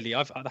 really.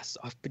 I've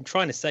been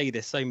trying to say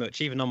this so much,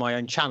 even on my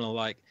own channel.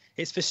 Like,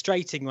 it's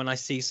frustrating when I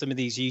see some of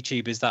these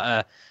YouTubers that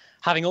are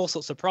having all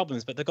sorts of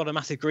problems, but they've got a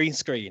massive green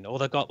screen, or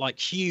they've got like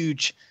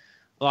huge,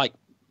 like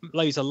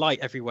loads of light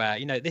everywhere.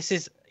 This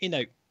is,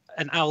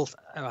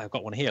 I've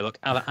got one here. Look,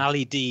 an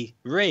LED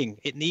ring.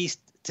 It needs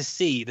to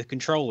see the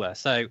controller.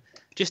 So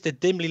just a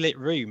dimly lit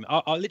room.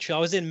 I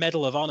was in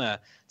Medal of Honor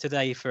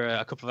today for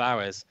a couple of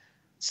hours,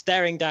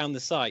 staring down the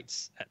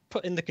sights,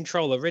 putting the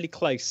controller really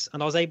close,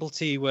 and I was able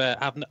to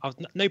have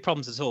no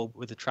problems at all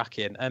with the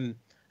tracking.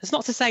 It's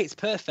not to say it's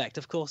perfect.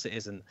 Of course it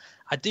isn't.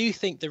 I do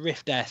think the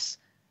Rift S,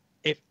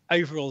 if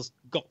overall's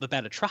got the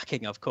better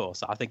tracking, of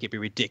course. I think it'd be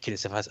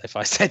ridiculous if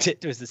I said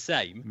it was the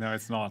same. No,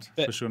 it's not.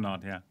 But, for sure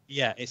not, yeah.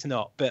 Yeah, it's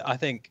not. But I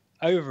think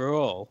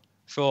overall,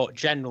 for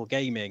general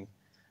gaming,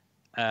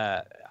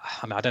 I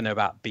don't know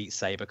about Beat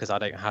Saber because I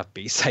don't have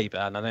Beat Saber,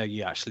 and I know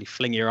you actually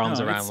fling your arms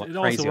around like crazy.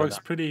 It also works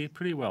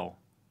pretty well.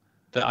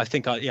 But I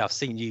think, I've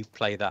seen you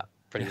play that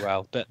pretty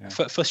well. But yeah.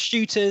 for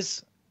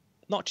shooters,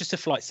 not just for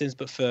flight sims,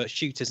 but for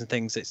shooters and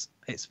things, it's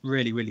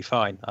really, really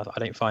fine. I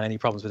don't find any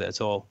problems with it at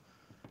all.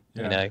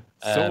 Yeah.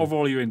 So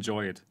overall, you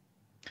enjoy it.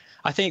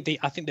 I think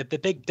the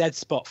big dead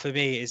spot for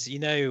me is,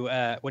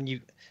 when you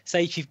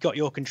say if you've got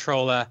your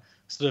controller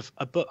sort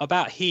of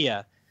about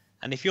here,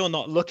 and if you're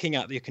not looking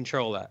at your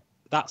controller,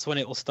 that's when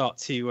it will start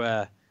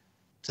to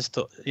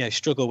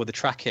struggle with the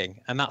tracking,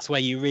 and that's where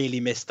you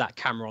really miss that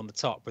camera on the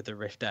top with the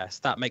Rift S.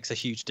 That makes a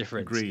huge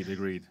difference.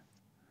 Agreed.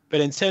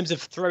 But in terms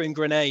of throwing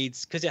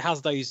grenades, because it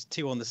has those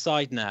two on the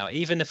side now,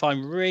 even if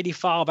I'm really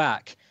far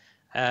back,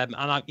 and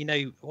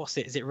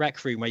is it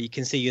Rec Room where you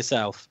can see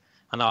yourself,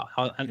 and I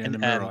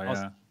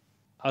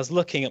was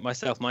looking at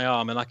myself, my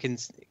arm, and I can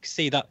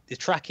see that the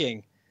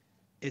tracking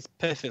is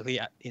perfectly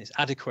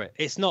adequate.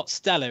 It's not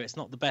stellar. It's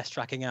not the best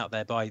tracking out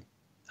there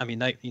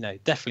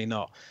definitely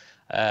not.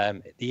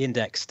 The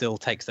Index still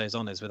takes those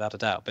honors without a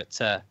doubt, but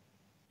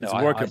it's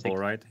workable,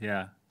 right?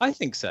 Yeah, I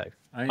think so.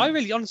 I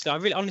really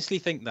honestly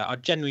think that. I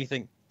genuinely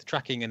think the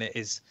tracking in it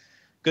is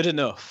good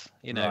enough.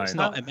 Right. It's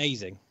not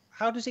amazing.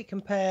 How does it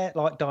compare,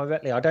 like,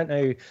 directly? I don't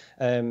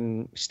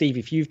know, Steve,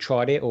 if you've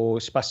tried it, or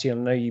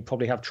Sebastian, I know you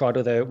probably have tried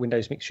other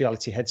Windows mixed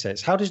reality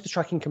headsets. How does the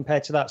tracking compare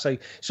to that? So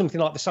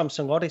something like the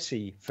Samsung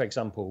Odyssey, for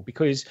example,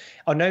 because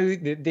I know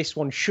that this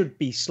one should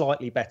be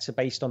slightly better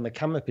based on the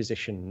camera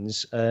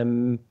positions,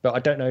 but I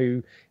don't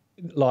know,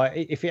 like,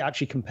 if it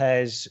actually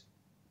compares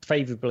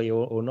favorably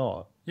or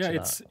not.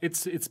 Yeah,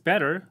 it's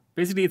better.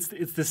 Basically, it's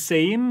the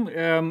same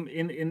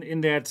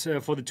in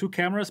that for the two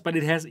cameras, but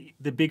it has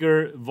the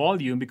bigger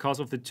volume because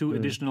of the two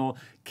additional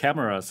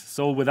cameras.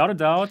 So without a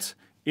doubt,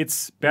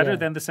 it's better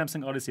than the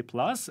Samsung Odyssey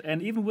Plus.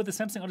 And even with the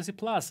Samsung Odyssey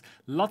Plus,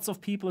 lots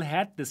of people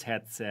had this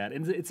headset,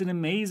 and it's an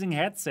amazing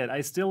headset.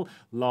 I still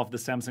love the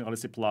Samsung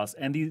Odyssey Plus,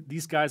 and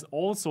these guys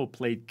also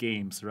played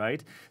games,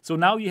 right? So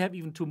now you have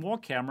even two more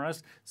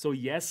cameras. So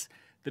yes,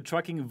 the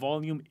tracking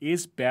volume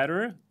is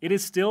better. It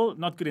is still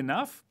not good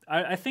enough.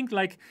 I think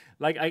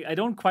I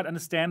don't quite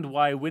understand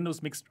why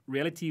Windows Mixed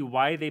Reality,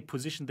 why they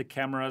positioned the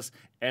cameras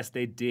as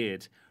they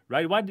did,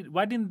 right? Why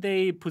didn't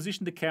they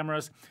position the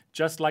cameras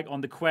just like on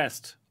the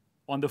Quest,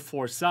 on the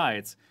four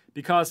sides?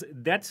 Because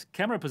that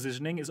camera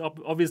positioning is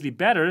obviously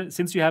better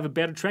since you have a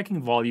better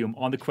tracking volume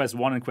on the Quest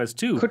 1 and Quest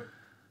 2.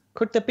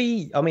 Could there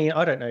be, I mean,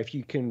 I don't know if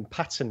you can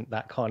patent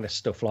that kind of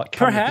stuff, like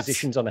camera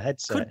positions on a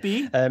headset.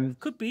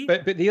 Could be.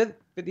 But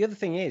the other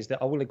thing is that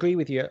I will agree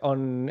with you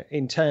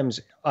in terms,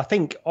 I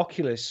think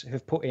Oculus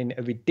have put in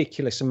a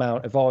ridiculous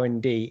amount of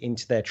R&D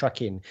into their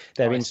tracking,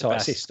 their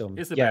Insight system.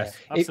 It's the best,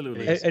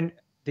 absolutely. And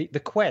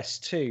the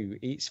Quest 2,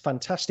 it's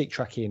fantastic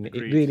tracking.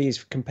 Agreed. It really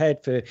is,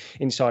 compared for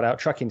inside-out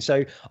tracking.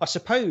 So I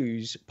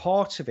suppose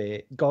part of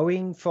it,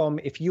 going from,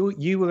 if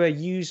you were a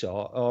user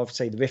of,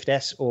 say, the Rift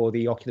S or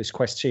the Oculus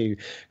Quest 2,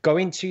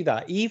 going to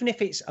that, even if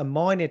it's a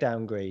minor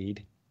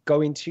downgrade,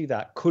 going to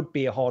that could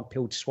be a hard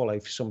pill to swallow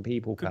for some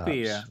people. Could perhaps.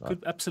 be, yeah.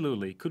 Could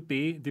absolutely could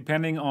be,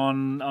 depending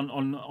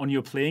on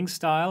your playing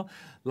style.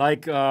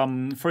 Like,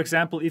 for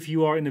example, if you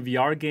are in a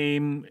VR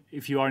game,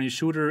 if you are in a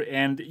shooter,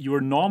 and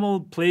your normal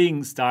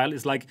playing style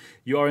is like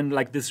you are in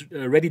like this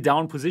ready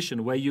down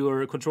position where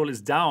your control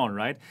is down,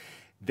 right?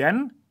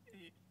 Then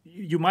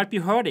you might be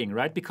hurting,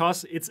 right?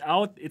 Because it's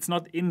out, it's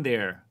not in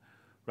there,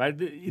 right?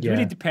 It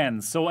really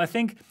depends. So I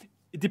think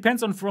it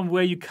depends on from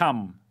where you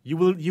come.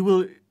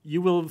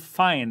 You will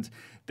find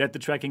that the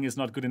tracking is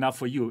not good enough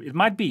for you. It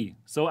might be.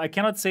 So I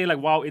cannot say like,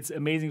 wow, it's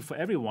amazing for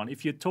everyone.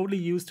 If you're totally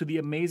used to the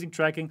amazing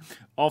tracking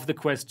of the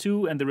Quest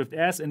 2 and the Rift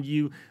S, and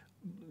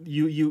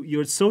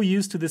you're so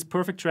used to this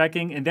perfect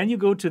tracking, and then you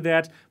go to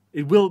that,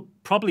 it will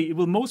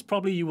most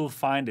probably you will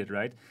find it,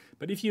 right?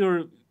 But if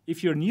you're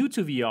new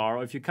to VR,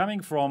 or if you're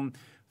coming from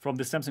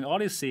the Samsung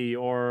Odyssey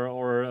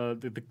or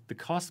the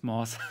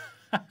Cosmos,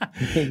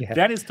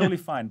 that is totally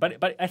fine.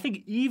 But I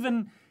think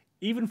even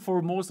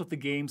for most of the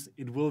games,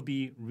 it will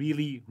be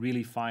really,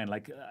 really fine.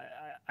 Like,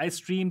 I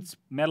streamed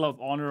Medal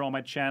of Honor on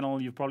my channel.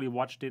 You've probably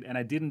watched it, and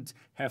I didn't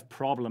have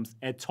problems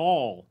at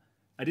all.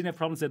 I didn't have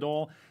problems at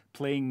all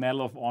playing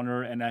Medal of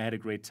Honor, and I had a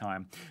great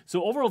time.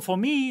 So overall, for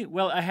me,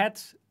 well, I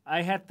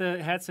had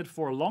the headset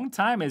for a long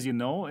time, as you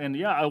know, and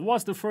yeah, I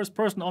was the first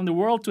person on the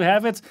world to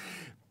have it.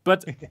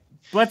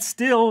 But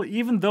still,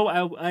 even though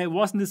I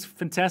was in this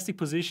fantastic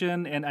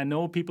position, and I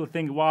know people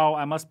think, wow,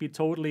 I must be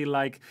totally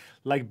like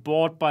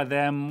bought by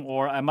them,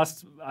 or I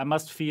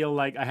must feel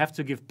like I have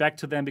to give back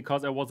to them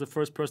because I was the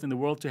first person in the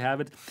world to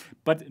have it.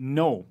 But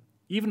no,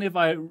 even if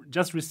I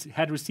just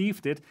had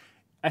received it,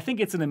 I think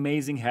it's an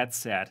amazing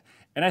headset.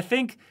 And I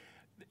think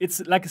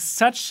it's like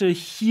such a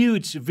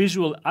huge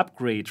visual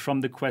upgrade from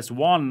the Quest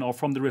 1 or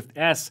from the Rift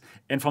S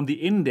and from the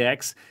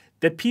Index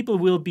that people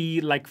will be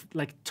like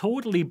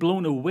totally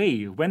blown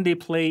away when they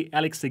play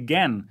Alex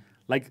again,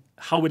 like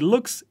how it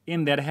looks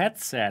in that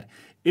headset.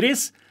 It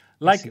is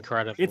like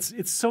incredible.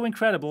 It's so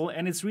incredible,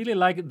 and it's really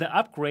like the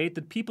upgrade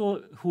that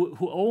people who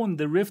own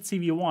the Rift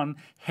CV1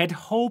 had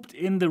hoped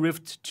in the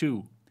Rift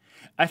 2.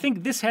 I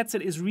think this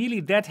headset is really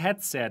that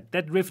headset,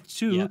 that Rift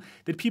 2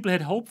 that people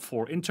had hoped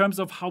for in terms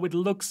of how it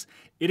looks.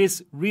 It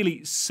is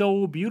really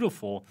so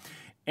beautiful.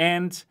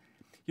 And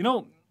you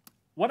know,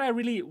 what I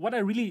really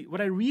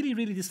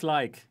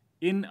dislike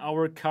in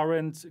our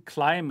current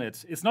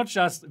climate, it's not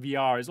just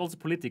VR, it's also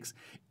politics.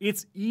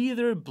 It's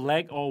either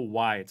black or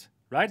white,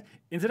 right?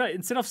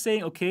 Instead of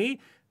saying, okay,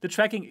 the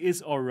tracking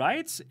is all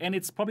right, and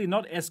it's probably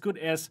not as good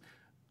as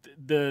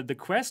the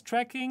Quest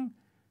tracking,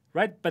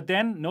 right? But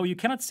then, no, you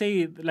cannot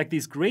say like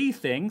these gray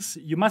things.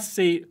 You must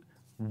say,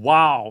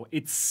 wow,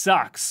 it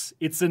sucks.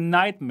 It's a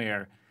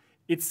nightmare.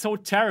 It's so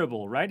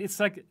terrible, right? It's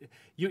like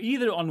you're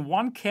either on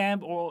one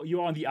camp or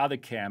you're on the other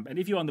camp. And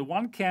if you're on the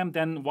one camp,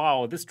 then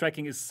wow, this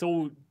tracking is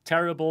so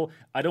terrible.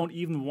 I don't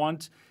even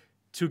want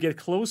to get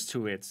close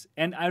to it.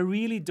 And I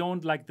really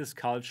don't like this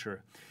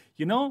culture.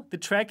 You know, the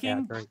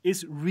tracking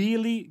is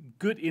really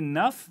good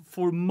enough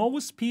for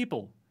most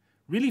people.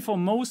 Really, for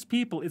most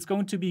people, it's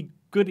going to be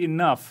good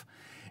enough.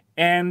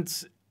 And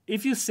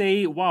if you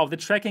say, wow, the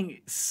tracking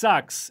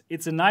sucks,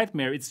 it's a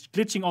nightmare, it's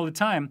glitching all the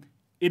time,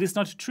 it is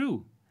not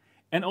true.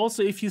 And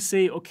also, if you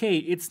say, okay,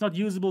 it's not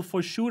usable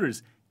for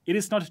shooters, it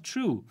is not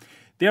true.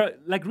 There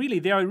are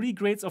really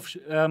grades of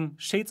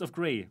shades of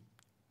gray.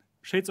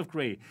 Shades of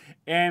gray.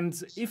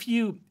 And if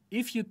you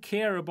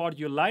care about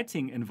your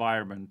lighting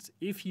environment,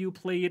 if you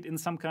play it in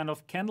some kind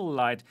of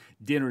candlelight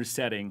dinner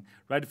setting,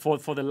 right, for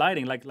the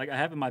lighting, like I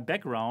have in my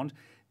background,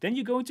 then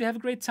you're going to have a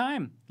great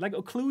time. Like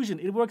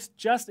occlusion, it works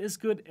just as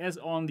good as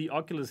on the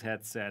Oculus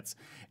headsets.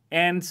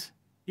 And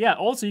yeah,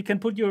 also you can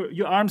put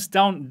your arms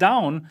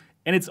down,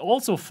 and it's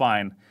also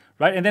fine,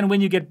 right? And then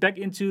when you get back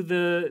into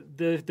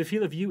the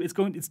field of view,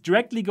 it's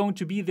directly going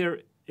to be there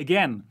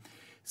again.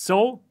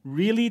 So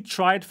really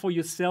try it for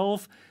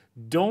yourself.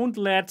 Don't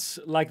let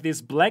like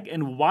this black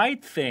and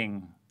white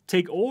thing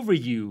take over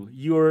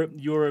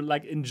your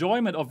like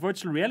enjoyment of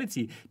virtual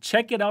reality.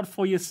 Check it out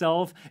for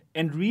yourself,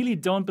 and really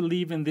don't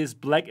believe in this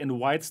black and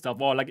white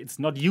stuff. Or like it's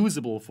not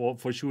usable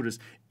for shooters.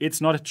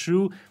 It's not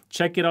true.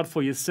 Check it out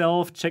for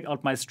yourself. Check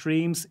out my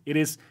streams. It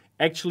is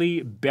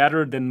actually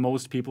better than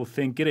most people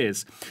think it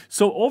is.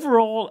 So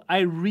overall, I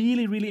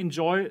really, really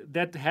enjoy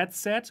that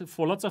headset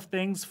for lots of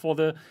things, for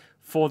the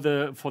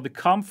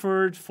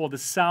comfort, for the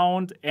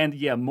sound, and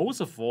yeah,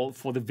 most of all,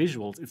 for the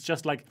visuals. It's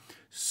just like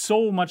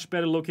so much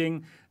better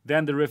looking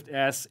than the Rift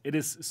S. It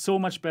is so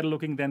much better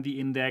looking than the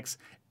Index.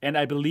 And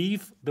I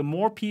believe the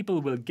more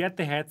people will get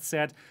the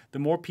headset, the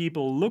more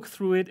people look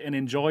through it and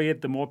enjoy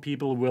it, the more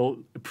people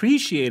will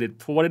appreciate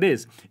it for what it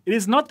is. It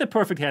is not the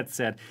perfect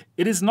headset.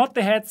 It is not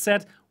the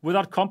headset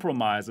without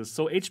compromises.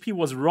 So HP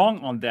was wrong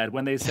on that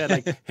when they said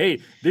like,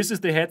 hey, this is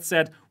the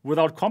headset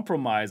without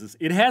compromises.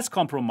 It has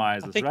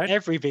compromises, I think right?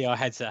 Every VR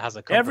headset has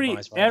a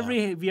compromise.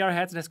 Every VR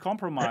headset has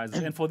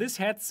compromises. And for this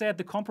headset,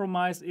 the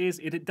compromise is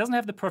it doesn't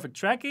have the perfect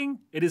tracking.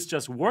 It is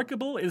just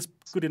workable. It is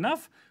good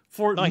enough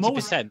for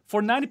 90%.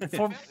 For 90,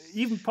 for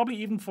even probably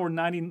even for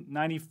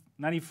 99%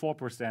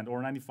 94%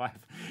 or 95.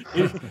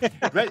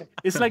 Right?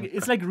 It's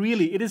like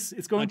really,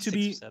 it's going to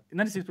be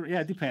 96%.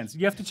 Yeah, it depends.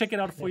 You have to check it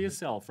out for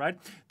yourself, right?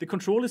 The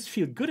controllers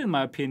feel good in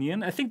my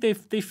opinion. I think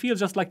they feel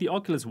just like the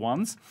Oculus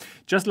ones,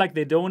 just like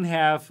they don't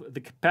have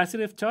the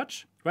capacitive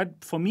touch, right?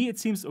 For me, it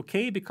seems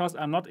okay because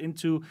I'm not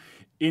into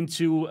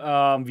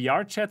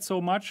VR chat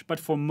so much, but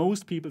for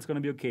most people, it's going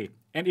to be okay.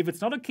 And if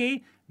it's not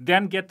okay,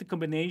 then get the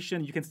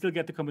combination. You can still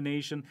get the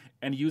combination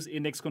and use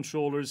index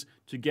controllers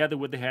together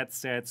with the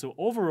headset. So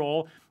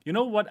overall, you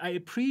know what I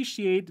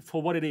appreciate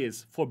for what it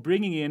is, for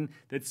bringing in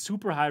that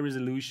super high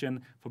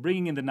resolution, for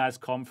bringing in the nice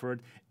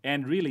comfort.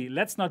 And really,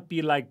 let's not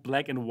be like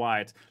black and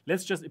white.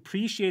 Let's just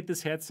appreciate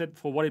this headset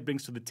for what it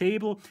brings to the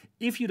table.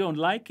 If you don't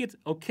like it,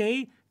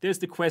 okay. There's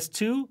the Quest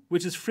 2,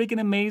 which is freaking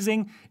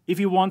amazing. If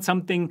you want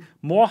something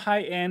more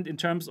high-end in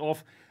terms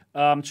of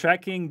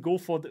tracking, go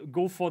for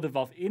the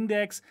Valve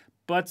Index.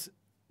 But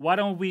why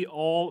don't we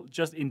all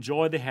just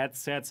enjoy the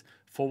headsets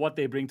for what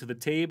they bring to the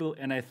table?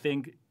 And I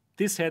think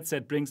this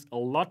headset brings a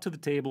lot to the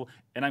table,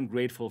 and I'm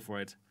grateful for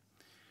it.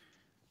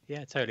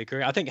 Yeah, totally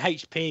agree. I think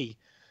HP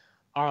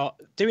are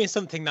doing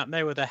something that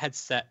no other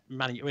headset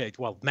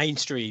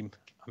mainstream.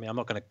 I mean, I'm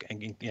not going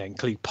to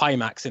include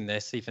Pimax in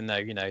this, even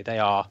though they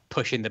are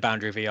pushing the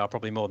boundary of VR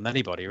probably more than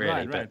anybody,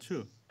 really. Right,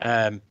 true.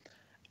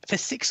 For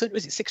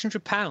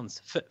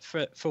 £600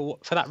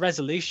 for that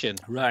resolution,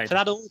 right? For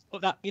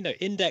that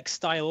index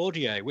style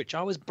audio, which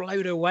I was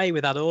blown away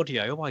with that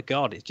audio. Oh my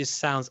god, it just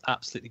sounds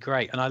absolutely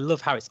great, and I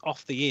love how it's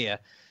off the ear,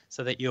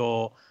 so that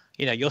you're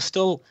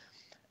still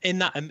in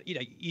that,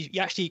 you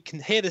actually can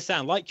hear the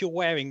sound like you're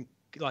wearing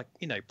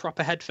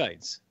proper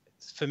headphones.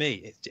 For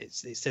me, it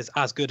says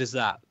as good as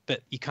that,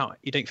 but you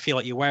don't feel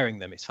like you're wearing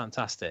them. It's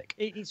fantastic.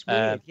 It's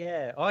weird,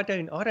 yeah. I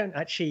don't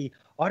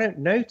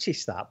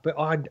notice that, but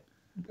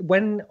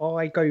when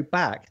I go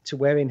back to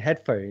wearing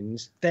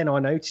headphones, then I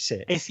notice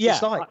it. It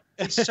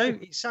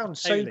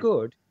sounds so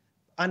good,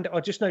 and I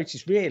just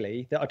noticed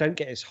really that I don't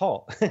get as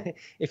hot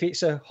if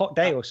it's a hot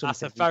day or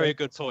something. That's a very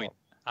good point.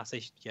 That's a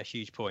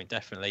huge point,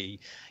 definitely.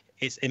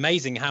 It's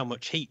amazing how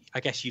much heat,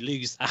 I guess, you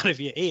lose out of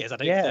your ears. I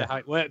don't know how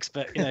it works,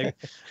 but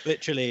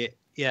literally,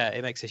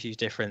 it makes a huge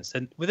difference.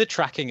 And with the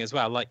tracking as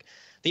well, like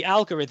the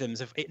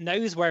algorithms it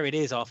knows where it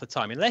is half the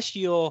time, unless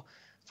you're,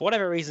 for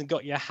whatever reason,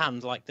 got your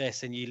hand like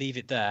this and you leave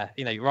it there,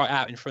 right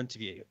out in front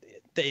of you,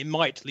 it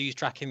might lose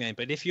tracking then.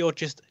 But if you're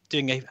just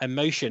doing a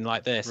motion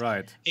like this,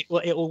 right, it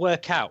will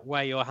work out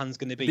where your hand's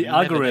going to be. The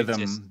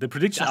algorithm, the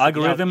prediction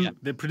algorithm,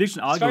 the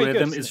prediction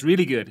algorithm is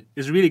really good.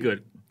 It's really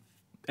good.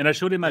 And I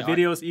showed in my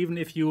videos, even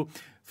if you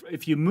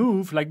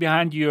move like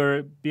behind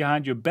your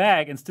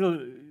bag and still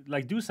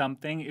like do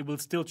something, it will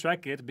still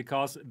track it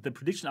because the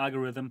prediction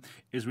algorithm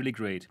is really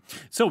great.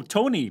 So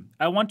Tony,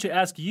 I want to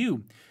ask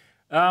you,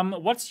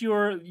 what's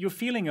your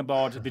feeling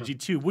about the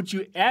G2? Would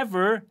you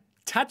ever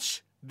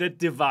touch the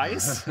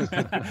device?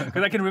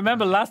 Because I can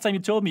remember last time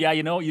you told me,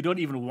 you don't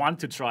even want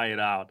to try it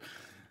out.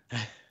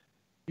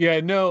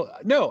 Yeah, no,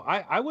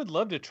 I would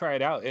love to try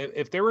it out.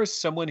 If there was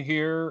someone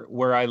here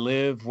where I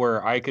live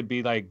where I could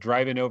be like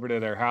driving over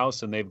to their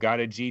house and they've got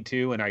a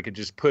G2 and I could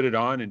just put it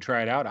on and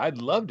try it out, I'd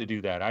love to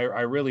do that. I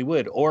really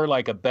would. Or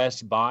like a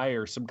Best Buy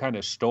or some kind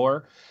of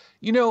store.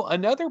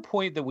 Another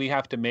point that we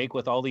have to make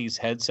with all these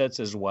headsets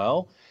as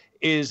well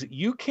is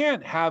you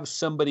can't have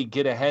somebody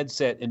get a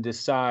headset and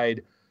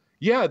decide,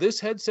 yeah, this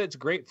headset's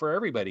great for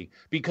everybody.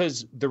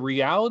 Because the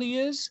reality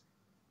is,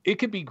 it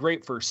could be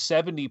great for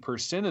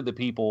 70% of the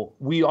people.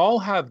 We all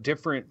have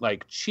different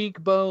like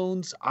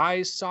cheekbones,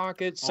 eye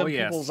sockets. Some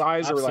people's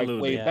eyes are like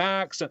way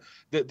back. So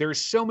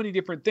there's so many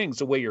different things.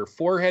 The way your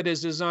forehead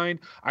is designed.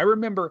 I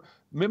remember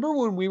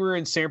when we were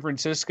in San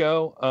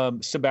Francisco,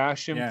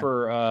 Sebastian,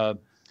 for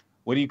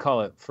what do you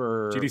call it?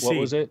 For GDC. What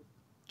was it?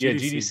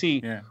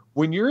 GDC. Yeah.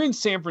 When you're in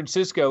San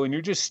Francisco and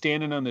you're just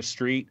standing on the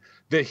street,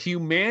 the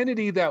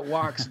humanity that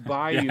walks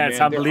by you, man,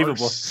 it's unbelievable.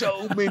 There are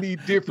so many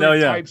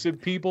different types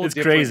of people, it's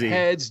different crazy.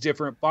 Heads,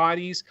 different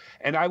bodies.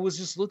 And I was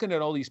just looking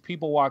at all these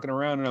people walking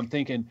around and I'm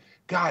thinking,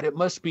 God, it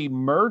must be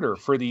murder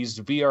for these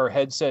VR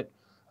headset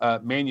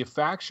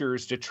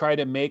manufacturers to try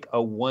to make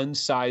a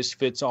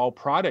one-size-fits-all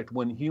product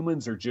when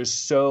humans are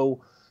just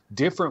so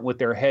different with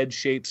their head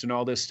shapes and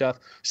all this stuff.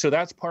 So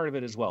that's part of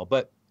it as well.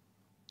 But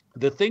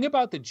the thing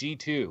about the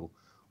G2,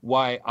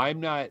 why I'm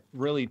not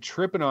really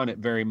tripping on it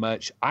very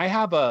much, I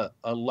have a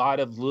lot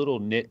of little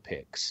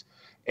nitpicks.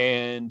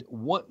 And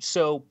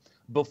so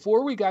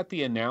before we got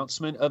the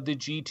announcement of the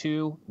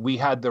G2, we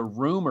had the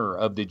rumor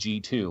of the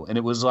G2. And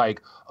it was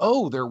like,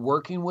 oh, they're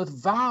working with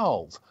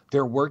Valve.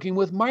 They're working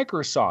with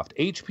Microsoft.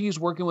 HP is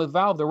working with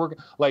Valve. They're working,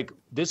 like,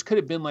 this could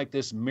have been like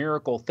this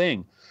miracle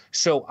thing.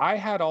 So I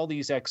had all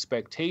these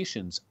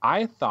expectations.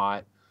 I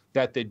thought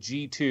that the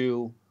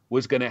G2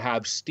 was going to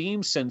have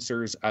Steam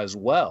sensors as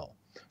well.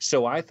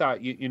 So I thought,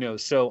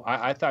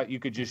 I thought you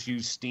could just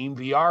use Steam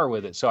VR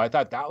with it. So I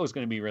thought that was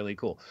going to be really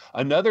cool.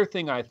 Another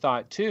thing I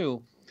thought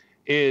too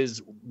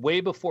is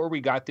way before we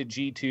got the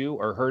G2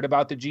 or heard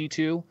about the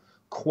G2,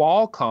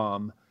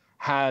 Qualcomm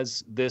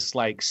has this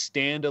like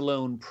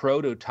standalone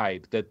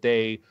prototype that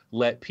they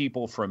let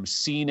people from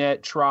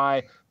CNET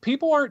try.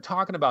 People aren't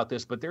talking about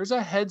this, but there's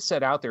a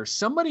headset out there.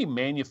 Somebody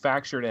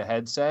manufactured a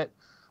headset,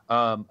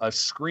 a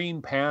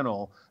screen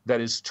panel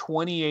that is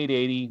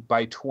 2880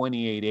 by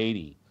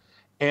 2880.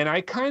 And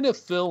I kind of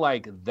feel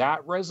like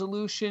that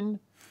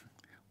resolution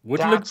would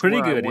look pretty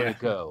good. I want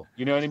to go.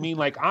 You know what I mean?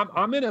 Like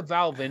I'm in a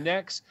Valve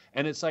Index,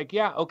 and it's like,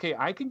 yeah, okay,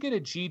 I can get a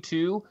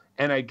G2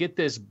 and I get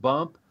this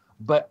bump,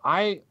 but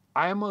I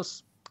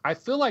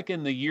feel like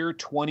in the year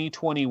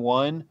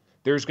 2021,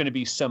 there's going to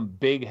be some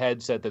big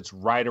headset that's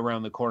right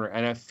around the corner,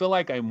 and I feel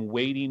like I'm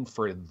waiting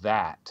for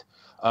that.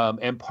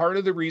 And part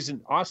of the reason,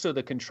 also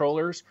the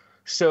controllers.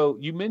 So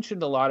you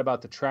mentioned a lot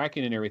about the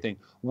tracking and everything.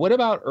 What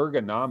about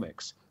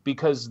ergonomics?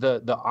 Because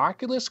the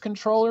Oculus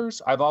controllers,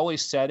 I've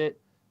always said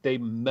it, they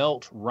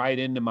melt right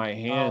into my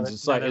hands.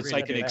 It's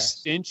like an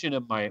extension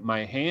of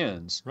my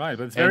hands. Right,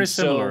 but it's very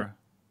similar.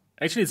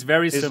 Actually, it's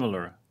very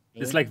similar.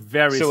 It's like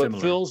very similar. So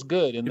it feels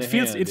good in the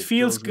hand. It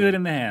feels good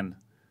in the hand.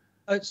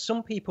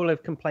 Some people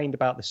have complained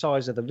about the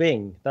size of the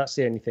ring. That's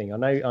the only thing. I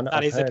know.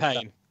 That is a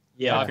pain. That.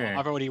 Yeah, okay.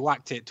 I've already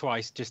whacked it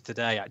twice just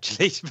today,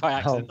 actually, by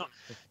accident. Not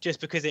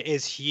just because it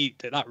is huge.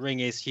 That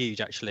ring is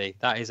huge, actually.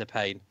 That is a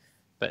pain.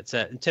 But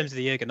in terms of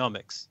the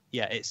ergonomics,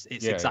 yeah, it's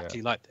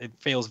exactly like, it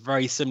feels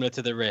very similar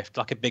to the Rift,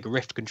 like a big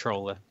Rift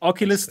controller.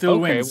 Oculus still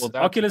wins. Well,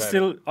 Oculus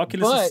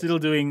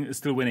is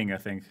still winning, I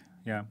think.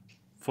 Yeah,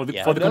 for the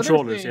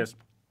controllers, yes.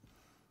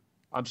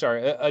 I'm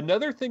sorry.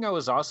 Another thing I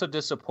was also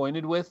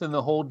disappointed with in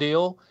the whole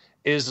deal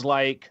is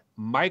like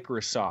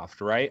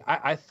Microsoft, right?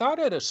 I thought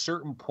at a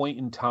certain point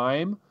in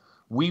time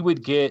we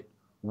would get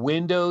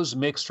Windows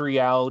Mixed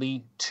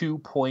Reality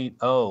 2.0,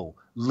 a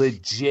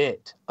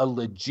legit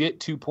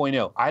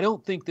 2.0. I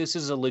don't think this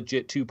is a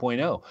legit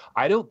 2.0.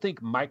 I don't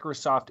think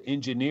Microsoft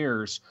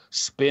engineers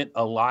spent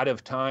a lot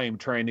of time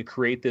trying to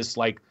create this,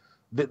 like,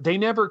 they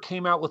never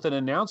came out with an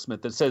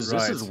announcement that says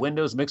this is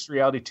Windows Mixed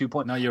Reality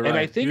 2.0. No, you're and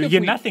right. I think you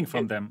get nothing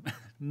from them.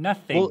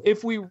 Nothing. Well,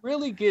 if we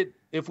really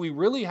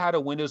had a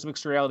Windows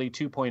Mixed Reality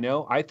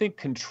 2.0, I think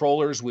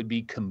controllers would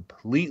be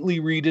completely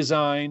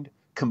redesigned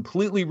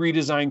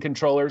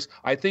controllers.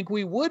 I think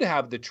we would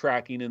have the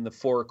tracking in the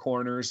four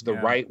corners the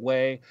right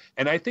way.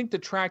 And I think the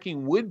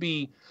tracking would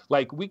be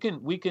like, we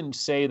can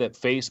say that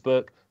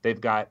Facebook,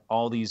 they've got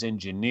all these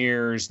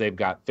engineers, they've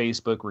got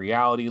Facebook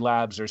Reality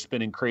Labs, they're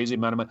spending crazy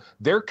amount of money.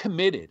 They're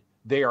committed.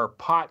 They are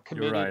pot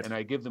committed, and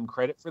I give them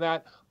credit for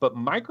that. But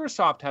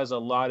Microsoft has a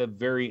lot of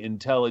very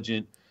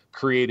intelligent,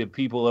 creative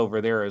people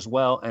over there as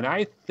well. And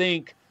I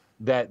think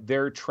that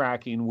their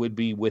tracking would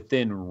be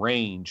within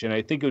range. And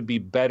I think it would be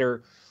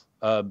better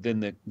than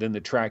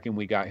the tracking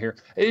we got here.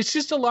 It's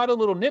just a lot of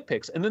little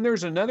nitpicks. And then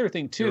there's another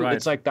thing too.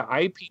 It's like the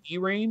IPD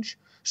range.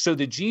 So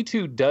the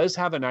G2 does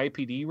have an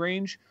IPD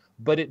range,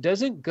 but it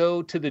doesn't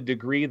go to the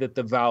degree that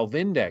the Valve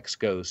Index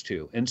goes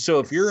to. And so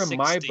if you're in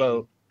my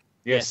boat,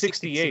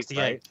 68,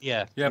 right?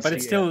 Yeah, but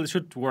it still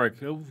should work.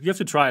 You have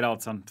to try it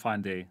out some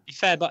fine day. Be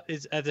fair, but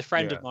the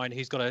friend of mine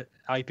who's got an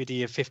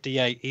IPD of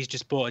 58, he's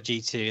just bought a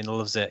G2 and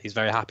loves it. He's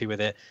very happy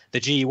with it. The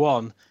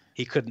G1,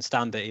 he couldn't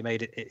stand it. He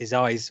made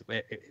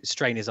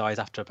strain his eyes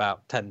after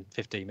about 10,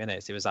 15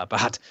 minutes. It was that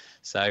bad.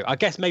 So I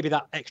guess maybe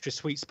that extra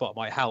sweet spot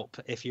might help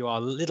if you are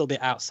a little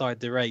bit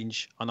outside the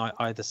range on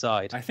either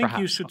side. I think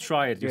you should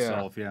try it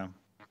yourself,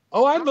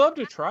 Oh, I'd love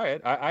to try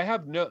it. I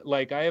have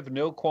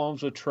no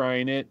qualms with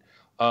trying it.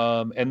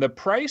 And the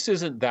price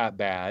isn't that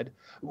bad.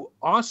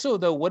 Also,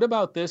 though, what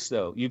about this,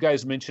 though? You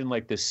guys mentioned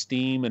like the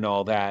Steam and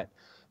all that.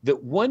 The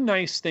one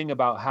nice thing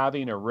about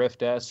having a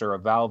Rift S or a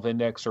Valve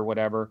Index or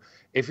whatever,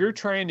 if you're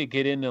trying to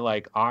get into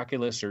like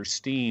Oculus or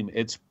Steam,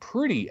 it's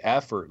pretty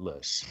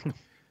effortless.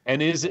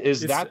 And is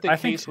that the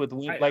case with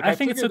like? I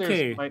think it's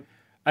okay.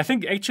 I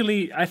think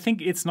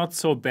it's not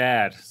so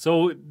bad.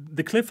 So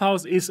the Cliff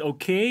House is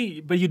okay,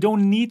 but you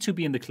don't need to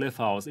be in the Cliff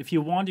House. If you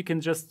want, you can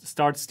just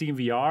start Steam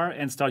VR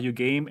and start your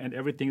game, and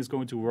everything is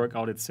going to work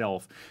out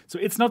itself. So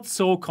it's not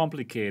so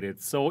complicated.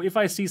 So if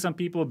I see some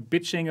people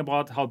bitching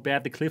about how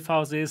bad the Cliff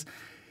House is,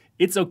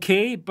 it's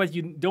okay, but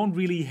you don't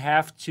really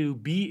have to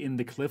be in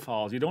the Cliff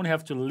House. You don't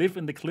have to live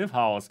in the Cliff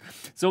House.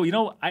 So,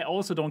 I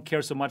also don't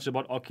care so much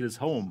about Oculus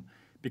Home,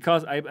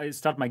 because I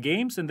start my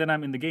games and then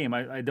I'm in the game.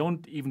 I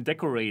don't even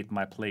decorate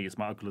my place,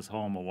 my Oculus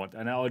Home or what.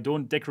 And I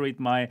don't decorate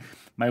my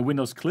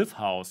Windows Cliff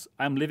House.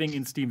 I'm living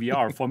in Steam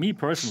VR for me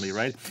personally,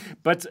 right?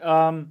 But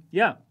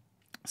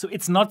so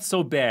it's not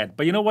so bad.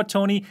 But you know what,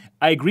 Tony?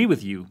 I agree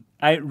with you.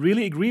 I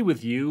really agree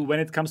with you when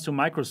it comes to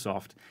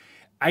Microsoft.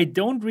 I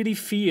don't really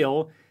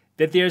feel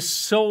that they're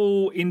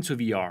so into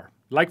VR.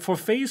 Like for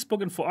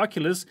Facebook and for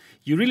Oculus,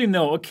 you really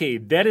know, okay,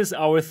 that is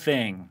our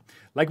thing.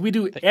 Like we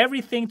do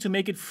everything to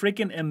make it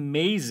freaking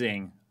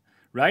amazing,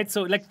 right?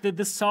 So like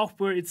the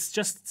software, it's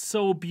just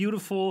so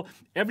beautiful.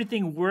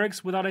 Everything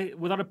works without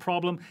a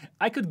problem.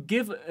 I could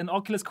give an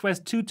Oculus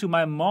Quest 2 to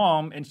my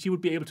mom and she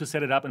would be able to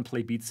set it up and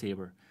play Beat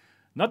Saber.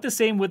 Not the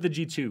same with the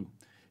G2.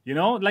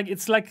 Like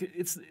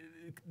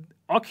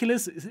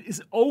Oculus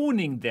is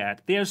owning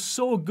that. They are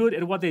so good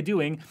at what they're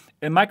doing,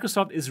 and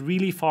Microsoft is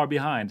really far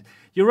behind.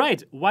 You're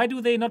right. Why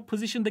do they not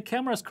position the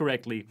cameras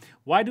correctly?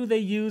 Why do they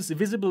use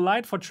visible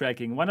light for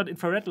tracking? Why not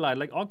infrared light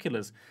like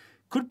Oculus?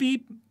 Could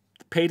be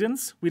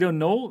patents. We don't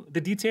know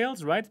the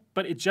details, right?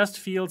 But it just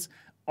feels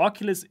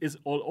Oculus is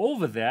all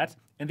over that,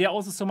 and they're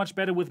also so much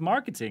better with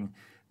marketing.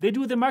 They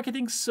do the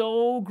marketing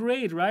so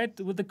great, right?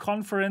 With the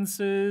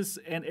conferences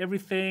and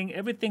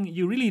everything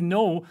you really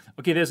know,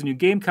 okay, there's a new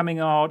game coming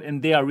out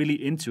and they are really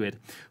into it.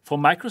 For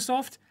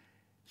Microsoft,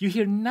 you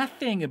hear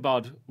nothing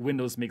about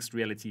Windows mixed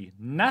reality.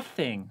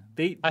 Nothing.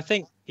 I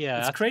think, yeah,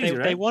 it's crazy,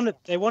 right?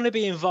 They want to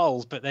be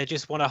involved, but they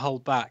just want to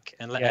hold back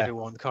and let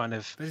everyone kind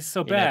of. But it's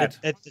so bad.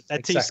 They're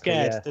too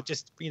scared. They're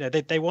just,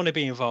 they want to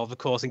be involved, of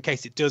course, in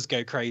case it does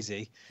go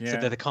crazy, so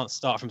that they can't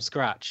start from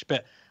scratch.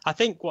 But I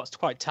think what's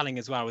quite telling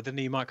as well with the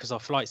new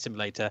Microsoft Flight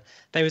Simulator,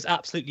 there was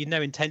absolutely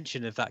no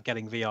intention of that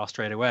getting VR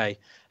straight away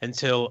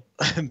until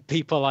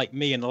people like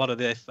me and a lot of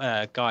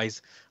the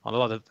guys on a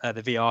lot of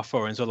the VR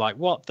forums were like,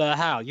 "What the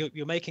hell?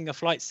 You're making a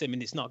flight sim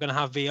and it's not going to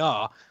have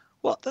VR?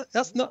 What?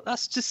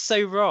 That's just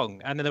so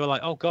wrong." And then they were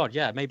like, "Oh God,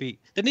 yeah, maybe."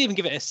 They didn't even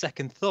give it a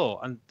second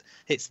thought. And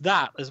it's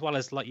that, as well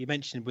as like you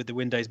mentioned with the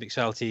Windows mixed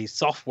reality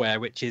software,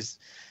 which is.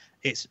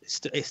 It's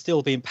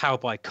still being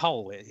powered by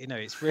coal.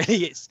 It's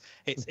really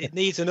it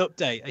needs an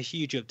update, a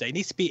huge update. It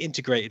needs to be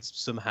integrated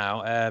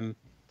somehow.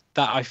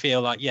 That I feel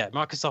like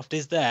Microsoft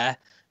is there,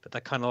 but they're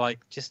kind of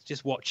like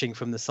just watching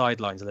from the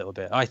sidelines a little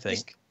bit. I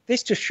think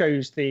this just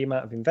shows the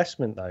amount of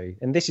investment though,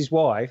 and this is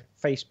why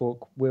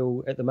Facebook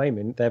will at the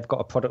moment they've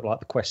got a product like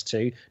the Quest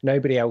 2.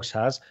 Nobody else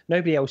has.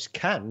 Nobody else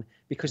can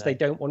because they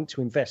don't want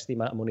to invest the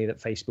amount of money that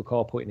Facebook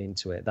are putting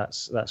into it.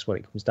 That's what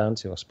it comes down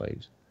to, I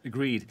suppose.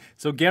 Agreed.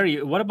 So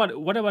Gary, what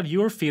about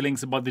your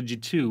feelings about the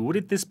G2?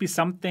 Would this be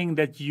something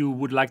that you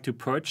would like to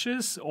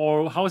purchase,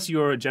 or how's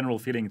your general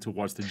feeling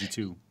towards the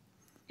G2?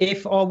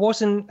 If I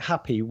wasn't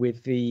happy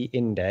with the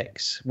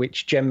Index,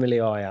 which generally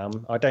I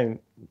am, I don't,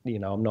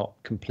 I'm not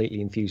completely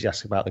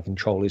enthusiastic about the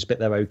controllers, but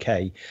they're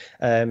okay.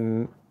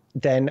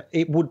 Then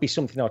it would be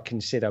something I'd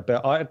consider,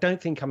 but I don't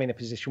think I'm in a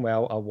position where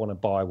I want to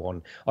buy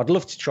one. I'd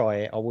love to try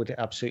it. I would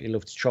absolutely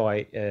love to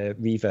try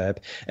Reverb,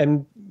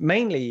 and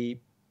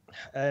mainly.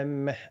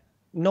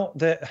 Not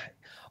that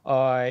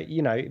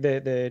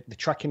the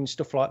tracking and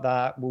stuff like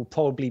that will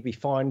probably be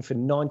fine for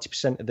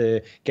 90% of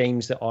the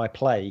games that I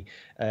play,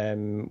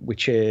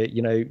 which are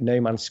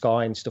No Man's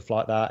Sky and stuff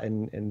like that,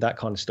 and that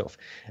kind of stuff.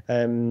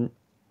 I'm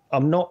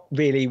not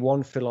really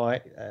one for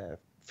like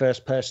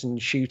first-person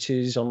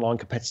shooters, online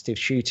competitive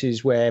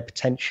shooters, where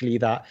potentially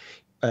that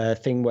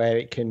thing where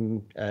it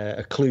can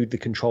occlude the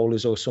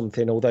controllers or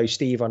something. Although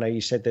Steve, I know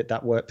you said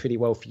that worked pretty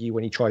well for you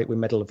when you tried it with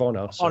Medal of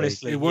Honor. So.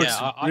 Honestly, it works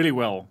really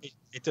well.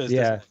 It does.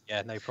 Yeah,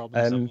 no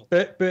problem.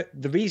 But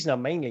the reason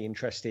I'm mainly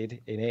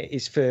interested in it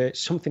is for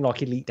something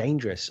like Elite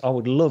Dangerous. I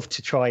would love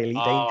to try Elite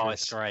Dangerous. Oh,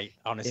 it's great.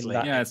 Honestly,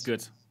 it's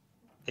good.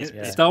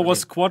 Star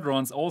Wars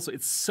Squadrons also,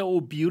 it's so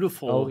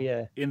beautiful.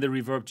 In the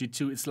Reverb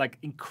G2, it's like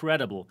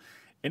incredible.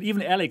 And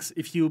even Alex,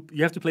 if you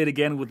have to play it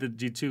again with the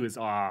G2, is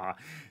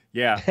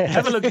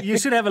have a look. You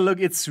should have a look.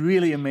 It's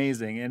really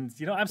amazing. And,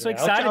 I'm so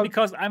excited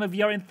because I'm a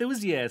VR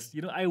enthusiast.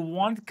 I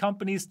want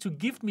companies to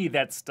give me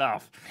that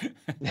stuff.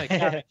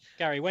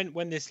 Gary,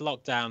 when this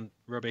lockdown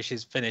rubbish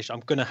is finished,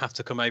 I'm going to have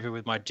to come over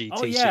with my GT.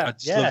 Oh, yeah.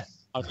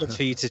 I'd love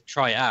for you to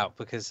try it out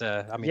because,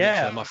 it's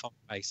my phone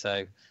face.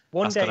 So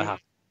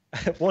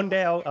one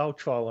day I'll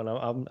try one.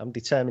 I'm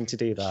determined to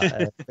do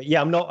that. But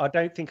I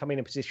don't think I'm in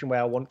a position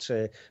where I want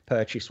to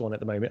purchase one at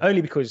the moment.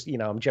 Only because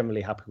I'm generally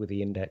happy with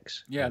the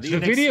Index. Yeah, the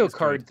video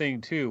card thing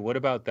too. What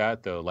about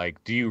that though?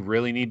 Like, do you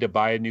really need to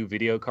buy a new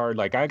video card?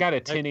 Like, I got a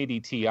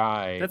 1080 Ti.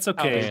 That's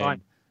okay.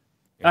 Fine.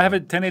 I have a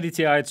 1080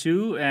 Ti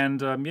too,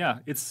 and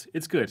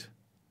it's good.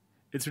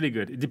 It's really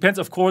good. It depends,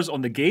 of course,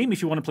 on the game.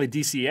 If you want to play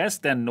DCS,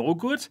 then no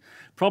good.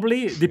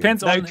 Probably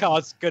depends on. No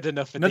card's good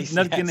enough for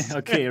DCS.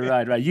 Okay,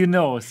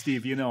 right.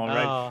 Steve,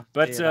 right?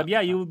 But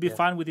you will be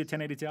fine with your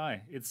 1080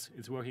 Ti.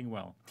 It's working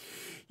well.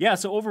 Yeah.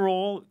 So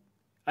overall,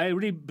 I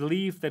really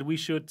believe that we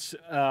should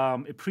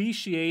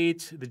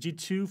appreciate the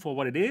G2 for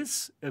what it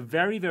is. A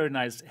very, very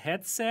nice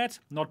headset.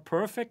 Not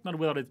perfect, not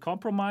without its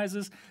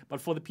compromises,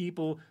 but for the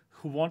people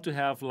who want to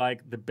have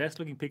like the best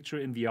looking picture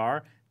in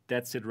VR,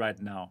 that's it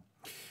right now.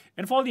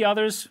 And for all the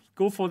others,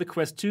 go for the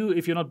Quest 2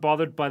 if you're not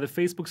bothered by the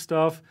Facebook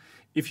stuff.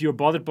 If you're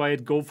bothered by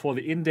it, go for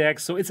the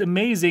Index. So it's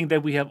amazing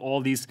that we have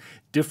all these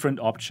different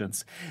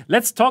options.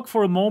 Let's talk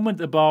for a moment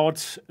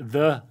about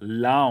the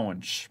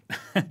launch.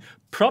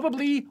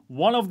 Probably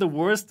one of the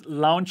worst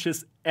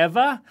launches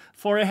ever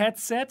for a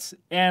headset.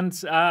 And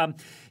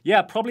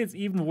probably it's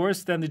even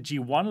worse than the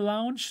G1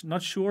 launch.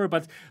 Not sure,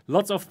 but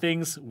lots of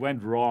things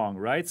went wrong,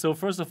 right? So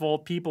first of all,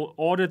 people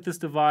ordered this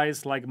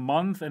device like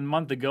month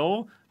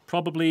ago,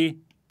 probably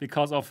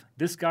because of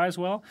this guy as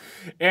well.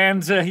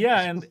 And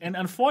and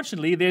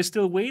unfortunately, they're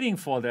still waiting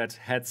for that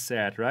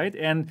headset, right?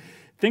 And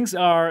things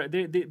are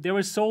there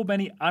were so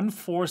many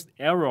unforced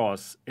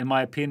errors, in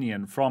my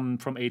opinion, from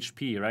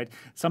HP. Right,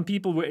 some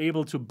people were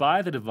able to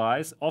buy the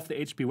device off the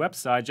HP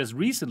website just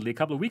recently, a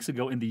couple of weeks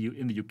ago, in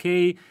the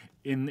UK,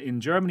 in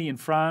Germany, in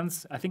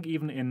France, I think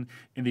even in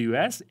the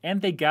US,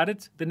 and they got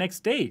it the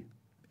next day.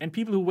 And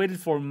people who waited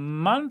for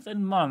month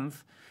and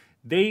month,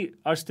 they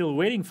are still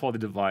waiting for the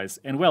device,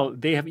 and well,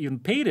 they have even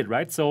paid it,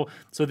 right? So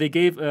they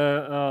gave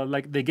a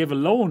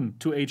loan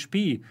to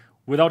HP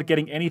without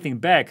getting anything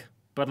back,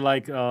 but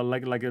like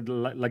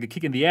a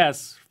kick in the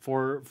ass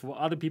for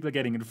other people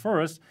getting it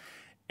first,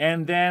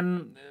 and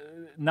then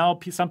now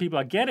some people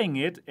are getting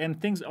it,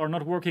 and things are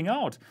not working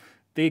out.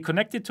 They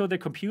connect it to their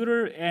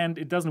computer, and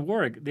it doesn't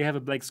work. They have a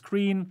black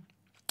screen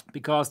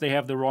because they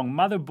have the wrong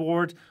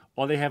motherboard,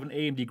 or they have an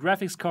AMD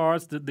graphics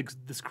card.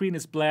 The screen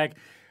is black.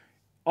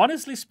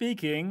 Honestly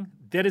speaking,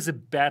 that is a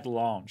bad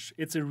launch.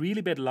 It's a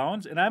really bad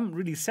launch, and I'm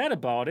really sad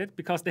about it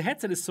because the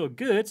headset is so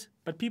good,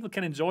 but people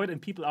can enjoy it and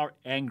people are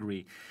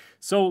angry.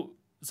 So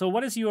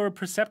what is your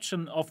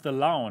perception of the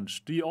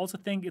launch? Do you also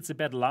think it's a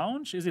bad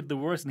launch? Is it the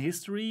worst in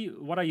history?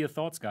 What are your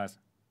thoughts, guys?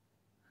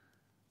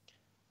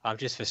 I'm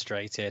just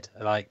frustrated,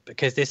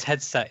 because this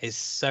headset is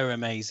so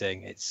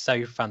amazing. It's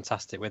so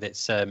fantastic with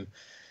its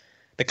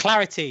the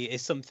clarity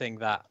is something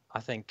that I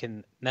think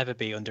can never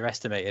be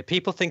underestimated.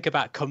 People think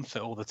about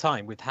comfort all the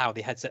time with how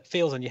the headset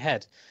feels on your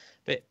head,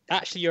 but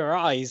actually your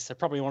eyes are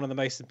probably one of the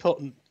most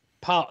important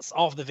parts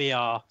of the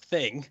VR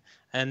thing.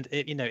 And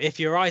if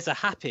your eyes are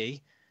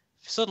happy,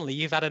 suddenly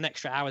you've had an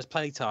extra hour's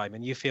playtime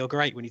and you feel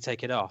great when you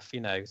take it off.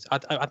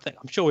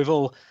 I'm sure we've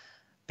all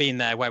been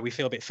there where we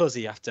feel a bit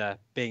fuzzy after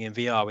being in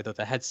VR with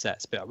other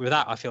headsets, but with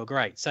that I feel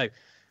great. So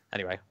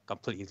anyway,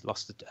 completely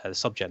lost the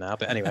subject now,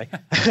 but anyway.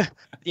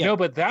 Yeah, no,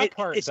 but that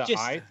part, it's the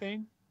just, eye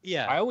thing,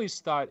 yeah, I always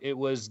thought it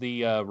was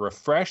the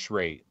refresh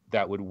rate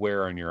that would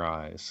wear on your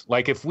eyes.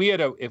 Like if we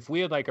had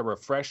like a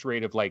refresh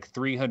rate of like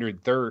 300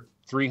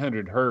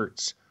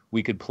 hertz,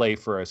 we could play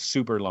for a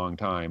super long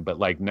time. But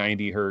like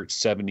 90 hertz,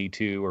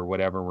 72 or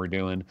whatever we're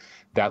doing,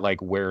 that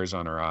like wears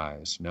on our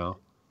eyes. No,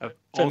 for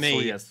also,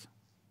 me, yes.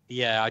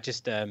 Yeah, I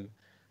just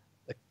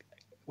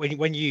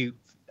when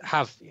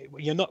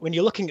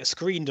you're looking at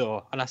screen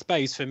door, and I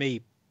suppose for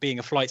me, being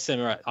a flight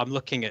simmer, I'm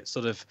looking at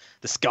sort of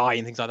the sky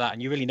and things like that,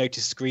 and you really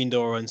notice screen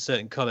door on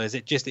certain colors.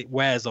 It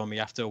wears on me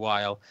after a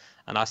while,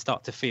 and I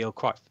start to feel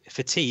quite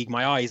fatigued.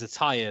 My eyes are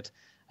tired.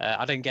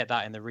 I don't get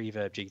that in the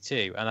Reverb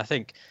G2, and I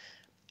think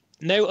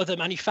no other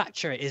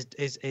manufacturer is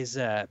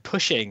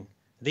pushing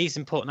these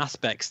important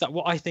aspects. That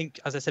what I think,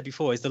 as I said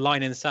before, is the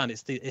line in the sand.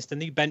 It's the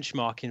new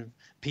benchmark in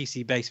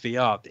PC-based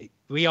VR.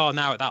 We are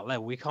now at that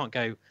level. We can't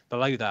go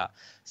below that.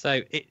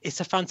 So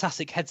it's a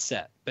fantastic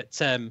headset, but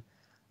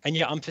and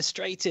yet I'm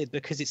frustrated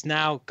because it's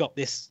now got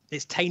this.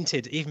 It's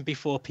tainted even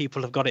before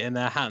people have got it in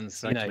their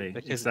hands. Exactly,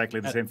 exactly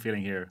the same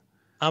feeling here.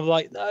 I'm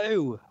like,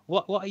 no,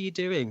 what are you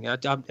doing?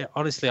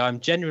 Honestly, I'm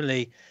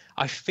genuinely,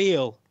 I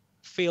feel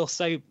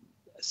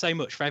so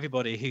much for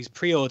everybody who's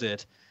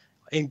pre-ordered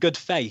in good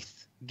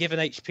faith, given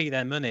HP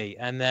their money,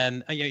 and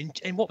then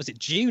in what was it,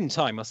 June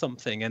time or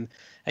something, and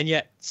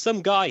yet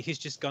some guy who's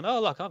just gone, oh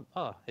look,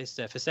 it's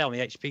for sale on the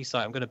HP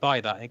site, I'm going to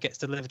buy that, and it gets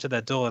delivered to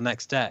their door the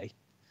next day.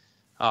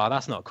 Oh,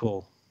 that's not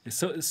cool.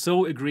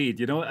 So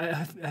agreed. I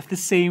have the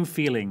same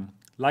feeling.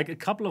 Like a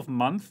couple of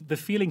months, the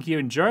feeling here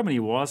in Germany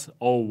was,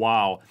 oh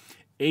wow,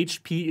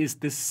 HP is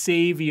the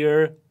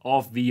savior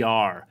of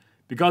VR.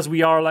 Because we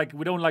don't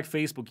like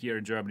Facebook here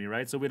in Germany,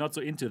 right? So we're not so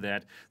into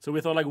that. So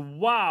we thought like,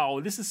 wow,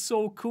 this is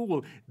so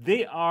cool.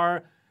 They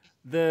are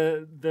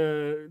the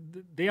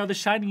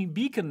shining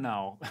beacon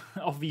now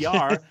of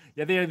VR.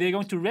 Yeah, they're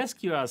going to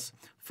rescue us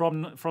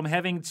from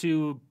having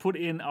to put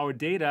in our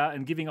data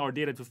and giving our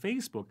data to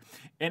Facebook.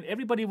 And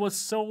everybody was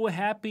so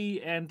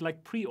happy and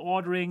like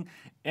pre-ordering,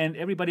 and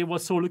everybody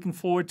was so looking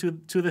forward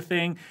to the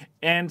thing.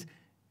 And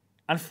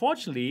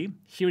unfortunately,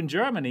 here in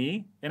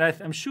Germany, and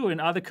I'm sure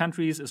in other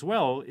countries as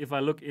well, if I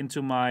look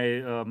into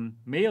my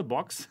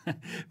mailbox,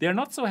 they're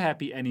not so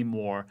happy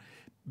anymore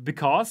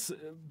because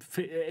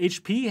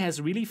HP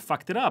has really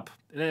fucked it up.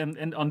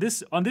 And on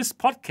this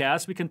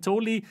podcast, we can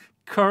totally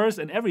curse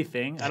and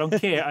everything. I don't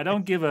care. I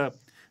don't give a...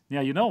 Yeah,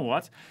 you know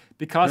what?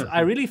 Because I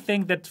really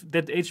think that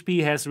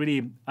HP has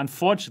really,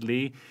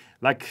 unfortunately,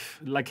 like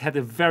had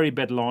a very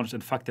bad launch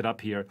and fucked it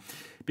up here.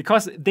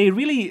 Because they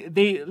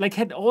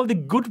had all the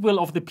goodwill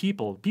of the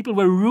people. People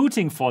were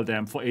rooting for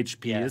them, for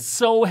HP. Yeah.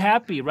 So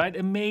happy, right?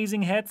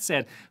 Amazing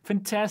headset,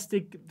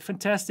 fantastic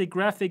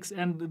graphics,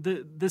 and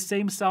the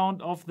same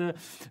sound of the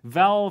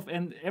Valve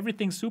and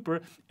everything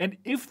super. And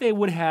if they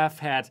would have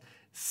had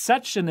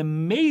such an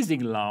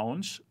amazing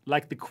launch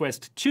like the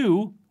Quest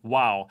 2,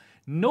 wow,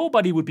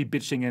 nobody would be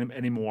bitching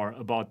anymore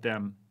about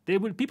them.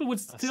 People would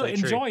still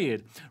enjoy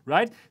it,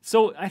 right?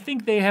 So I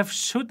think they have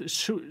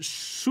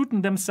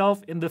shooten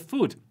themselves in the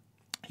foot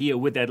here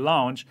with that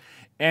launch.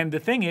 And the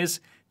thing is,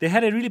 they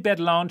had a really bad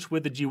launch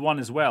with the G1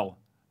 as well,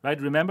 right?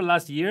 Remember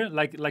last year,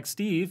 like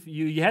Steve,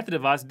 you had the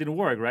device, it didn't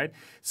work, right?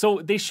 So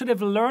they should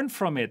have learned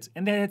from it,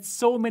 and they had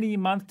so many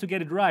months to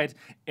get it right.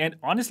 And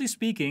honestly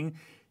speaking,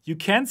 you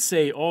can't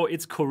say, oh,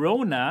 it's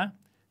Corona,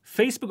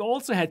 Facebook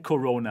also had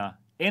Corona,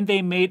 and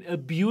they made a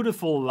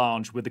beautiful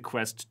launch with the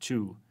Quest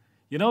 2.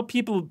 You know,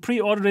 people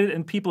pre-ordered it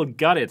and people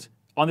got it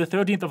on the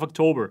 13th of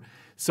October.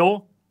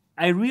 So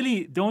I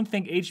really don't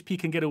think HP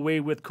can get away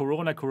with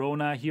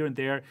Corona here and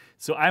there.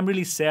 So I'm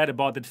really sad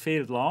about that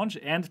failed launch.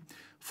 And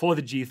for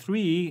the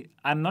G3,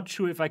 I'm not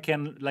sure if I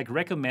can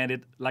recommend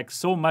it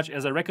so much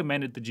as I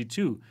recommended the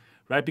G2,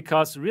 right?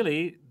 Because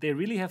really, they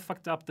really have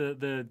fucked up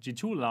the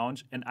G2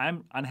 launch, and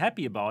I'm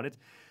unhappy about it.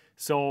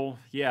 So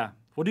yeah,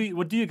 what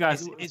do you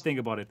guys think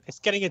about it? It's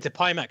getting into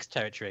Pimax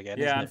territory again.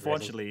 Yeah, isn't it,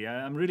 unfortunately, really?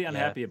 I'm really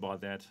unhappy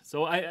about that.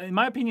 So in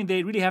my opinion,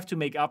 they really have to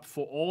make up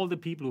for all the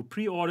people who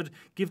pre-ordered,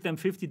 give them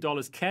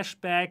 $50 cash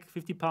back,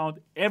 £50,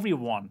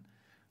 everyone,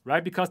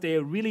 right? Because they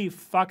really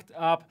fucked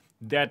up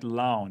that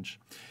launch.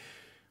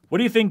 What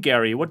do you think,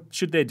 Gary? What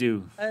should they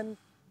do?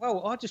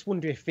 Well, I just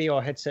wonder if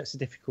VR headsets are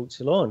difficult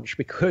to launch,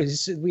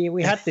 because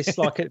we had this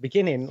at the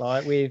beginning,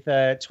 with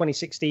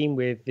 2016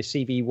 with the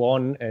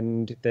CV1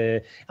 and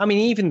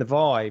even the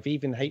Vive,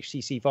 even the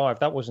HTC Vive,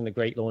 that wasn't a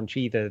great launch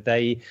either.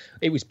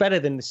 It was better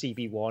than the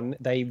CV1.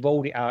 They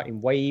rolled it out in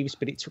waves,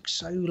 but it took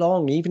so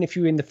long. Even if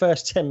you were in the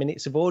first 10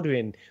 minutes of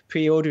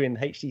pre-ordering the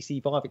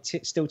HTC Vive,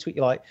 it still took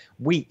you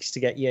weeks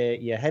to get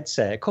your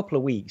headset, a couple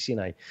of weeks,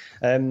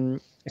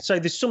 So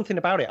there's something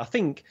about it. I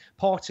think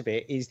part of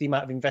it is the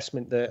amount of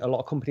investment that a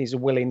lot of companies are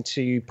willing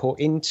to put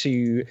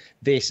into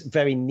this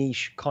very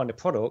niche kind of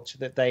product,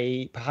 that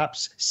they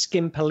perhaps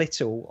skimp a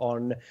little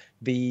on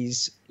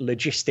these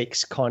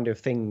logistics kind of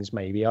things,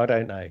 maybe. I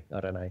don't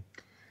know.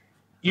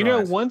 You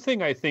know, one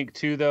thing I think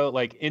too, though,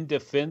 in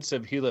defense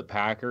of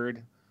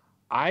Hewlett-Packard,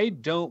 I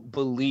don't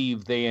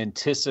believe they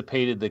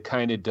anticipated the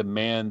kind of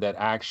demand that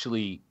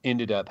actually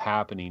ended up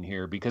happening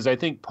here, because I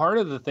think part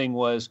of the thing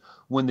was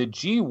when the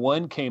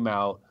G1 came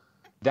out,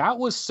 that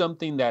was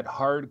something that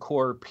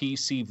hardcore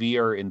PC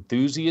VR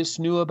enthusiasts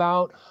knew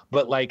about,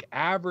 but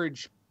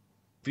average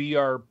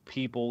VR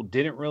people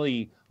didn't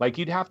really,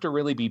 you'd have to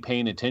really be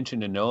paying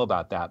attention to know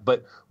about that.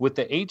 But with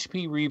the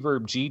HP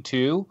Reverb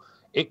G2,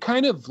 it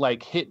kind of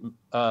hit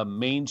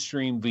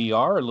mainstream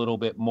VR a little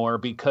bit more,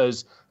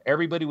 because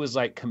everybody was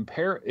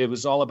it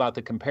was all about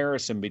the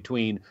comparison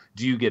between,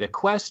 do you get a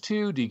Quest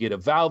 2, do you get a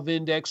Valve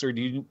Index, or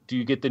do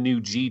you get the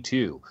new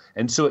G2?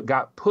 And so it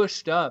got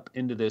pushed up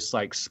into this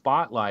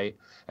spotlight.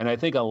 And I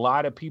think a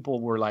lot of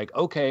people were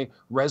okay,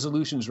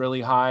 resolution's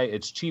really high,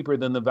 it's cheaper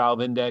than the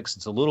Valve Index,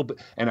 it's a little bit,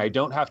 and I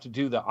don't have to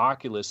do the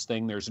Oculus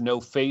thing, there's no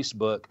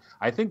Facebook.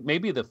 I think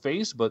maybe the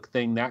Facebook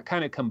thing, that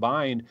kind of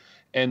combined,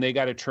 and they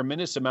got a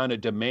tremendous amount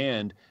of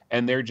demand,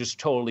 and they're just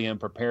totally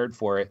unprepared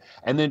for it.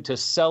 And then to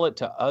sell it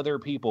to other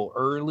people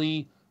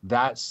early,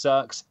 that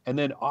sucks. And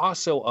then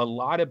also a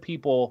lot of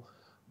people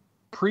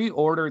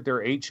pre-ordered their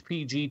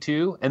HP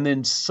G2 and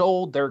then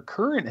sold their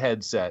current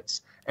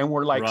headsets, and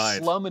were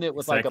slumming it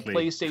with a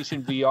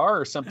PlayStation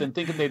VR or something,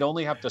 thinking they'd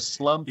only have to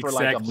slum for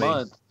a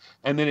month.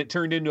 And then it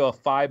turned into a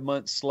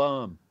 5-month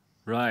slum.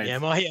 Right. Yeah,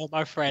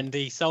 my friend,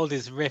 he sold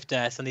his Rift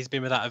S and he's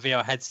been without a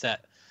VR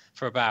headset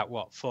for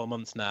about 4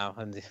 months now,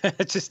 and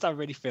I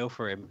really feel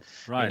for him.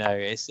 Right.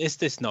 It's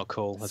just not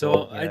cool.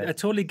 So I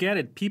totally get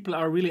it. People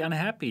are really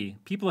unhappy.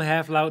 People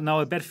have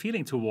now a bad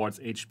feeling towards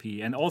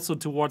HP and also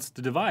towards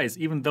the device,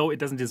 even though it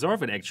doesn't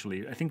deserve it.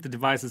 Actually, I think the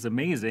device is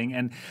amazing,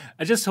 and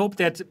I just hope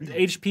that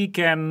HP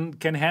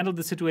can handle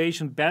the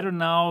situation better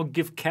now,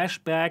 give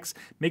cashbacks,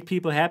 make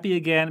people happy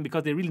again,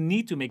 because they really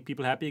need to make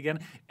people happy again,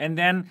 and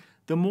then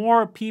the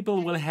more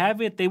people will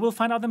have it, they will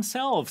find out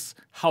themselves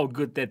how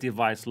good that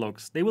device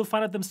looks. They will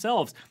find out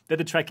themselves that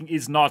the tracking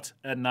is not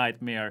a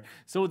nightmare.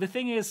 So the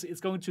thing is, it's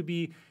going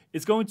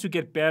to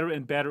get better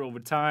and better over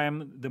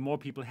time. The more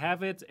people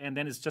have it, and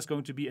then it's just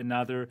going to be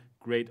another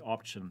great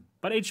option.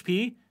 But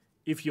HP,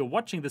 if you're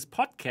watching this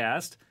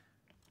podcast,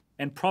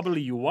 and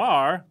probably you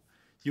are,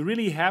 you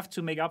really have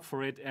to make up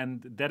for it,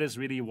 and that is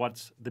really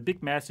what the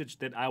big message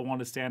that I want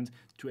to send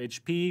to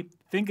HP.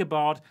 Think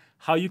about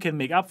how you can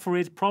make up for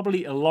it.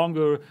 Probably a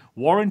longer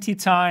warranty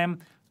time,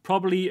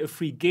 probably a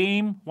free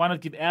game. Why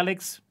not give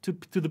Alex to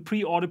the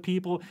pre-order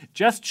people?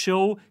 Just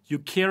show you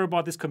care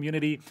about this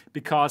community,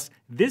 because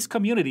this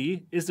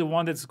community is the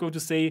one that's going to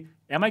say,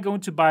 am I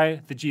going to buy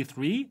the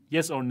G3?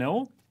 Yes or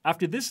no?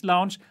 After this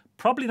launch,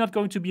 probably not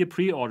going to be a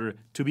pre-order,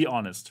 to be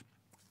honest.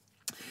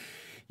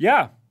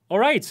 Yeah. All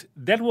right,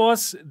 that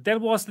was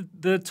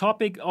the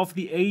topic of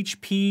the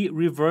HP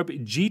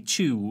Reverb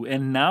G2,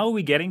 and now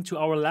we're getting to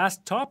our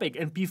last topic.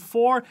 And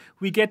before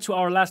we get to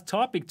our last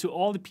topic, to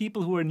all the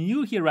people who are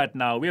new here right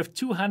now, we have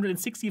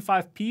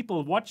 265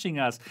 people watching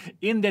us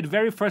in that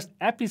very first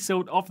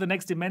episode of the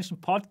Next Dimension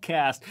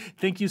podcast.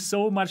 Thank you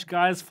so much,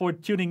 guys, for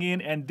tuning in,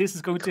 and this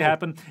is going to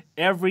happen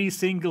every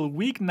single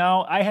week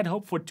now. I had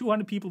hoped for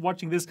 200 people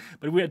watching this,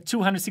 but we're at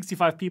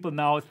 265 people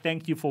now.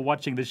 Thank you for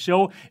watching the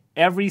show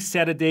every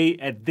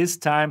Saturday at this this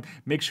time.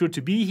 Make sure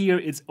to be here.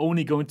 It's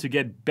only going to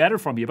get better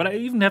from here. But I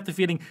even have the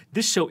feeling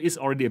this show is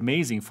already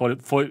amazing for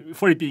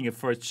it being a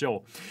first show.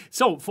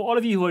 So for all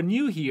of you who are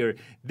new here,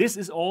 this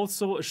is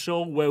also a show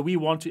where we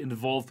want to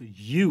involve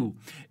you.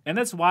 And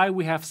that's why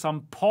we have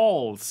some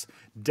polls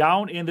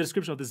down in the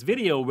description of this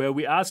video where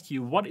we ask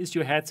you, what is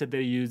your headset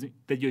that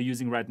you're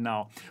using right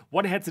now?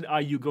 What headset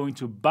are you going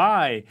to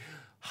buy?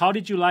 How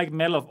did you like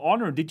Medal of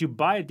Honor? Did you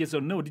buy it, yes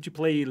or no? Did you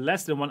play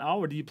less than 1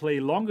 hour? Did you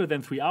play longer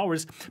than 3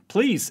 hours?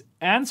 Please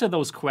answer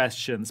those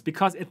questions,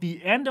 because at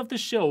the end of the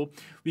show,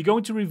 we're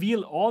going to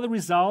reveal all the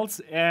results,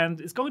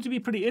 and it's going to be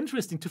pretty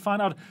interesting to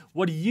find out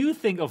what you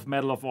think of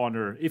Medal of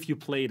Honor if you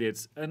played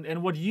it,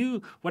 and what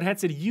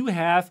headset you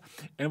have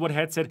and what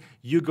headset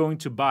you're going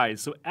to buy.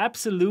 So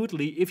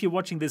absolutely, if you're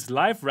watching this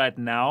live right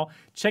now,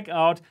 check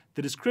out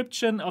the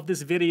description of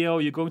this video.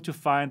 You're going to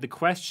find the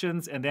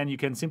questions, and then you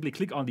can simply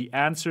click on the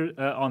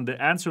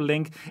answer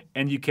link,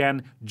 and you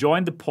can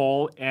join the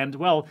poll. And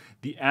well,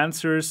 the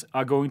answers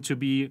are going to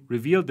be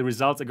revealed. The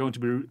results are going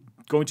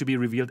to be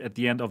revealed at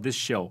the end of this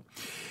show.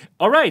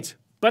 All right,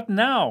 but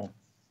now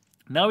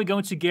we're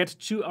going to get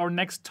to our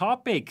next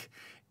topic.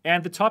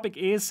 And the topic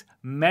is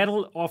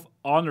Medal of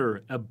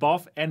Honor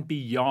Above and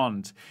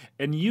Beyond,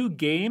 a new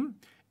game.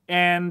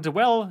 And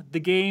well, the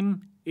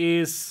game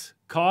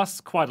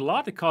costs quite a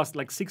lot. It costs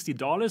like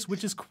 $60,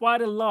 which is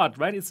quite a lot,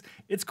 right?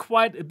 It's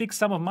quite a big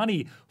sum of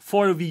money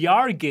for a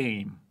VR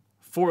game.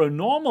 For a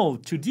normal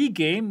 2D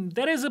game,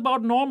 that is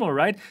about normal,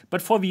 right? But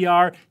for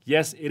VR,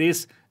 yes, it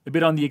is a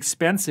bit on the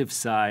expensive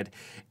side.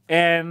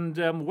 And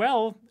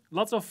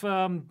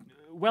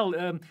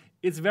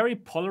it's very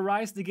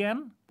polarized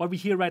again. What we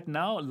hear right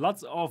now,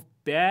 lots of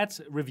bad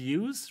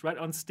reviews, right,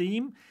 on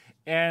Steam.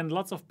 And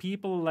lots of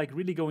people like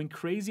really going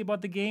crazy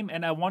about the game.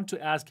 And I want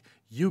to ask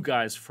you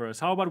guys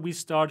first. How about we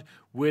start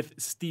with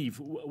Steve?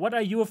 What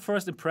are your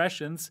first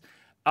impressions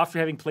after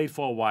having played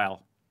for a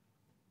while?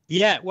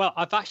 Yeah, well,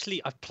 I've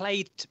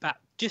played about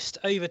just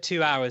over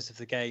 2 hours of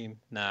the game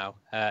now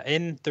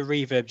in the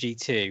Reverb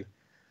G2.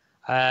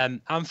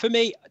 And for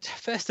me,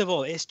 first of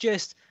all, it's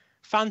just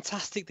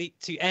fantastic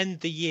to end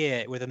the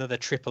year with another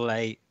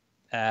AAA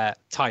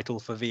title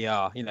for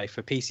VR,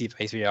 for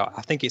PC-based VR.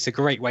 I think it's a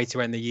great way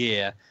to end the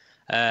year.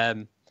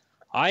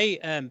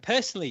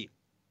 Personally,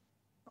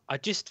 I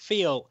just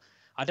feel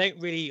I don't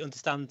really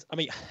understand. I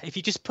mean, if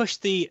you just push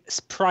the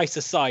price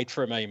aside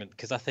for a moment,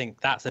 because I think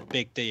that's a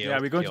big deal. Yeah,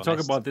 we're going to talk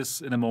about this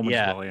in a moment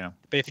as well, yeah.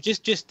 But if you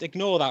just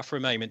ignore that for a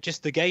moment,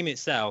 just the game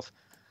itself,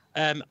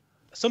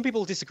 some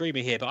people disagree with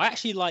me here, but I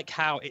actually like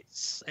how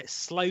it's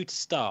slow to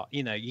start.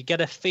 You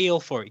get a feel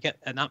for it, you get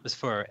an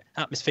atmosphere,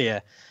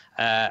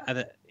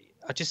 and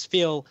I just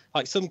feel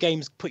like some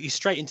games put you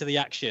straight into the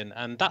action,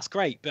 and that's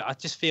great. But I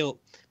just feel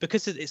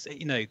because it's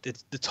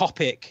the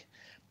topic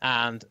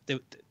and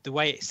the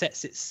way it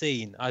sets its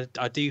scene,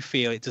 I do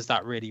feel it does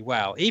that really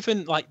well.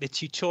 Even like the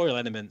tutorial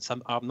elements,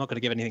 I'm not going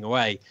to give anything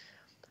away,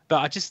 but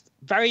I just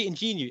very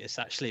ingenious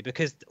actually,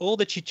 because all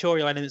the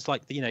tutorial elements,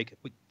 like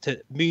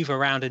to move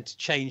around and to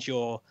change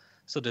your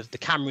sort of the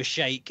camera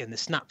shake and the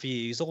snap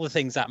views, all the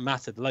things that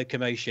matter, the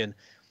locomotion.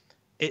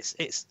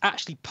 It's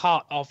actually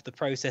part of the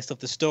process of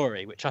the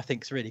story, which I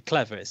think is really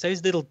clever. It's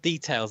those little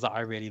details that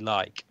I really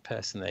like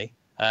personally.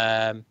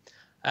 And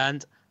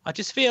I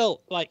just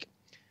feel like,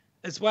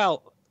 as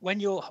well, when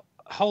you're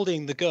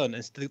holding the gun,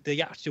 and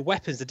the actual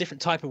weapons, the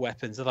different type of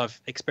weapons that I've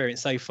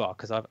experienced so far,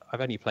 because I've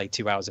only played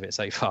 2 hours of it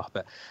so far,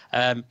 but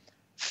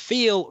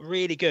feel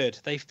really good.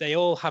 They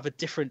all have a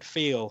different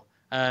feel.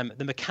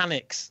 The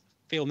mechanics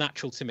feel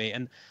natural to me,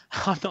 and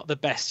I'm not the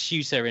best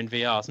shooter in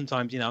VR.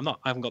 Sometimes, I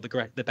haven't got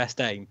the best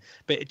aim,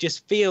 but it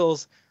just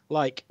feels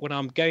like when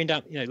I'm going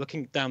down,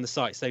 looking down the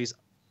sights, those,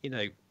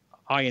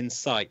 iron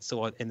sights,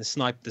 or in the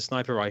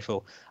sniper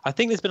rifle. I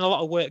think there's been a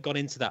lot of work gone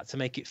into that to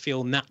make it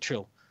feel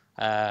natural.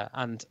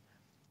 And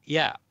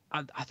yeah,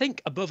 I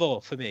think above all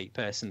for me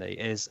personally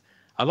is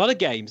a lot of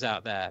games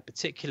out there,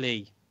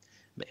 particularly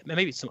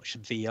maybe it's not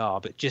much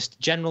VR, but just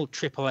general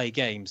AAA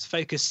games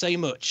focus so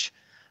much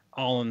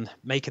on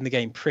making the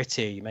game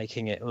pretty,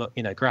 making it look,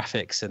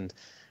 graphics, and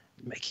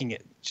making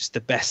it just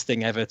the best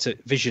thing ever to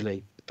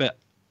visually, but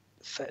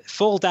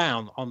fall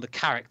down on the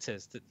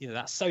characters.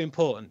 That's so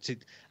important to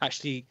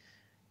actually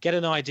get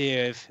an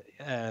idea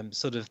of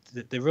sort of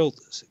the real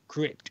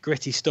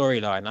gritty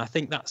storyline. I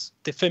think that's,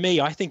 for me,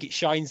 I think it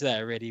shines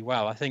there really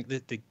well. I think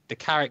that the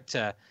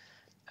character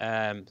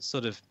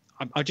sort of,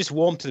 I just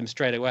warm to them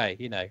straight away.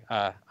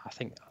 I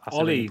think that's a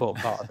really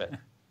important part of it.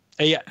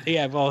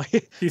 Yeah. Well,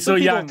 he's so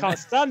young. Can't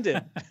stand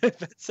him.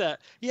 But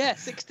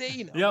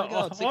 16. Yeah.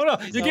 God, 16 no!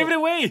 You give it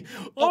away.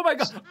 Oh my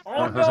God.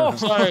 Oh no!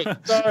 Sorry.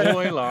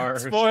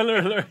 Spoiler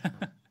alert.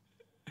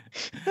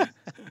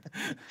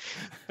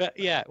 But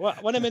yeah,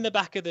 when I'm in the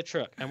back of the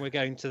truck and we're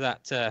going to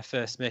that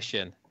first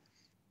mission,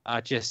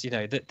 I just,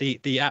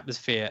 the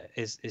atmosphere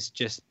is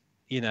just,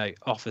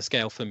 off the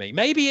scale for me.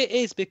 Maybe it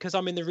is because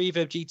I'm in the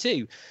Reverb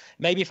G2.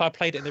 Maybe if I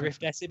played it in the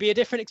Rift S, it'd be a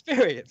different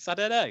experience. I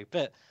don't know.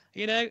 But,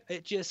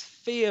 it just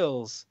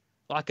feels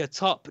like a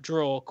top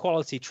draw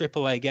quality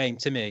AAA game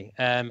to me.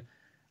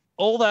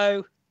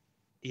 Although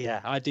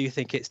Yeah, I do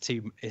think it's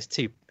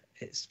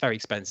very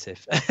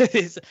expensive.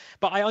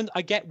 But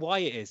I get why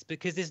it is,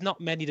 because there's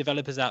not many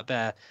developers out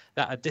there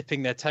that are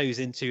dipping their toes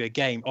into a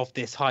game of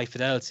this high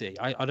fidelity.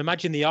 I'd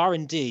imagine the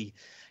R&D,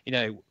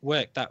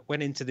 work that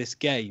went into this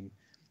game,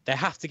 they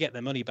have to get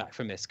their money back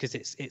from this, because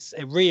it's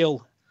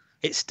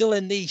still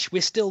a niche.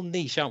 We're still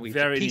niche, aren't we?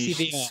 Very PC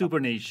niche, VR. super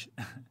niche.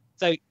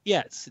 So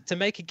yeah, to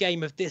make a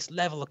game of this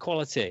level of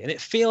quality, and it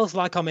feels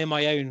like I'm in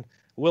my own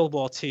World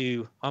War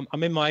II.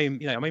 I'm in my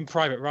own, I'm in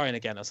Private Ryan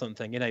again or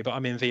something, but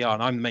I'm in VR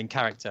and I'm the main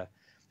character.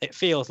 It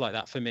feels like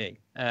that for me.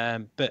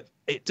 But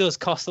it does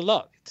cost a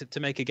lot to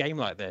make a game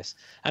like this,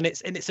 and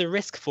it's a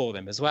risk for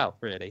them as well,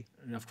 really.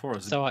 Of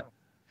course.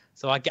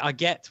 So I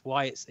get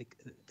why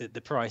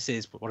the price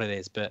is what it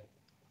is, but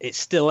it's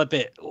still a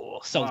bit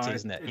salty,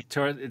 isn't it?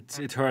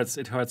 It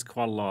hurts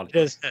quite a lot. It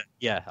does.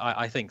 Yeah,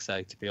 I think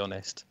so, to be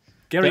honest.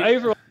 Gary, but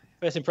overall,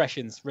 first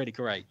impressions really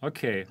great.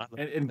 Okay,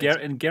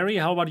 and Gary,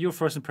 how about your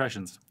first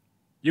impressions?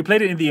 You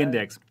played it in the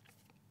Index.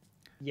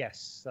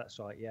 Yes, that's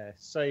right. Yeah.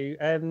 So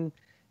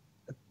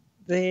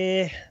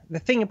the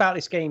thing about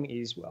this game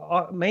is,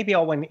 maybe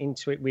I went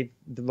into it with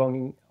the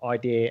wrong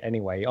idea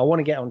anyway. I want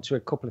to get onto a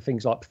couple of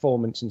things like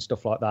performance and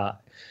stuff like that,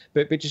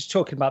 but just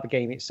talking about the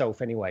game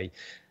itself anyway.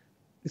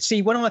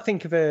 See, when I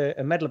think of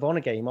a Medal of Honor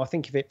game, I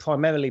think of it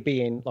primarily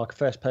being like a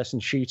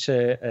first-person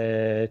shooter,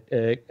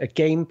 a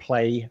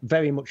gameplay,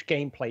 very much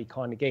gameplay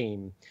kind of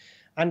game.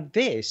 And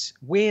this,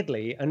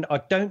 weirdly, and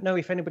I don't know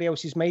if anybody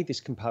else has made this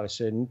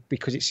comparison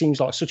because it seems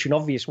like such an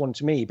obvious one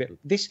to me, but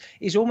this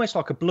is almost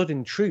like a Blood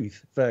and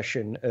Truth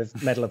version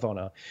of Medal of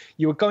Honor.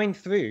 You are going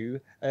through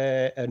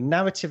a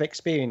narrative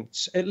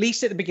experience, at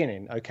least at the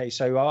beginning. Okay,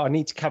 so I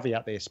need to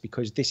caveat this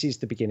because this is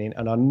the beginning,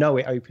 and I know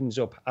it opens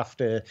up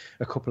after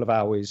a couple of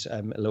hours,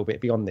 a little bit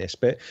beyond this.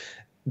 But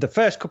the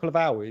first couple of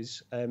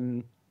hours,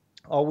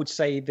 I would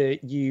say that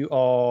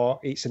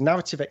it's a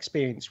narrative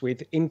experience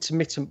with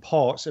intermittent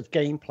parts of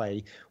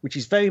gameplay, which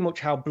is very much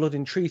how Blood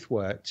and Truth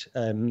worked.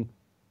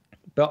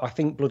 But I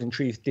think Blood and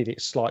Truth did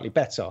it slightly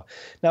better.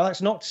 Now,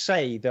 that's not to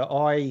say that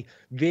I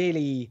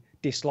really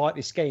dislike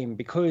this game,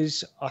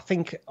 because I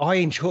think I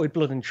enjoyed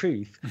Blood and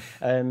Truth,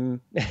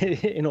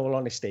 in all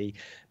honesty,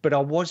 but I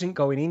wasn't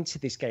going into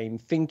this game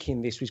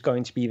thinking this was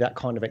going to be that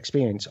kind of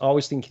experience. I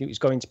was thinking it was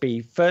going to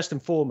be, first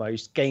and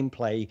foremost,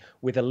 gameplay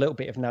with a little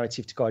bit of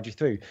narrative to guide you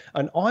through.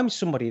 And I'm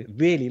somebody that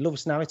really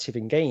loves narrative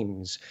in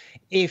games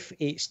if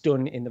it's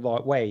done in the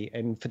right way.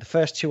 And for the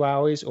first 2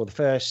 hours, or the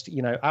first,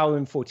 hour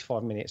and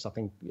 45 minutes, I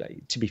think,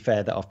 to be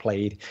fair, that I've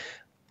played,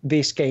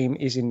 this game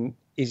isn't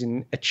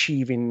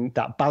achieving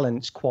that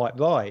balance quite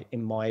right,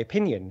 in my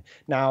opinion.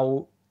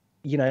 Now,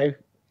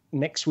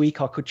 next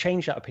week I could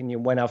change that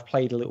opinion when I've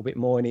played a little bit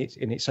more and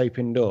it's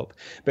opened up.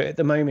 But at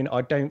the moment,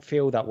 I don't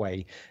feel that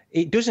way.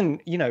 It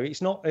doesn't,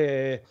 it's not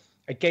a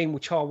game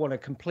which I want to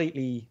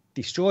completely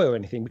destroy or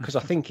anything, because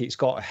I think it's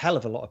got a hell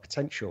of a lot of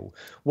potential.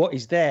 What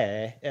is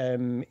there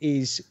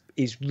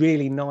is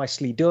really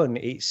nicely done.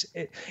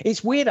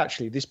 It's weird,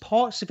 actually. There's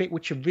parts of it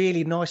which are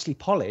really nicely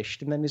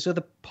polished, and then there's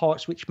other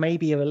parts which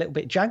maybe are a little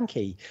bit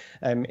janky,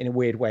 in a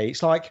weird way.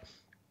 It's like,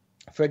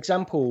 for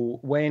example,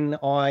 when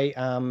I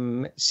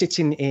am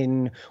sitting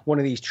in one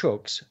of these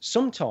trucks,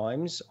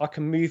 sometimes I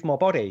can move my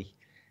body.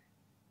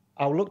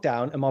 I'll look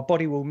down and my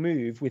body will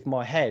move with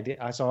my head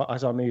as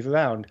I move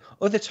around.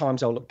 Other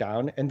times I'll look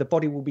down and the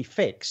body will be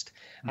fixed.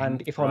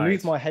 And if I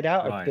move my head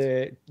out of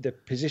the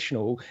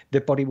positional,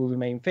 the body will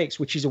remain fixed,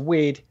 which is a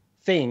weird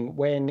thing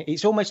when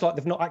it's almost like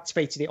they've not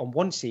activated it on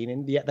one scene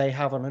and yet they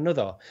have on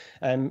another.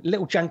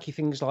 Little janky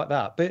things like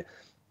that. But,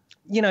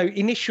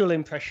 initial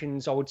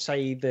impressions, I would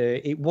say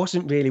that it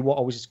wasn't really what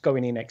I was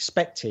going in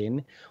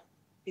expecting.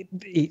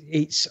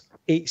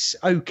 It's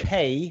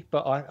okay,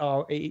 but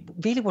it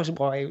really wasn't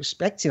what I was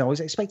expecting. I was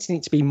expecting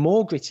it to be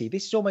more gritty.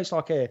 This is almost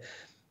like it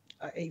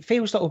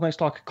feels like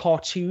almost like a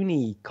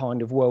cartoony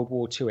kind of World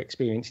War II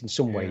experience in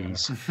some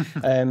ways.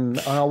 And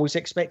I was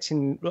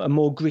expecting a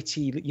more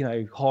gritty,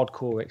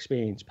 hardcore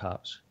experience,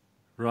 perhaps.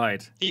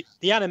 Right.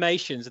 The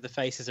animations of the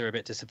faces are a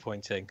bit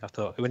disappointing, I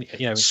thought.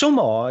 Some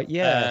are,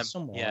 yeah.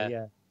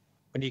 Yeah.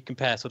 When you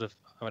compare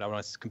I don't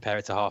want to compare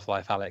it to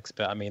Half-Life Alyx,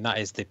 but I mean, that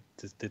is the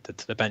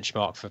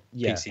benchmark for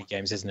PC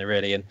games, isn't it,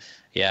 really? And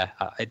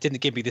it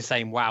didn't give me the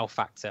same wow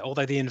factor,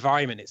 although the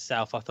environment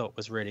itself I thought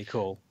was really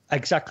cool.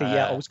 Exactly,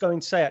 yeah. I was going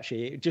to say,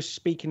 actually, just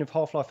speaking of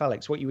Half-Life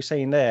Alyx, what you were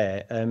saying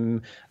there,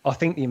 I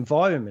think the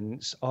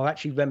environments are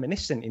actually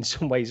reminiscent in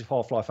some ways of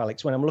Half-Life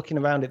Alyx. When I'm looking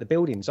around at the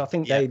buildings, I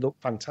think they look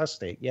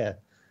fantastic, yeah.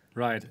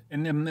 Right.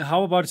 And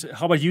how about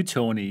you,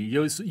 Tony?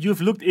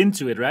 You've looked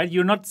into it, right?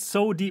 You're not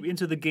so deep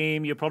into the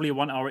game. You're probably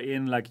 1 hour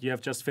in, like you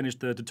have just finished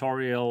the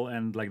tutorial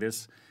and like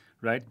this,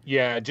 right?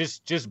 Yeah,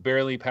 just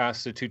barely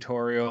past the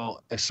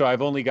tutorial. So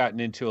I've only gotten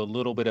into a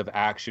little bit of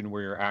action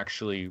where you're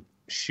actually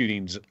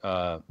shooting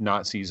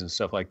Nazis and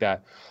stuff like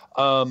that.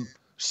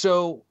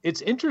 So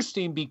it's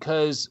interesting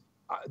because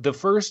the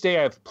first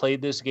day I've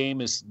played this game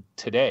is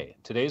today.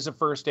 Today's the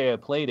first day I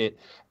played it.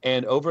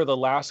 And over the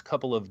last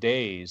couple of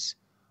days,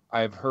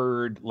 I've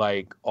heard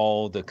like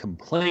all the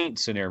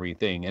complaints and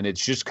everything, and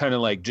it's just kind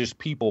of like just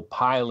people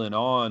piling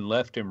on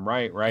left and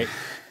right,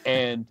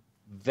 and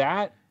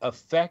that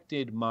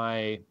affected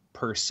my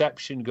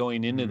perception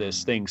going into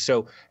this thing.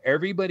 So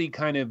everybody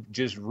kind of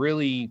just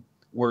really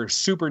were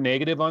super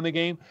negative on the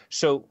game.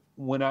 So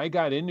when I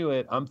got into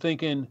it, I'm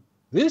thinking,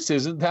 this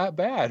isn't that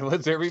bad.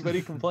 What's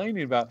everybody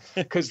complaining about?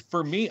 Because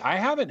for me, I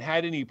haven't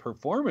had any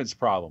performance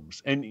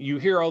problems. And you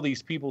hear all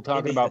these people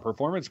talking about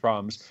performance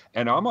problems,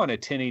 and I'm on a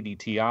 1080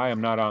 Ti.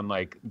 I'm not on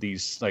like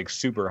these like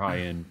super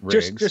high-end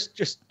rigs.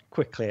 Just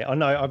quickly, I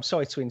know I'm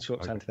sorry to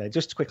interrupt, Anthony.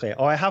 Just quickly,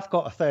 I have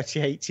got a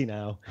 3080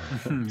 now.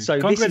 So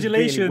congratulations.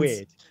 This is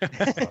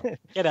really weird.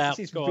 Get out.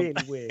 This is really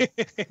weird.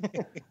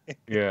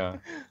 Yeah.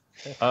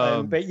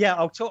 But yeah,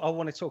 I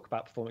want to talk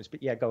about performance.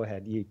 But yeah, go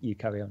ahead. You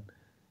carry on.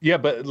 Yeah,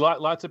 but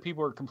lots of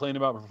people are complaining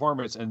about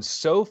performance, and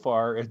so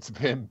far it's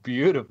been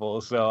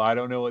beautiful. So I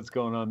don't know what's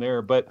going on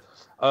there. But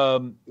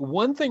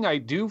one thing I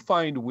do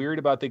find weird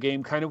about the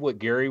game, kind of what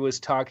Gary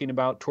was talking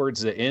about towards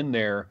the end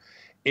there,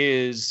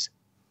 is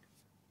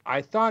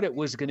I thought it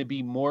was going to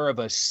be more of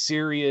a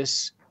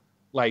serious,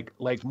 like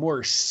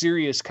more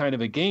serious kind of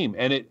a game,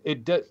 and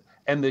it does.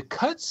 And the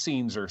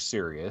cutscenes are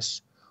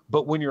serious.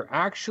 But when you're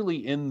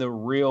actually in the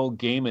real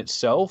game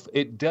itself,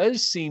 it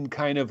does seem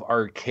kind of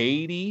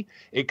arcadey.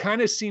 It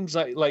kind of seems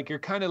like you're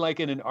kind of like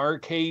in an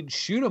arcade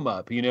shoot 'em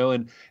up, you know,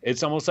 and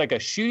it's almost like a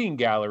shooting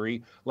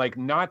gallery, like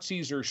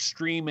Nazis are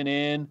streaming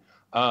in.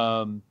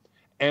 And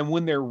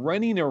when they're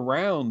running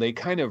around, they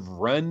kind of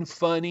run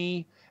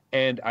funny.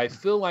 And I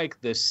feel like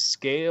the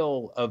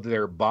scale of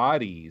their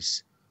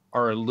bodies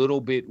are a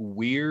little bit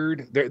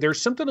weird.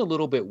 There's something a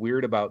little bit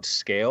weird about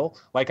scale.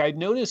 Like I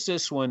noticed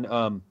this when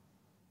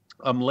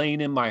I'm laying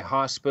in my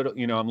hospital,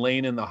 you know, I'm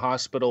laying in the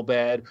hospital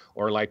bed,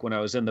 or like when I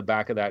was in the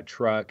back of that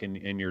truck and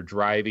you're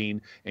driving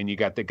and you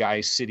got the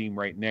guy sitting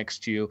right next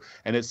to you.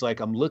 And it's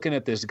like, I'm looking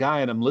at this guy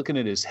and I'm looking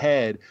at his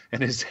head,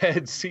 and his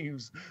head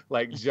seems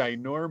like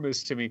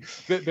ginormous to me.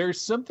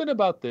 There's something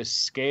about the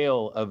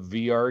scale of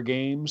VR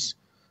games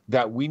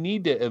that we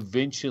need to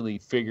eventually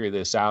figure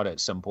this out at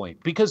some point,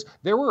 because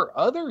there were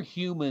other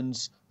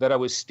humans that I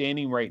was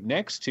standing right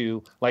next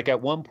to. Like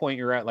at one point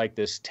you're at like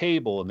this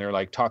table and they're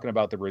like talking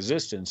about the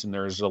resistance, and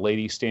there's a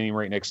lady standing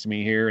right next to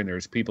me here, and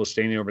there's people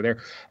standing over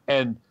there.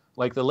 And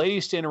like the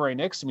lady standing right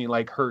next to me,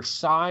 like her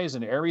size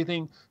and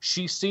everything,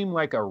 she seemed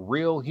like a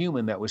real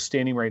human that was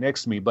standing right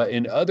next to me. But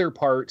in other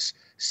parts,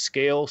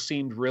 scale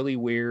seemed really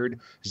weird.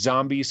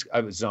 Zombies,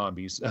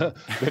 the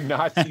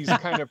Nazis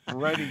kind of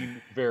running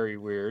very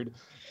weird.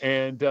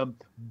 And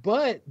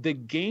but the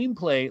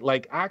gameplay,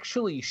 like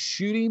actually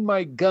shooting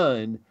my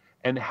gun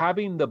and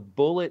having the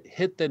bullet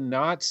hit the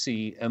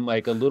Nazi and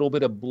like a little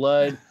bit of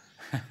blood,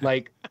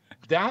 like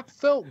that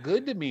felt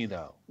good to me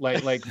though.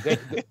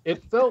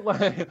 It felt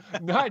like,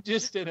 not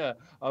just in a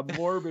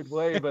morbid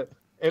way, but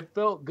it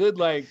felt good.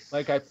 Like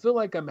I feel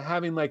like I'm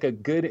having like a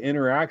good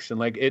interaction.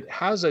 Like it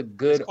has a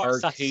good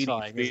arcade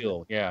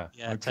feel. Yeah.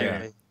 Yeah,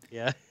 totally.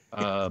 Yeah.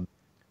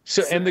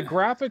 So, and the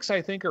graphics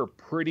I think are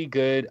pretty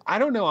good. I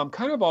don't know. I'm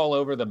kind of all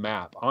over the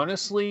map.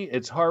 Honestly,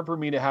 it's hard for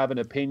me to have an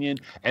opinion.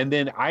 And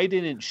then I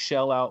didn't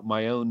shell out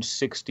my own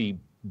 60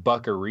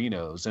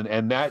 buccarinos,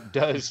 and that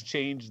does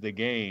change the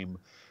game.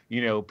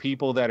 You know,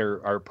 people that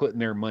are putting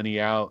their money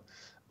out,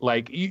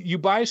 like you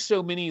buy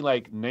so many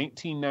like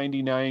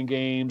 $19.99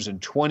 games and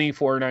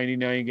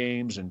 $24.99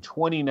 games and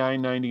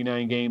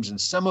 $29.99 games, and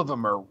some of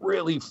them are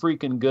really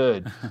freaking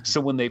good. So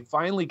when they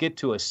finally get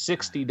to a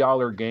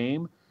 $60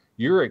 game,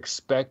 you're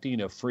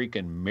expecting a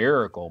freaking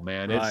miracle,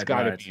 man. It's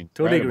got to be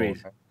incredible.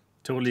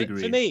 Totally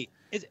agree. For me,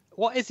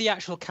 what is the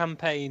actual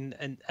campaign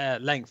and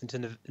length in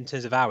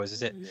terms of hours?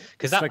 Is it,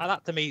 because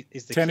that to me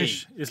is the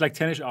key. It's like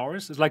 10ish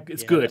hours.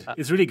 It's good.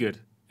 It's really good.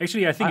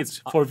 Actually, I think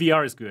it's for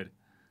VR is good.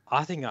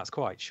 I think that's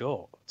quite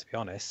short, to be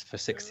honest, for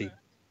 60.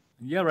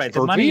 Yeah, right.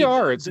 For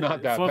VR, it's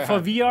not that bad.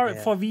 For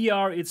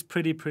VR, it's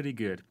pretty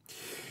good.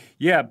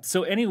 Yeah.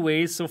 So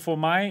anyway, for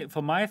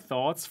my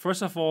thoughts,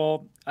 first of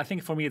all, I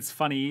think for me it's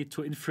funny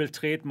to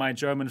infiltrate my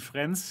German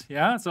friends.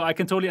 Yeah. So I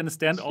can totally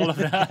understand all of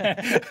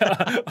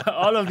that,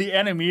 all of the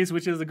enemies,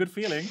 which is a good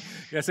feeling.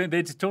 Yeah. So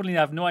they totally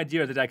have no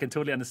idea that I can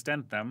totally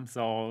understand them.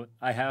 So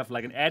I have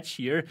like an edge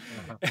here.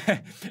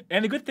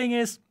 And the good thing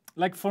is,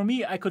 like for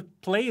me, I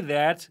could play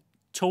that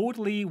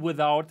totally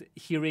without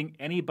hearing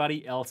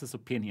anybody else's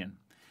opinion.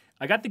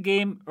 I got the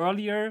game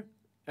earlier.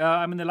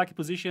 I'm in a lucky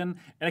position,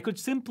 and I could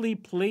simply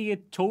play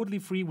it totally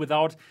free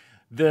without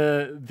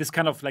this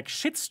kind of like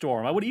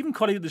shitstorm. I would even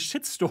call it the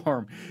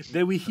shitstorm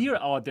that we hear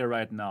out there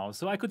right now.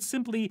 So I could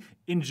simply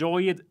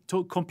enjoy it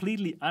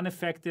completely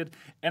unaffected,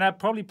 and I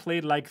probably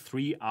played like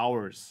 3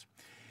 hours.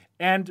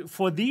 And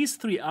for these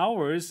 3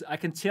 hours, I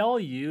can tell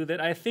you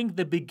that I think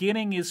the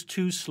beginning is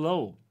too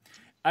slow.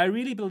 I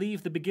really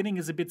believe the beginning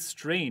is a bit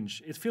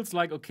strange. It feels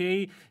like,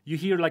 okay,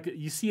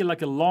 you see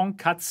like a long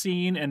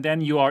cutscene, and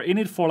then you are in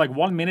it for like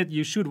 1 minute,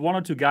 you shoot 1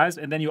 or 2 guys,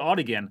 and then you're out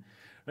again.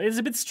 It's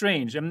a bit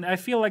strange. I mean, I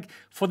feel like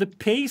for the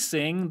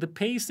pacing,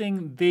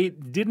 they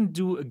didn't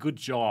do a good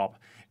job.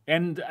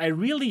 And I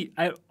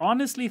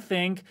honestly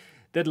think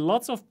that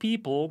lots of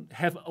people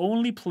have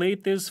only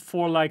played this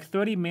for like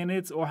 30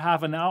 minutes or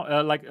half an hour,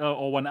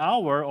 or 1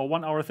 hour or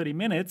 1 hour 30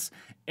 minutes,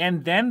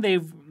 and then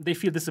they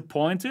feel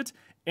disappointed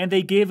and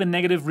they gave a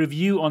negative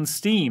review on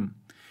Steam.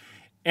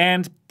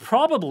 And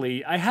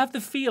probably, I have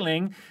the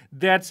feeling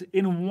that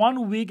in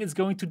 1 week it's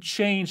going to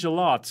change a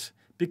lot,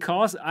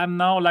 because I'm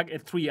now like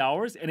at 3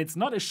 hours and it's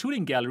not a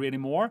shooting gallery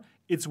anymore.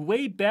 It's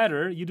way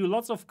better. You do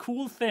lots of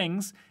cool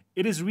things.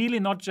 It is really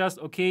not just,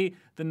 okay,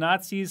 the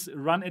Nazis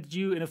run at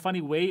you in a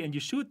funny way and you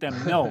shoot them.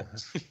 No,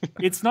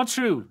 it's not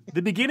true.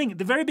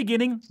 The very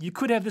beginning, you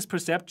could have this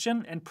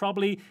perception, and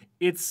probably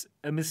it's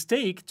a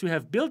mistake to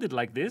have built it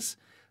like this.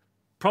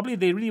 Probably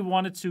they really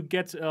wanted to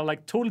get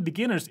like total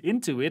beginners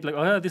into it. Like,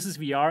 oh, this is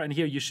VR and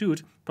here you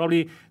shoot.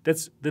 Probably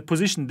that's the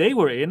position they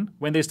were in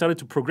when they started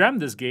to program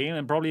this game,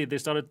 and probably they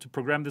started to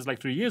program this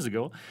like 3 years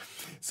ago.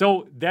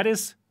 So that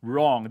is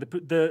wrong.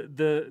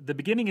 The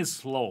beginning is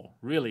slow,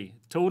 really.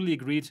 Totally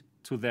agreed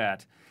to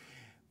that.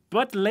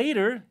 But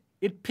later,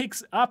 it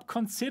picks up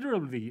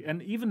considerably.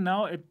 And even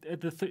now,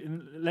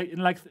 in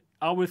like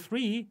hour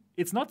 3,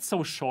 it's not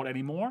so short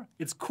anymore.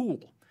 It's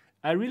cool.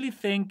 I really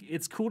think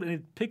it's cool, and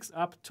it picks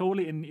up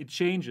totally, and it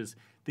changes.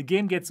 The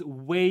game gets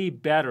way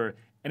better,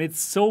 and it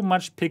so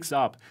much picks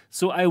up.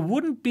 So I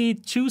wouldn't be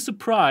too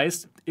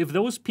surprised if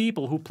those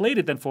people who played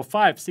it then for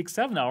 5, 6,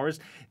 7 hours,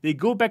 they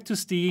go back to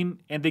Steam,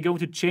 and they're going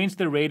to change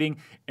their rating,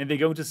 and they're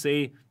going to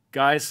say,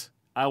 guys,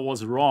 I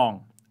was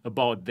wrong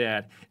about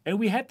that. And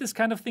we had this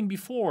kind of thing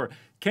before.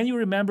 Can you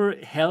remember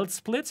Hell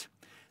Split?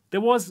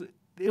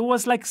 It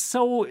was like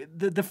so,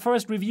 the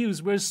first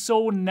reviews were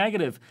so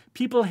negative.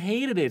 People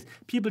hated it.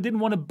 People didn't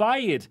want to buy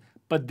it.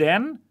 But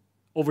then,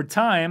 over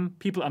time,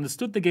 people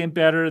understood the game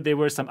better. There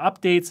were some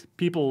updates.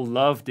 People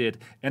loved it.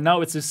 And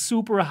now it's a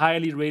super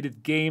highly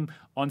rated game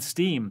on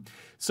Steam.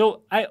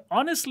 So I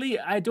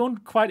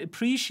don't quite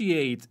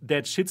appreciate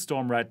that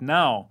shitstorm right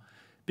now.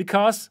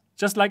 Because,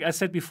 just like I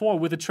said before,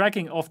 with the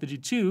tracking of the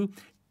G2,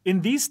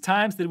 in these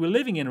times that we're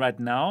living in right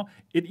now,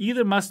 it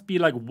either must be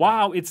like,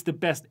 wow, it's the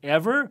best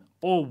ever,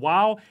 or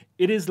wow,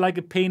 it is like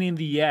a pain in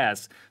the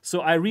ass.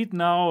 So I read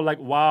now like,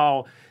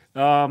 wow,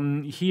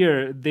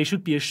 here, they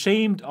should be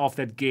ashamed of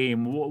that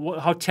game.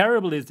 How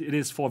terrible it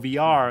is for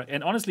VR.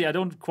 And honestly, I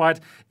don't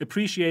quite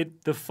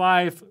appreciate the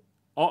 5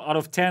 out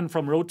of 10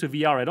 from Road to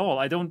VR at all.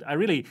 I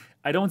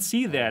don't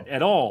see that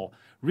at all.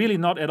 Really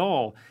not at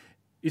all.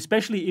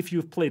 Especially if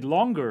you've played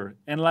longer.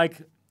 And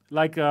like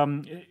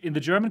in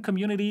the German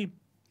community,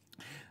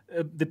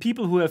 the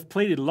people who have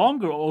played it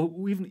longer, or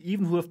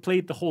even who have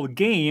played the whole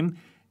game,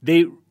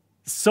 they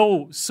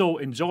so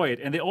enjoy it.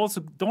 And they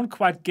also don't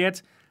quite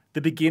get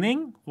the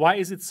beginning. Why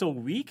is it so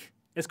weak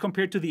as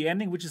compared to the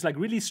ending, which is like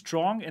really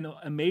strong and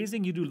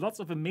amazing? You do lots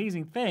of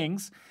amazing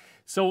things.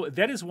 So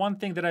that is one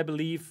thing that I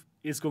believe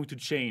is going to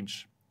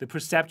change. The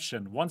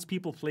perception. Once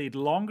people play it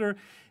longer,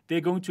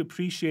 they're going to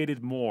appreciate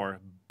it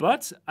more.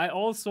 But I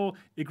also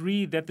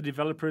agree that the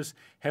developers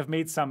have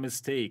made some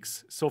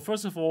mistakes. So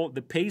first of all,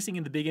 the pacing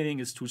in the beginning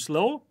is too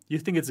slow. You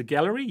think it's a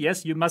gallery.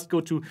 Yes, you must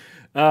go to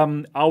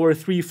hour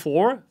 3,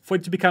 4 for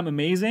it to become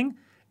amazing.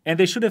 And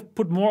they should have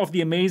put more of the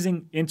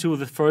amazing into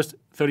the first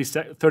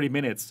 30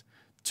 minutes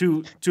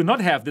to not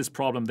have this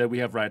problem that we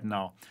have right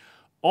now.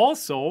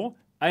 Also,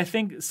 I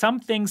think some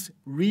things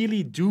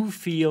really do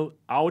feel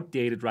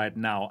outdated right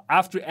now.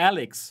 After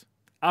Alex,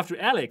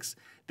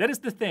 that is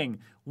the thing.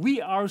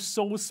 We are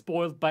so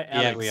spoiled by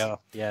Alex. Yeah, we are.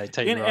 Yeah,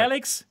 totally in right.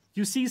 Alex,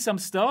 you see some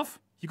stuff,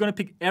 you're going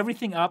to pick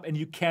everything up, and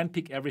you can't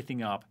pick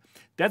everything up.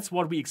 That's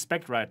what we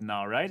expect right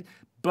now, right?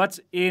 But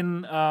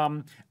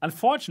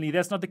unfortunately,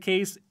 that's not the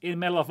case in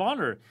Medal of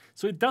Honor.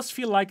 So it does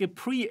feel like a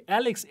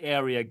pre-Alex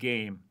area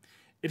game.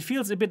 It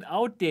feels a bit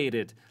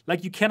outdated.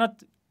 Like you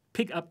cannot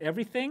pick up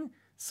everything.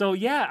 So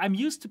yeah, I'm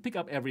used to pick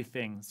up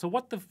everything. So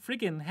what the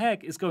friggin'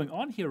 heck is going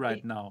on here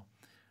right now?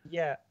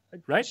 Yeah.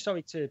 Right?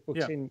 Sorry to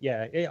butt in.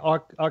 Yeah,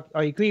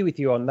 I agree with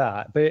you on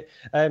that. But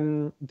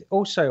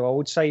also, I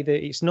would say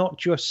that it's not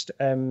just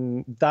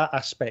that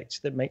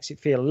aspect that makes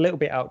it feel a little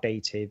bit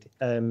outdated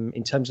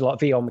in terms of like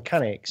VR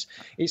mechanics.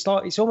 It's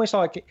almost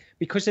like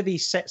because of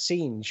these set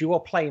scenes, you are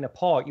playing a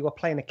part, you are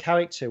playing a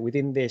character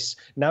within this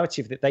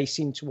narrative that they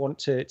seem to want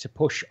to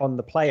push on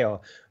the player,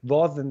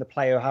 rather than the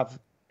player have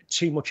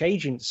too much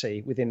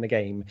agency within the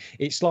game.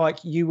 It's like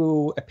you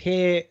will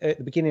appear at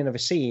the beginning of a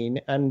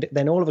scene, and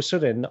then all of a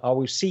sudden I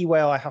will see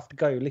where I have to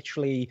go,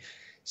 literally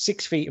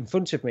 6 feet in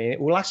front of me. It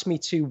will ask me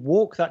to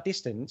walk that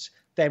distance.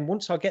 Then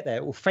once I get there,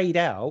 it will fade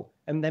out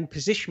and then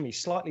position me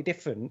slightly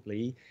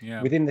differently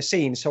within the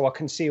scene so I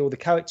can see all the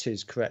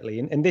characters correctly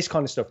and this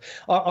kind of stuff.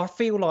 I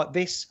feel like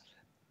this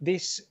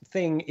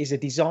thing is a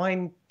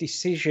design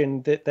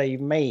decision that they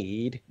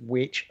made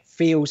which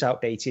feels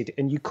outdated,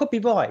 and you could be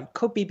right. It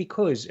could be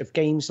because of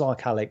games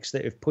like Alex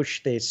that have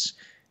pushed this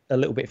a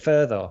little bit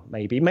further.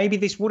 Maybe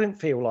this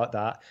wouldn't feel like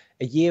that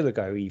a year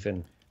ago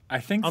even. I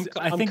think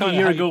a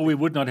year ago we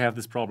would not have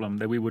this problem,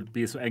 that we would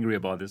be so angry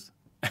about this.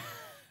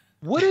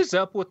 What is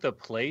up with the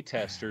play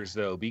testers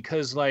though?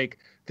 Because like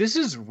this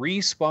is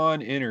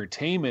Respawn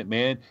Entertainment,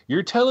 man.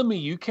 You're telling me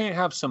you can't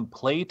have some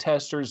play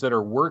testers that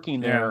are working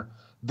there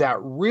that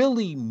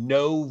really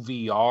know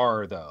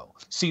VR, though.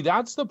 See,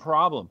 that's the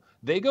problem.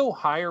 They go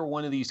hire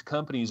one of these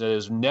companies that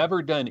has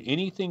never done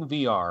anything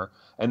VR,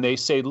 and they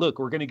say, look,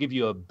 we're going to give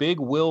you a big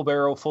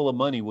wheelbarrow full of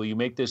money. Will you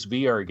make this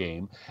VR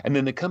game? And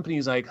then the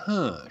company's like,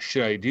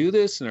 should I do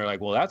this? And they're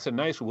like, well, that's a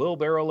nice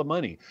wheelbarrow of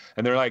money.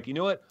 And they're like, you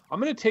know what? I'm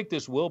going to take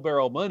this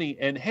wheelbarrow of money,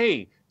 and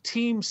hey,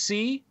 Team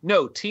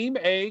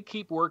A,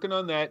 keep working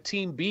on that.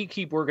 Team B,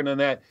 keep working on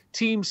that.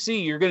 Team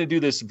C, you're going to do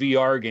this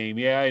VR game.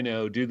 Yeah, I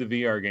know. Do the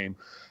VR game.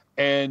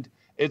 And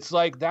it's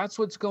like, that's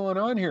what's going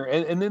on here.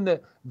 And then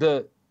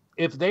the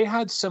if they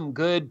had some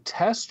good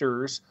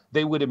testers,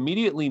 they would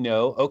immediately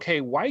know,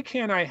 okay, why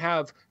can't I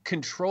have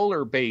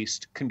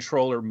controller-based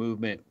controller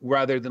movement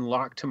rather than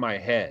locked to my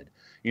head?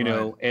 You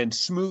know, and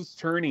smooth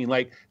turning.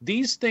 Like,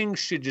 these things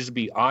should just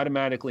be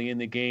automatically in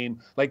the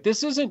game. Like,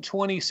 this isn't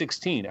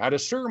 2016. At a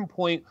certain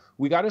point,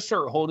 we got to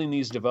start holding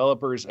these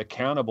developers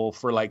accountable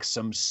for like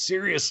some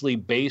seriously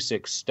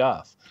basic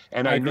stuff.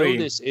 And I know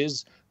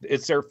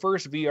it's their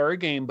first VR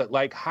game, but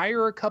like,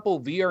 hire a couple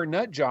VR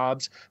nut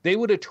jobs. They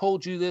would have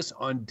told you this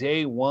on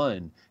day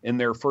one in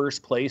their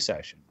first play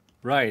session.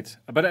 Right.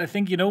 But I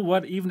think, you know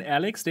what, even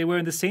Alex, they were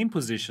in the same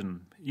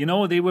position. You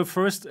know, they were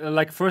first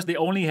they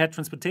only had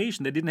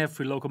transportation. They didn't have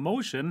free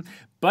locomotion,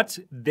 but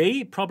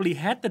they probably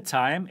had the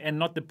time and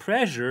not the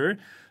pressure.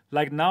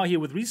 Like now here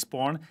with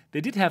Respawn,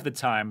 they did have the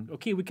time.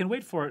 Okay, we can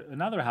wait for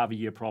another half a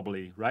year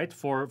probably, right?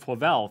 For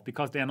Valve,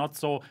 because they're not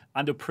so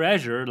under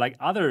pressure like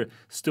other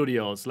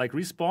studios. Like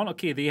Respawn,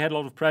 okay, they had a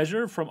lot of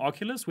pressure from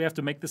Oculus. We have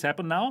to make this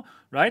happen now,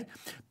 right?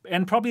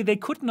 And probably they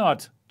could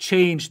not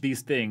change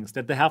these things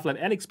that the Half-Life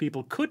Alyx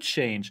people could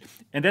change.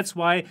 And that's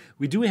why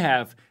we do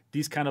have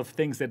these kind of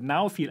things that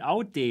now feel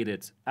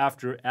outdated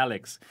after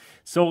Alyx.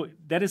 So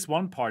that is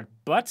one part.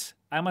 But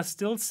I must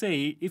still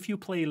say, if you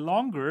play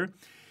longer,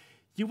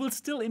 you will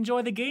still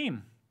enjoy the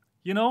game.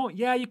 You know,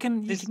 yeah, you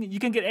can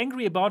get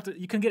angry about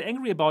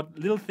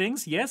little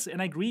things, yes,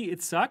 and I agree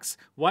it sucks.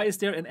 Why is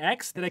there an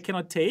axe that I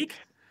cannot take?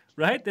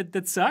 Right?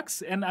 That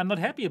sucks, and I'm not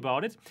happy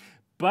about it.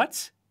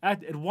 But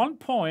at one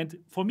point,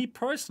 for me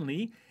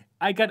personally,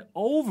 I got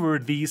over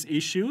these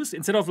issues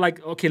instead of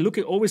like, okay,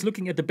 always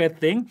looking at the bad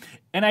thing,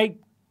 and I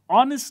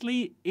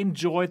honestly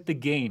enjoyed the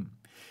game.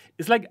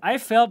 It's like I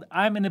felt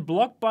I'm in a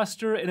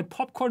blockbuster, in a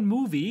popcorn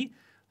movie.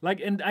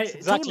 That's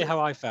exactly how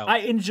I felt. I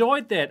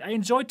enjoyed that. I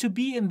enjoyed to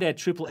be in that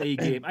AAA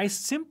game. I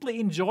simply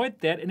enjoyed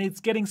that, and it's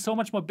getting so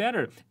much more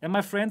better. And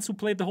my friends who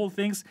played the whole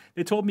things,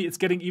 they told me it's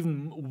getting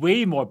even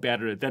way more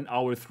better than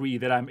Hour 3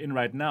 that I'm in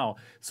right now.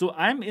 So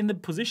I'm in the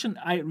position,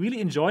 I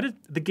really enjoyed it.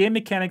 The game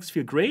mechanics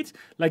feel great,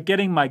 like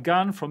getting my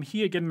gun from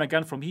here, getting my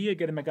gun from here,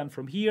 getting my gun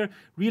from here,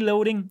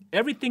 reloading.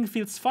 Everything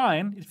feels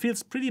fine. It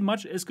feels pretty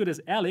much as good as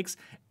Alyx,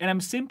 and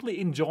I'm simply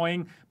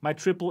enjoying my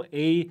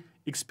AAA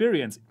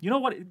experience. You know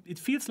what? It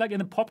feels like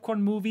in a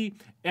popcorn movie.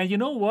 And you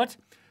know what?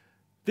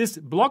 This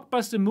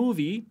blockbuster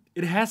movie,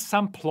 it has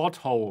some plot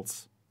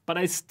holes, but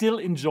I still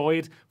enjoy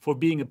it for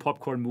being a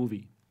popcorn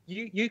movie.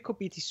 You could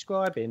be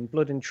describing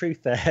Blood and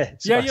Truth there,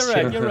 Sebastian.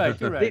 Yeah,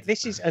 you're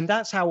right. And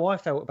that's how I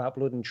felt about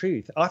Blood and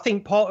Truth. I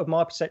think part of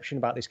my perception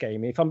about this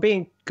game, if I'm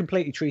being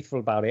completely truthful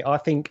about it, I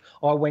think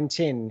I went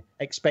in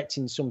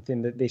expecting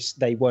something that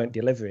they weren't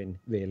delivering,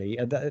 really.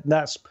 And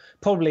that's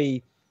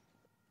probably,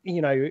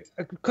 you know,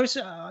 because,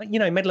 you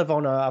know, Medal of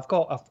Honor, I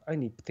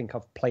only think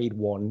I've played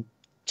one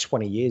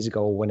 20 years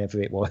ago or whenever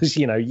it was,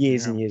 you know,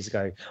 years and years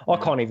ago. I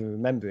can't even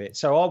remember it.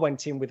 So I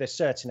went in with a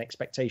certain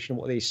expectation of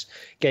what this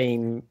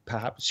game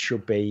perhaps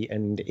should be,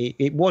 and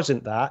it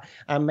wasn't that.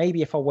 And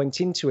maybe if I went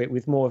into it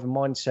with more of a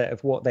mindset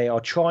of what they are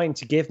trying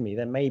to give me,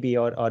 then maybe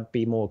I'd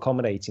be more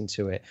accommodating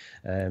to it.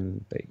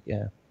 But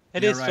yeah.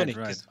 It is funny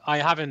because I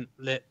haven't,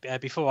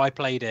 before I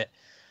played it,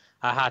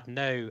 I had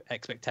no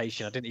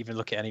expectation. I didn't even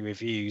look at any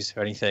reviews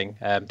or anything.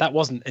 That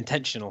wasn't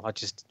intentional. I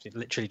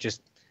literally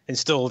just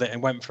installed it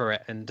and went for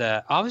it. And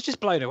I was just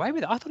blown away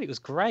with it. I thought it was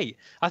great.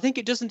 I think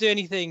it doesn't do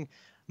anything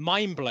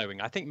mind-blowing.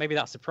 I think maybe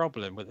that's the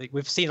problem.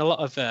 We've seen a lot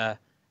of,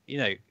 you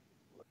know,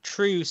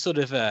 true sort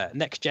of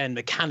next-gen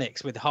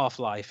mechanics with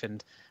Half-Life.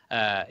 And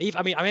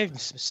even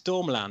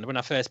Stormland, when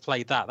I first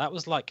played that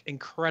was like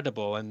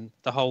incredible. And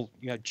the whole,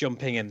 you know,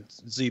 jumping and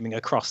zooming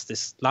across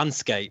this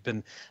landscape.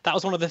 And that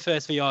was one of the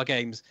first VR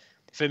games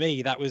for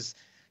me that was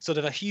sort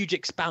of a huge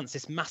expanse,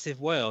 this massive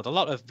world. A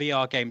lot of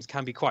VR games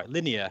can be quite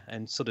linear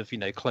and sort of, you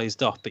know,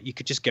 closed off, but you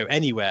could just go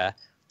anywhere.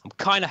 I'm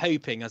kind of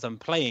hoping as I'm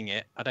playing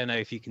it, I don't know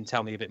if you can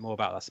tell me a bit more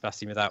about that,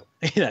 Sebastian, without,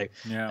 you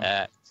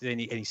know,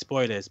 any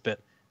spoilers, but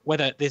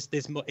whether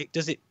there's more,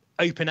 does it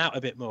open out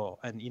a bit more?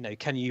 And, you know,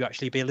 can you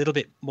actually be a little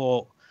bit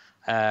more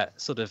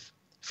sort of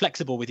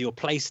flexible with your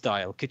play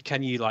style?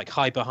 Can you like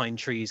hide behind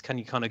trees? Can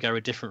you kind of go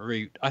a different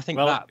route? I think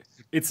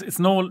it's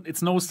no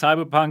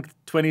Cyberpunk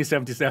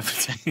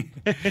 2077.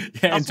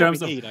 Yeah, in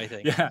terms of I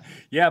think.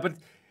 Yeah, but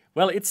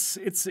well, it's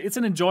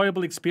an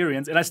enjoyable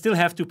experience, and I still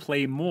have to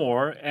play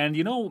more. And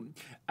you know,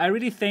 I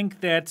really think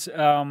that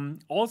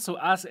also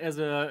us as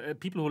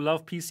people who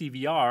love PC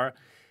VR,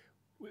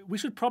 we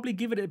should probably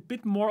give it a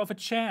bit more of a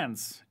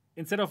chance.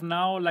 instead of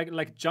now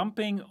like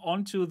jumping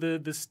onto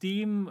the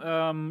Steam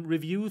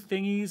review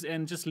thingies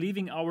and just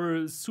leaving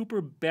our super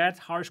bad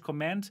harsh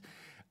comment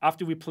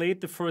after we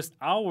played the first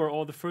hour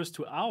or the first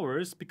 2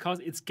 hours, because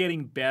it's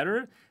getting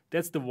better.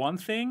 That's the one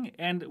thing,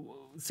 and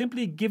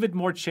simply give it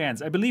more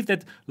chance. I believe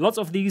that lots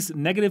of these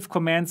negative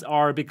comments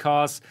are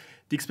because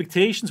the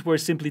expectations were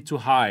simply too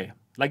high.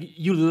 Like,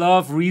 you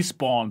love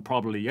Respawn,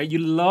 probably. Yeah? You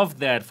love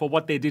that for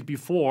what they did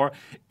before,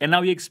 and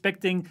now you're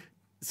expecting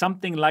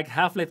something like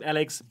Half-Life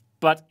Alyx,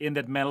 but in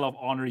that Medal of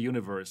Honor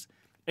universe.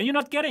 And you're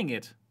not getting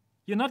it.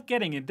 You're not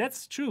getting it.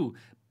 That's true.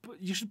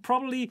 You should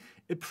probably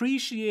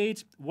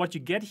appreciate what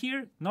you get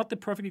here. Not the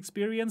perfect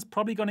experience,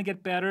 probably going to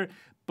get better,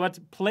 but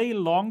play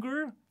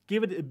longer,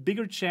 give it a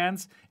bigger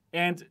chance,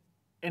 and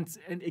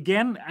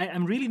again,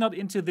 I'm really not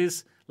into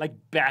this like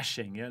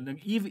bashing. Yeah?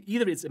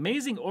 Either it's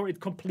amazing or it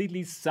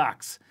completely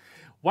sucks.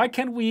 Why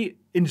can't we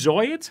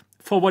enjoy it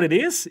for what it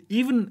is?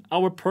 Even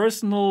our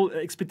personal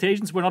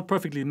expectations were not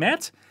perfectly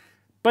met,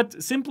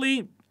 but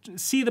simply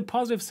see the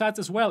positive sides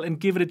as well and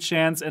give it a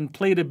chance and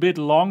play it a bit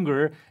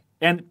longer.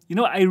 And,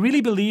 I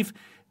really believe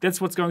that's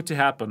what's going to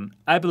happen.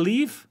 I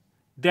believe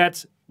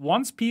that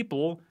once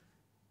people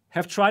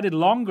have tried it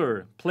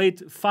longer,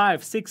 played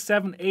 5, 6,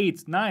 7,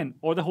 8, 9,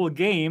 or the whole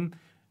game,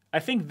 I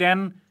think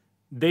then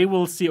they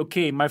will see,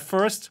 okay, my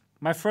first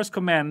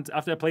comment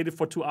after I played it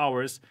for 2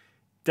 hours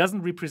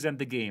doesn't represent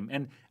the game.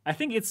 And I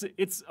think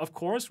it's of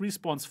course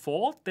Respawn's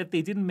fault that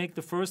they didn't make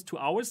the first 2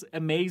 hours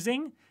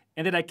amazing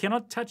and that I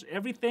cannot touch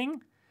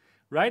everything,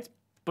 right?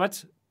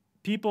 But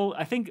people,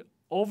 I think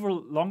over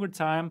longer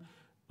time,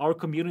 our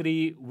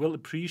community will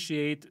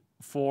appreciate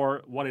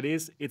for what it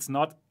is. It's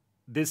not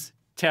this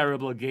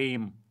terrible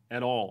game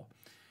at all.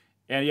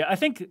 And yeah, I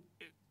think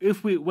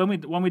if when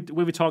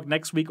we talk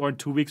next week or in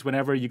 2 weeks,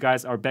 whenever you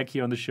guys are back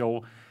here on the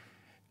show,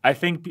 I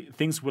think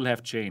things will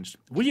have changed.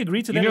 Will you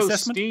agree to that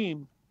assessment?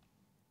 Steam.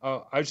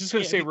 I was just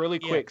going to say really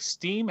quick.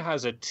 Steam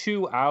has a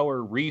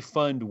 2-hour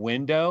refund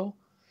window.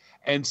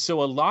 And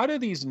so a lot of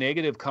these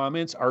negative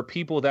comments are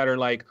people that are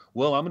like,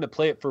 well, I'm going to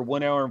play it for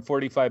 1 hour and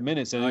 45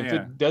 minutes. And if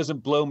it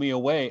doesn't blow me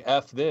away,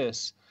 F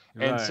this.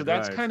 And so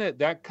that's kind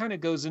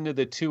of goes into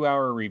the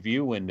 2-hour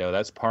review window.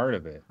 That's part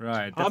of it.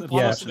 Right.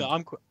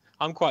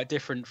 I'm quite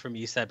different from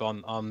you, Seb,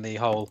 on the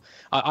whole.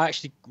 I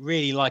actually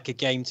really like a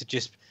game to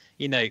just,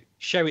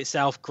 show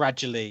itself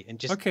gradually and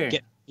just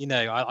get,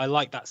 I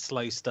like that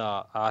slow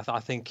start. I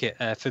think it,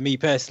 for me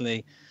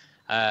personally,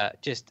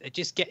 it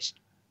just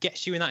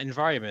gets you in that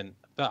environment.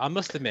 But I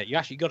must admit, you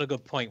actually got a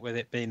good point with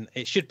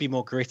it should be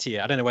more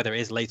grittier. I don't know whether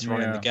it is later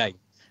on in the game,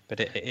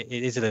 but it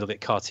is a little bit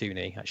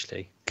cartoony,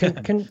 actually.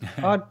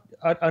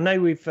 I know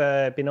we've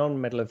been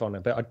on Medal of Honor,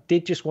 but I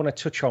did just want to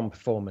touch on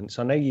performance.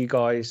 I know you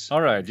guys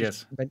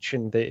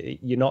mentioned that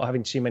you're not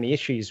having too many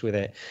issues with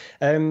it.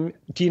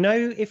 Do you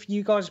know if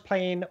you guys are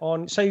playing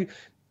on... So,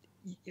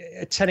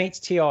 1080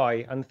 Ti,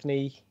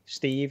 Anthony,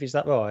 Steve, is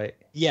that right?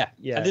 Yeah,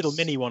 a little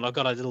mini one. I've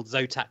got a little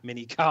Zotac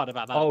mini card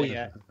about that. Oh,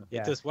 yeah.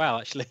 It does well,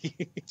 actually.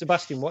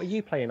 Sebastian, what are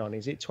you playing on?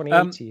 Is it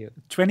 2080?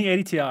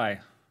 2080 Ti.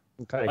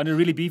 Okay. On a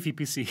really beefy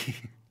PC.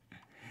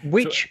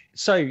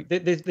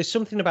 There's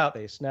something about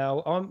this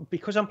now.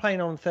 Because I'm playing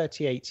on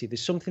 3080.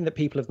 There's something that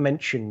people have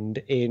mentioned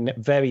in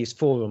various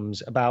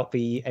forums about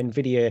the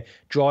NVIDIA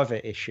driver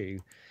issue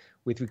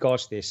with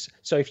regards to this.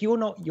 So if you're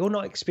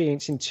not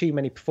experiencing too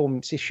many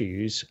performance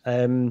issues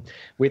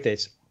with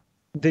this,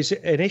 there's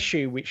an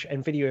issue which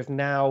NVIDIA have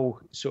now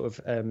sort of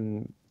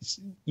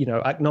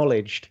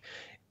acknowledged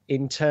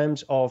in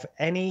terms of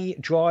any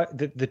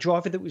the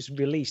driver that was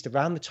released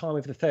around the time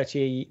of the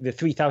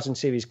 3000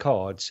 series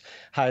cards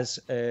has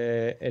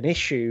an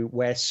issue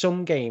where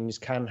some games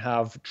can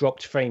have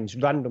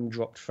random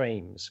dropped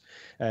frames,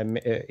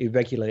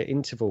 irregular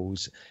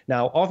intervals.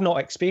 Now, I've not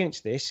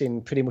experienced this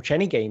in pretty much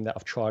any game that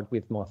I've tried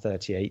with my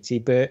 3080,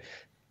 but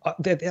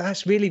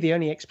that's really the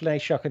only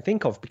explanation I can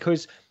think of,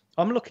 because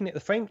I'm looking at the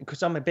frame,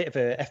 because I'm a bit of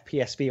a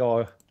FPS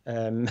VR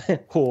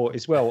whore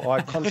as well.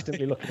 I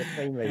constantly look at the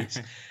frame rates.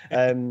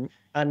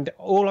 And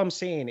all I'm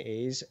seeing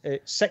is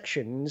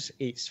sections,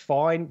 it's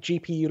fine.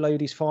 GPU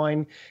load is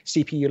fine.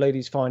 CPU load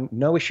is fine.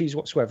 No issues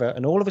whatsoever.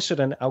 And all of a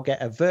sudden, I'll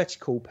get a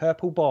vertical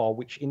purple bar,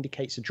 which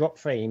indicates a drop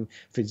frame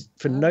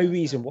for no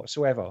reason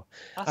whatsoever.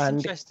 That's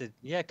interesting.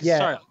 Yeah,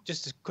 sorry,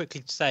 just to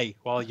quickly say,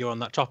 while you're on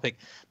that topic,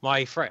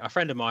 a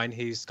friend of mine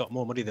who's got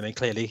more money than me,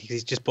 clearly,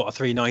 he's just bought a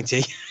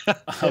 390.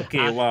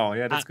 Okay, wow.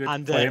 Yeah, that's good.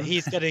 And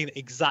he's getting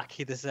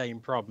exactly the same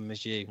problem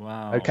as you.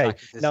 Wow. Okay.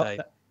 Now,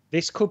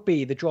 this could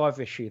be the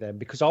driver issue then,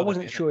 because I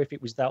wasn't sure if it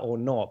was that or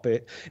not,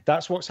 but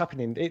that's what's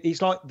happening.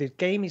 It's like the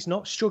game is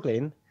not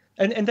struggling.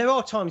 And there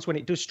are times when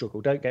it does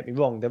struggle, don't get me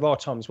wrong. There are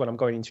times when I'm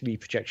going into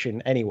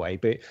reprojection anyway,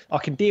 but I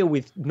can deal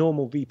with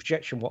normal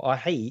reprojection. What I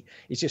hate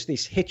is just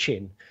this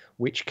hitching,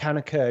 which can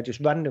occur just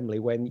randomly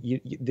when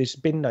there's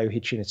been no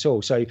hitching at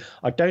all. So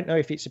I don't know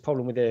if it's a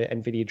problem with the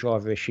NVIDIA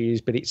driver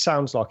issues, but it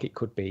sounds like it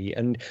could be.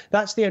 And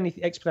that's the only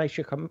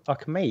explanation I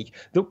can make.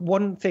 The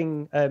one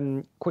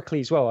thing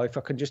quickly as well, if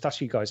I can just ask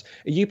you guys,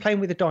 are you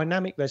playing with a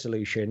dynamic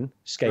resolution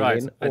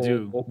scaling? Right, I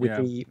do. Or with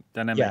the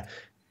dynamic. Yeah.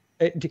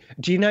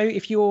 Do you know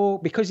if you're,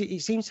 because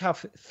it seems to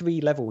have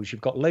 3 levels,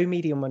 you've got low,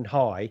 medium and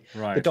high.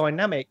 Right. The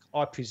dynamic,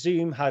 I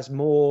presume, has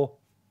more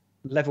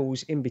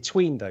levels in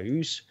between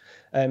those.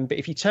 But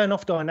if you turn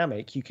off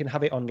dynamic, you can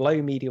have it on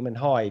low, medium and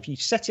high. If you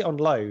set it on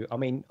low, I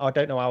mean, I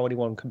don't know how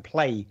anyone can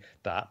play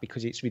that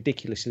because it's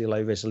ridiculously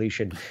low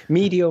resolution.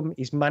 Medium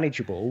is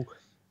manageable,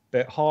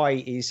 but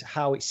high is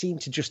how it seemed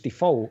to just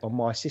default on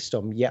my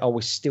system, yet I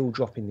was still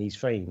dropping these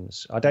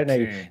frames. I don't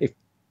know if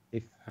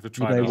have to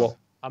try you know that. what.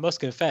 I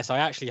must confess, I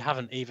actually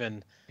haven't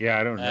even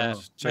I don't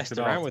know. messed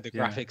around with the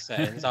graphics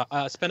settings.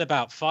 I spent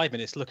about 5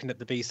 minutes looking at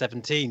the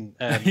B17,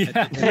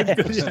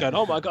 just going,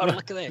 "Oh my god,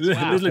 look at this!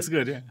 Wow. This looks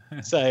good."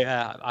 Yeah. So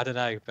I don't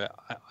know, but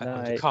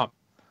I can't.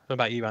 What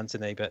about you,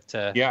 Anthony? But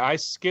I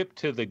skipped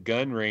to the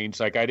gun range.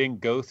 Like I didn't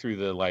go through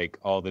the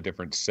all the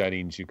different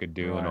settings you could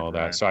do and all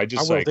that. So I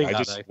just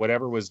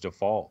whatever was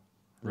default.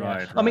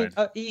 Right. I mean,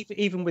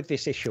 even with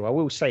this issue, I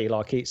will say,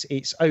 like,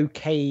 it's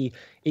okay.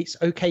 It's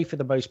okay for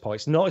the most part.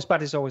 It's not as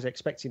bad as I was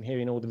expecting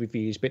hearing all the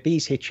reviews, but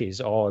these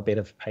hitches are a bit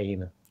of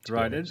pain.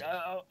 Right. And,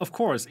 of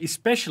course,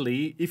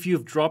 especially if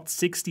you've dropped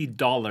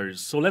 $60.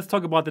 So let's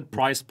talk about that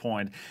price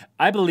point.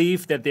 I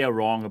believe that they are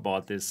wrong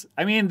about this.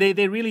 I mean, they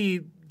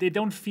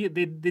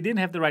didn't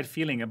have the right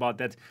feeling about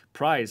that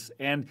price.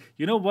 And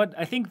you know what?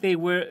 I think they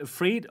were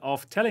afraid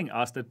of telling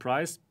us that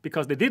price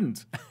because they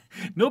didn't.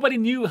 Nobody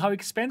knew how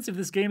expensive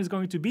this game is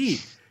going to be.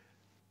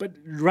 But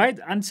right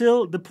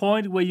until the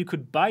point where you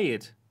could buy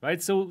it, right?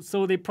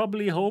 So they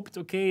probably hoped,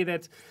 okay,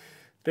 that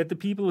the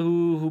people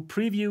who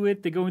preview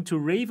it, they're going to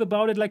rave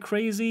about it like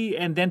crazy,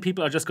 and then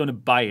people are just going to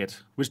buy it,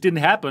 which didn't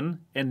happen.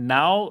 And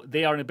now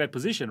they are in a bad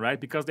position, right?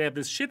 Because they have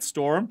this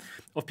shitstorm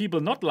of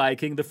people not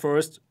liking the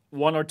first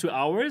 1 or 2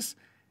 hours,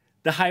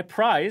 the high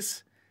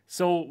price.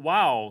 So,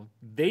 wow,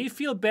 they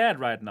feel bad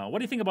right now. What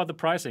do you think about the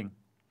pricing?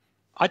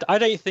 I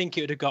don't think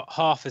it would have got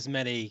half as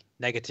many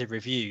negative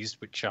reviews,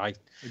 which I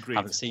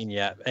haven't seen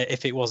yet,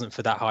 if it wasn't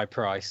for that high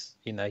price.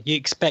 You know, you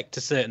expect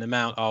a certain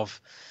amount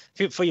of,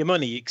 for your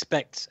money, you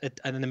expect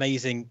an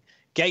amazing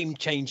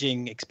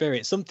game-changing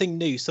experience, something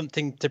new,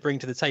 something to bring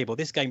to the table.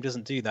 This game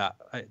doesn't do that.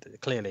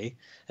 Clearly,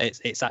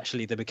 it's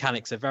actually, the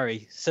mechanics are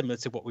very similar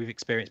to what we've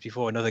experienced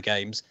before in other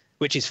games,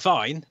 which is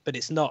fine, but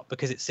it's not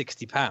because it's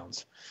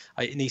 £60.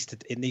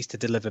 It needs to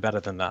deliver better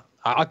than that.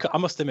 I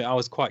must admit, I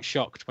was quite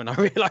shocked when I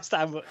realised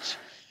how much.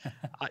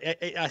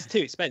 It's too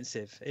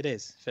expensive. It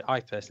is. I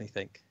personally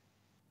think.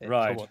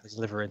 Right. For what they're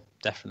delivering,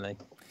 definitely.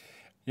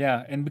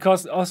 Yeah, and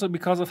because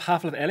of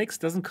Half-Life Alyx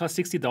doesn't cost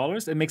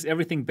 $60, it makes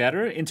everything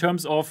better in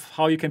terms of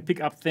how you can pick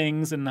up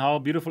things and how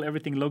beautiful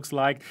everything looks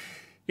like.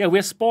 Yeah,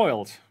 we're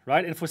spoiled,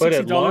 right? And for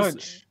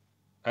 $60,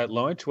 at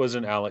launch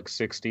wasn't Alyx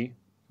 60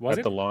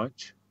 at the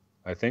launch?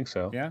 I think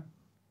so. Yeah,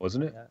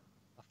 wasn't it?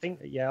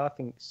 Yeah, I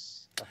think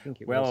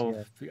it was.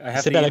 Well, Yeah. I have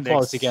it's a the better index,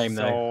 quality game,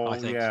 though. so, I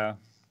think.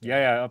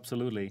 Yeah,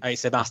 absolutely.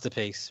 It's a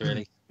masterpiece,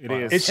 really. It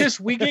is. It's just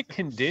we get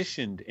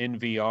conditioned in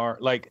VR,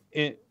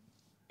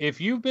 if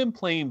you've been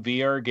playing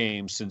VR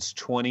games since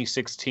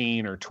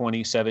 2016 or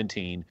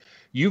 2017,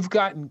 you've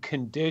gotten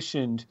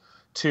conditioned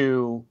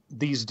to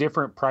these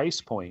different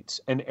price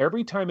points. And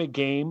every time a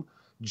game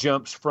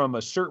jumps from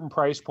a certain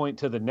price point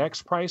to the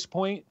next price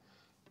point,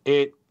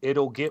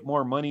 it'll get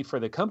more money for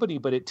the company,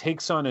 but it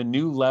takes on a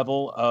new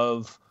level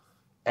of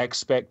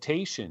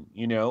expectation,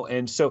 you know?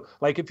 And so,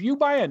 like, if you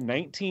buy a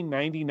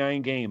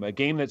 $19.99 game, a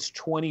game that's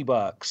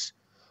 $20,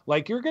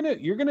 like, you're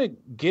gonna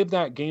give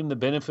that game the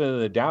benefit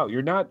of the doubt.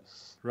 You're not...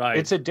 Right.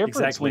 It's a difference.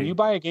 Exactly. When you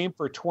buy a game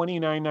for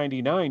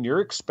 $29.99, you're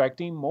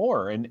expecting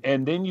more. And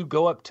then you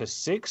go up to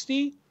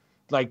 $60,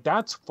 like,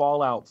 that's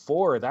Fallout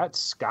 4,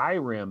 that's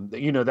Skyrim.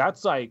 You know,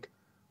 that's like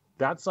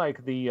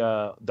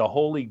the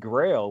holy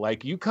grail.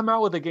 Like, you come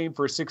out with a game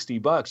for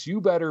 $60, you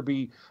better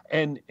be,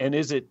 and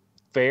is it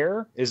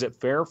fair? Is it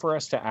fair for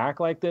us to act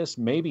like this?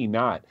 Maybe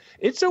not.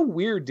 It's a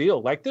weird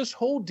deal. Like, this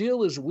whole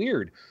deal is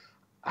weird.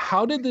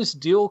 How did this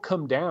deal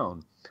come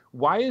down?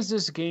 Why is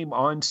this game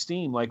on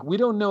Steam? Like, we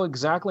don't know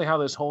exactly how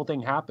this whole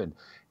thing happened.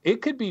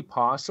 It could be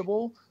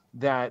possible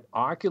that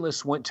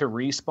Oculus went to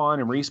Respawn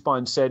and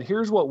Respawn said,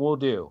 here's what we'll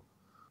do.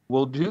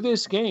 We'll do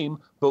this game,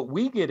 but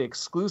we get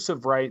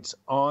exclusive rights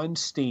on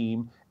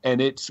Steam,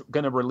 and it's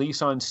going to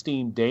release on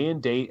Steam day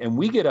and date, and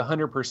we get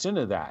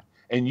 100% of that.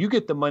 And you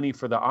get the money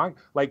for the...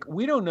 Like,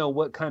 we don't know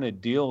what kind of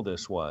deal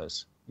this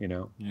was, you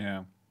know?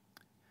 Yeah.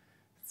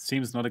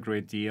 Seems not a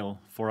great deal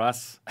for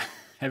us,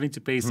 having to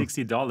pay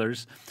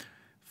 $60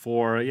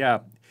 for,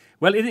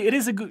 well, it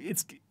is a good,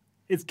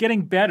 it's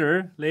getting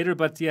better later,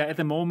 but yeah, at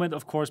the moment,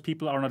 of course,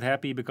 people are not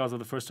happy because of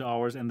the first 2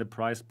 hours and the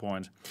price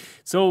point.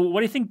 So, what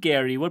do you think,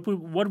 Gary? What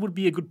would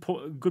be a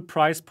good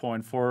price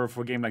point for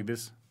a game like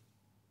this?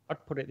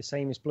 I'd put it the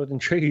same as Blood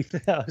and Truth.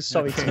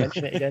 Sorry to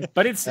mention it again.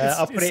 But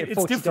I'll put it at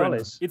 $40.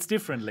 Different. It's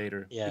different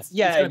later. Yeah,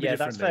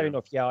 that's fair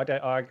enough. Yeah,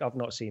 I've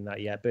not seen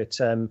that yet, but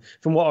from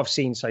what I've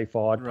seen so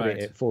far, I'd put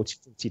it at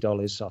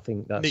 $40. I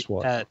think that's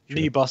what.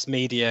 New Boss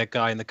Media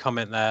guy in the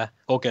comment there,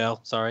 or girl,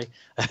 sorry,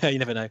 you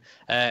never know,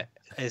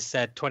 has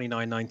said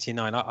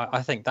 $29.99.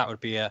 I think that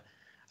would be a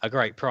a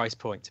great price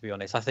point, to be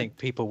honest. I think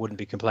people wouldn't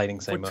be complaining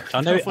so much.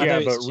 I but know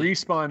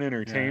Respawn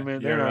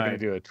Entertainment, they're not going to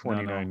do a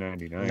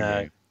 $29.99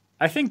 game.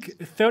 I think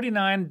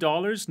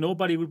 $39,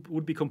 nobody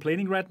would be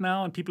complaining right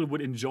now, and people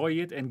would enjoy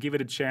it and give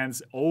it a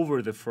chance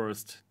over the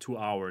first 2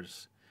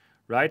 hours,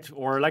 right?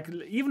 Or like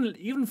even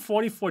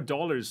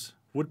 $44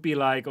 would be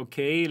like,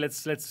 okay,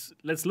 let's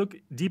look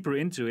deeper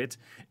into it.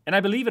 And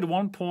I believe at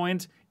one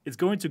point it's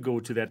going to go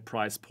to that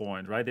price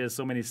point, right? There's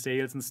so many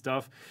sales and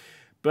stuff.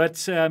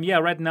 But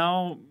right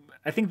now,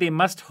 I think they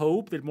must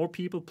hope that more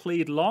people play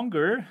it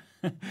longer.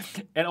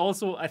 And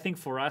also, I think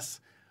for us,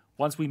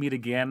 once we meet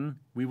again,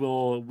 we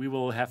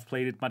will have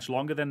played it much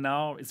longer than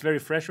now. It's very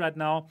fresh right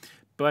now,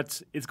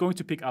 but it's going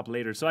to pick up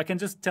later. So I can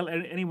just tell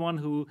anyone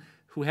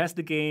who has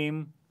the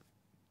game,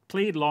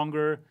 play it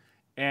longer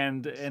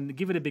and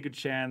give it a bigger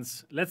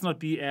chance. Let's not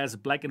be as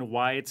black and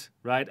white,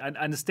 right? I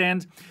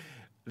understand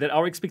that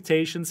our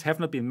expectations have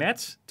not been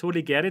met.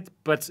 Totally get it,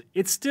 but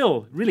it's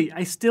still really.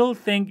 I still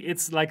think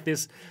it's like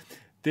this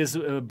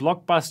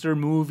blockbuster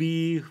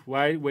movie,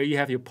 right, where you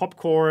have your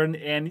popcorn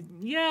and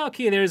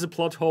there is a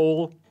plot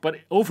hole, but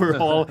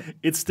overall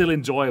it's still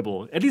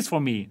enjoyable, at least for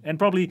me, and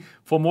probably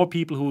for more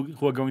people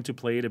who are going to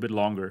play it a bit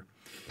longer.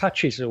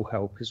 Patches will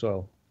help as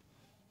well.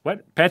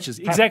 What? Patches,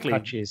 exactly.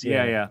 Patches,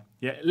 yeah.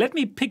 Let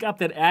me pick up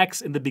that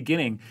axe in the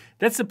beginning.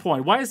 That's the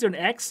point. Why is there an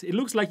axe? It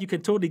looks like you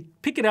can totally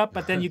pick it up,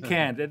 but then you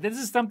can't. This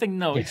is something,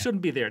 it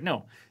shouldn't be there.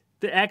 No,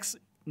 the axe,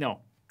 no.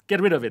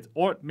 Get rid of it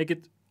or make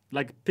it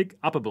like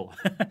pick-upable.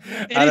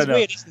 It is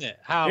weird, isn't it?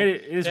 How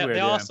it is weird.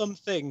 There are some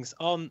things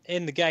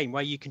in the game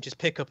where you can just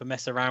pick up and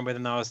mess around with,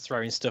 and I was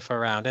throwing stuff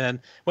around. And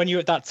then when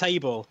you're at that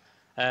table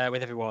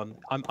with everyone,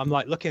 I'm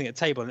like looking at the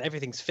table and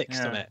everything's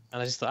fixed on it,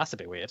 and I just thought that's a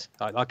bit weird.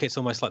 Like it's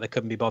almost like they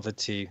couldn't be bothered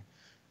to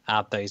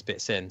add those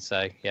bits in.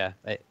 So yeah.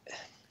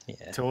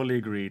 Totally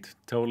agreed.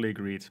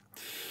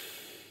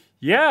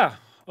 Yeah.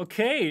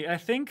 Okay. I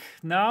think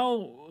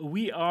now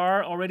we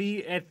are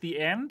already at the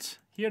end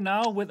here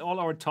now with all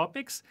our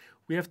topics.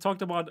 We have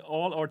talked about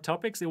all our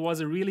topics. It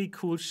was a really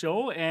cool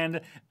show, and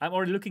I'm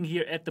already looking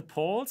here at the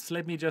polls.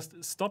 Let me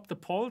just stop the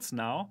polls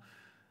now.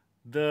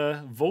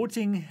 The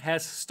voting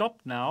has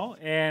stopped now,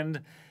 and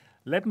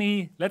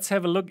let's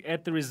have a look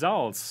at the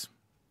results.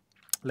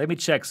 Let me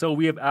check. So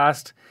we have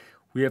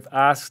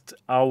asked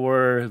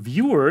our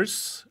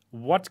viewers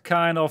what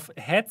kind of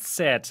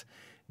headset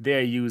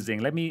they're using.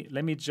 Let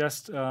me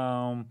just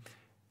have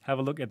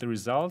a look at the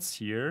results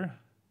here.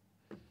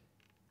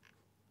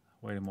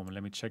 Wait a moment,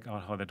 let me check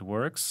out how that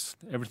works.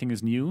 Everything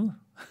is new.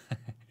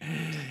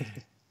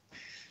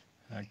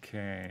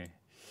 Okay.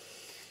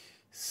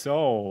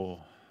 So,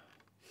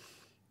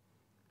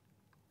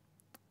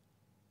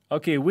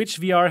 which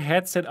VR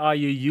headset are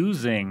you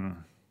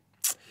using?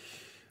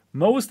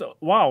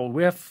 Wow,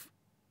 we have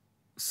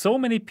so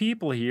many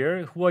people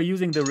here who are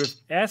using the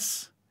Rift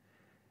S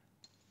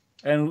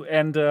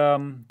and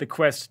the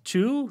Quest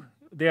 2.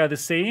 They are the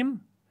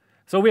same.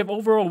 So we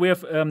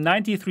have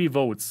 93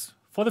 votes.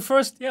 For the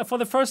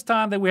first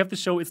time that we have the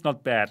show, it's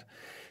not bad.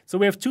 So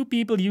we have 2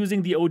 people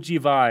using the OG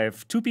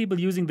Vive, 2 people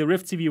using the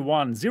Rift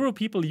CV1, 0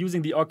 people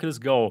using the Oculus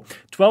Go,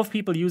 12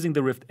 people using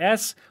the Rift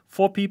S,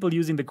 4 people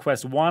using the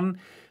Quest 1,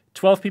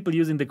 12 people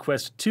using the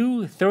Quest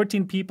 2,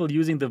 13 people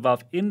using the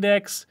Valve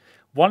Index,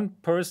 1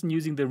 person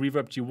using the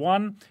Reverb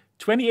G1,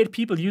 28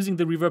 people using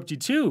the Reverb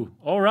G2.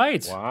 All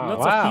right.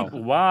 Lots of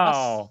people.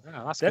 Wow.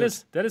 That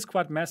is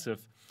quite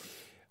massive.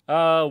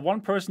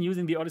 1 person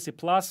using the Odyssey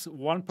Plus,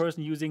 1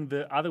 person using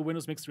the other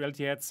Windows Mixed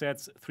Reality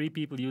headsets, 3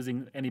 people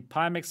using any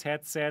Pimax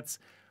headsets,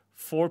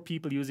 4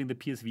 people using the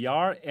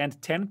PSVR,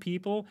 and 10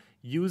 people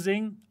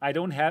using, I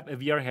don't have a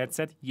VR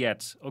headset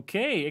yet.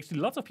 Okay, actually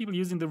lots of people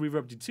using the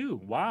Reverb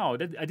G2. Wow, I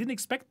didn't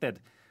expect that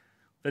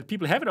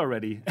people have it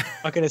already.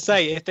 I'm going to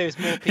say, if there's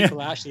more people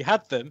that actually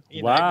had them,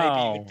 maybe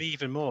it would be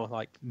even more.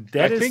 Like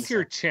I think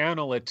your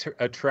channel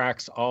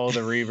attracts all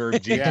the Reverb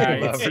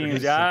G2 lovers. It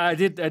seems. Yeah, I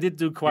did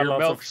do quite a lot.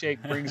 Your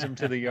milkshake brings them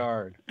to the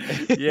yard.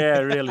 Yeah,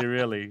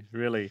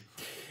 really.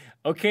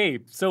 Okay,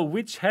 so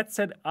which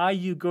headset are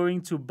you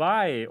going to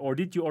buy, or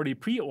did you already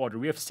pre-order?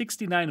 We have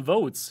 69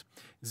 votes.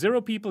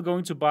 0 people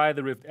going to buy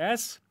the Rift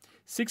S.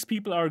 6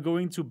 people are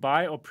going to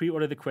buy or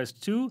pre-order the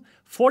Quest 2.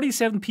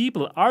 47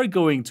 people are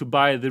going to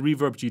buy the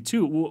Reverb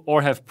G2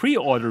 or have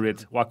pre-ordered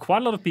it. Wow,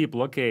 quite a lot of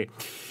people. Okay.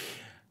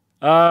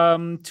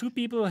 2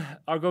 people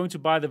are going to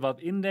buy the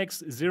Valve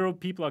Index. 0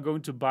 people are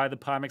going to buy the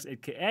Pimax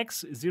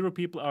 8KX. 0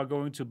 people are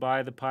going to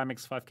buy the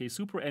Pimax 5K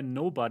Super, and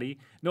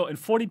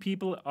 40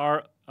 people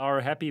are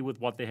happy with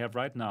what they have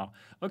right now.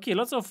 Okay,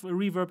 lots of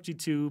Reverb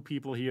G2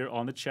 people here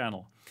on the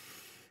channel.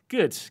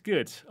 Good.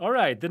 All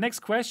right, the next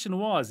question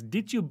was,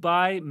 did you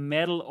buy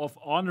Medal of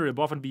Honor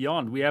Above and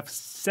Beyond? We have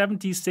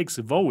 76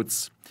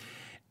 votes.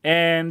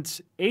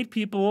 And 8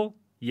 people,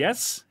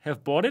 yes,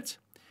 have bought it.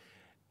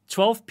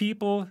 12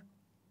 people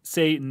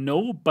say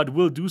no, but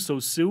will do so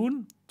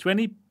soon.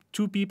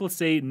 22 people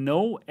say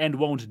no and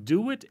won't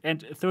do it.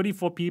 And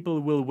 34 people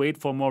will wait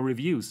for more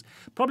reviews.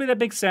 Probably that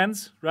makes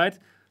sense, right?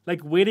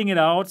 Like waiting it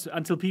out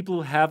until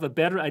people have a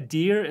better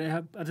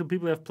idea, until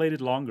people have played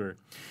it longer.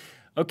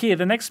 Okay,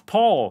 the next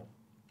poll.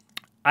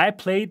 I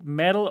played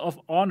Medal of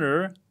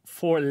Honor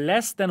for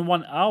less than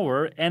 1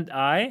 hour, and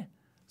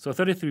so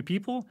 33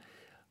 people,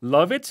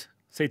 love it.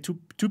 Say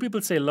two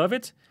people say love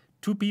it,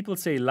 2 people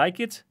say like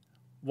it,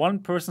 1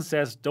 person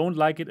says don't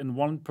like it, and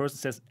 1 person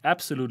says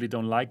absolutely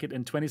don't like it,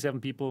 and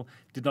 27 people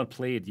did not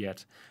play it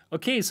yet.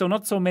 Okay, so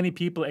not so many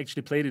people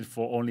actually played it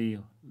for only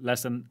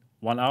less than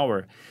 1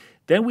 hour.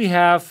 Then we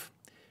have,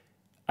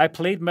 I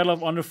played Medal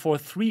of Honor for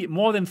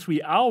more than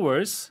 3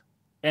 hours,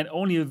 and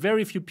only a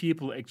very few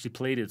people actually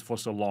played it for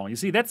so long. You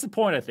see, that's the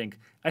point, I think.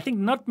 I think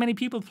not many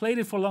people played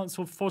it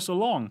for so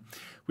long.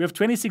 We have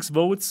 26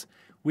 votes.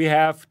 We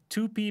have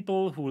 2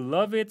 people who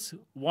love it,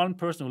 1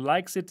 person who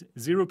likes it,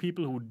 0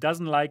 people who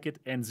doesn't like it,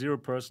 and 0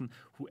 person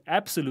who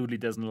absolutely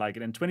doesn't like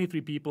it, and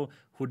 23 people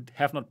who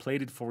have not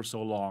played it for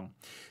so long.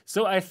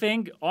 So I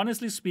think,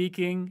 honestly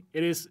speaking,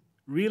 it is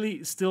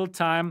really still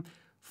time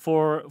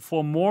for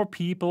more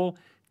people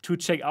to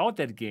check out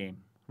that game.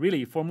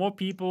 Really, for more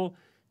people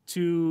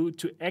to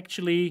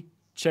actually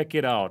check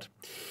it out.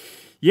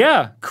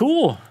 Yeah,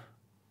 cool.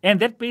 And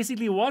that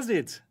basically was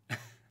it.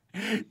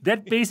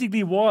 That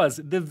basically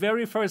was the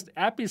very first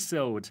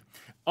episode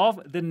of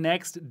the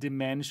Next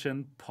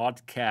Dimension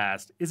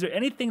podcast. Is there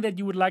anything that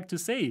you would like to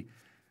say?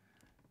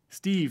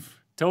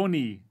 Steve,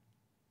 Tony,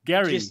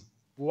 Gary?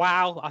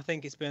 Wow, I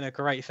think it's been a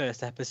great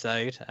first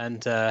episode.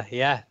 And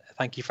yeah,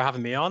 thank you for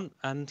having me on.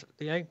 And,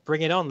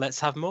 bring it on. Let's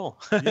have more.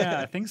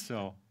 Yeah, I think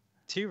so.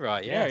 Too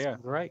right. Yeah.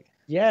 Great.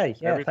 Yeah.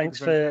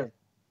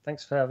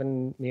 Thanks for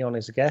having me on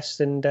as a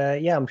guest. And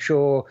I'm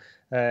sure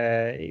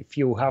if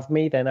you'll have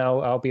me, then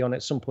I'll be on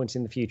at some point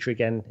in the future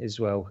again as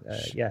well.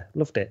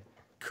 Loved it.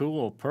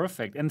 Cool,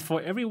 perfect. And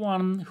for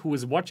everyone who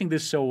is watching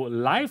this show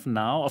live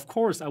now, of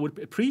course, I would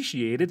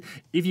appreciate it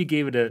if you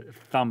gave it a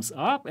thumbs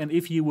up and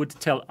if you would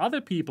tell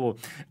other people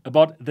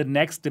about the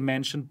Next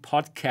Dimension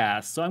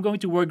podcast. So I'm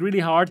going to work really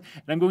hard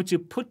and I'm going to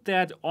put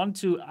that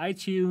onto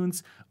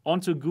iTunes,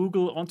 onto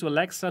Google, onto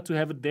Alexa to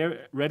have it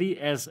there ready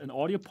as an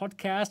audio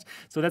podcast.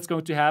 So that's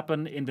going to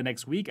happen in the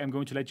next week. I'm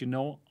going to let you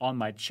know on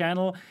my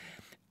channel.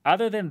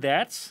 Other than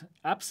that,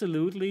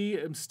 absolutely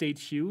stay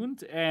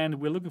tuned, and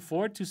we're looking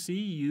forward to see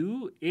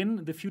you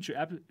in the future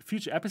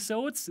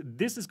episodes.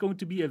 This is going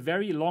to be a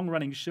very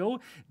long-running show.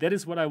 That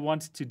is what I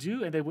want to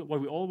do, and what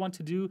we all want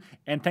to do.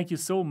 And thank you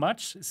so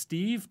much,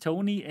 Steve,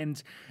 Tony,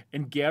 and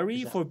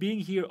Gary, for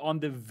being here on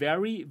the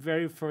very,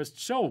 very first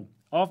show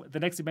of the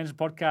Next Dimension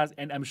podcast.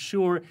 And I'm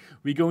sure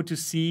we're going to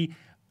see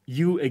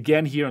you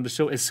again here on the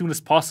show as soon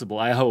as possible,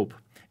 I hope.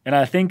 And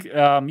I think,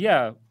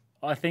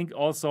 I think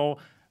also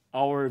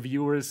our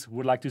viewers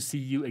would like to see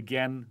you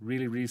again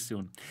really, really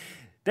soon.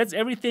 That's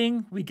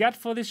everything we got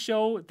for this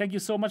show. Thank you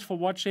so much for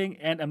watching,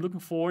 and I'm looking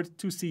forward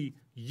to see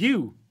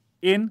you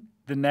in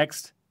the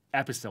next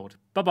episode.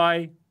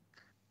 Bye-bye.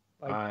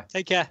 Bye.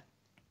 Take care.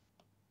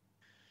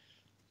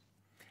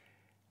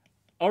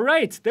 All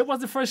right, that was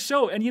the first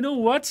show. And you know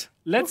what?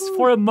 Let's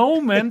for a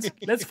moment,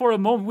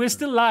 we're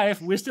still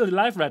live. We're still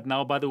live right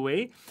now, by the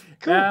way.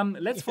 Cool.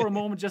 Let's for a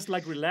moment just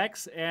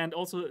relax and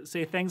also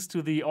say thanks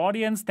to the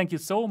audience. Thank you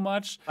so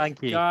much.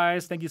 Thank you.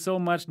 Guys, thank you so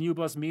much, New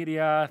Boss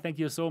Media. Thank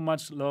you so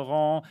much,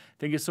 Laurent.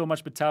 Thank you so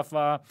much,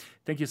 Betafa.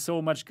 Thank you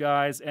so much,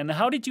 guys. And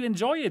how did you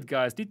enjoy it,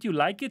 guys? Did you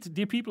like it?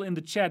 Dear people in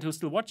the chat who are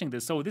still watching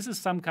this. So this is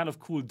some kind of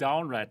cool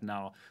down right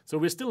now. So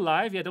we're still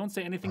live. Yeah, don't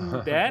say anything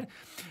bad.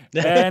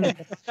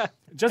 And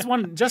just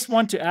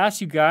want to ask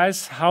you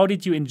guys, how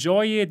did you enjoy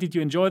it? Did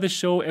you enjoy the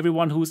show?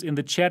 Everyone who's in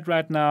the chat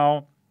right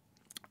now.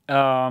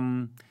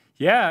 And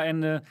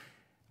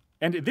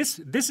this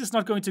is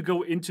not going to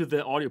go into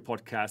the audio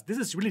podcast. This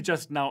is really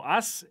just now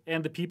us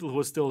and the people who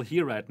are still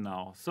here right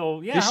now.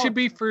 So yeah, this should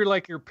be for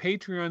your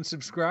Patreon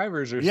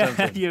subscribers or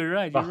something. You're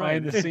right.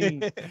 Behind the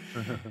scenes.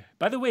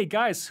 By the way,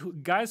 guys who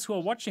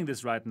are watching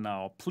this right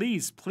now,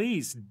 please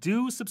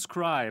do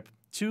subscribe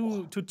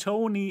to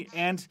Tony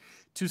and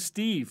to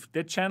Steve.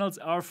 Their channels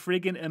are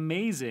friggin'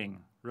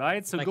 amazing.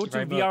 Right? So go to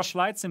VR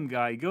Flightsim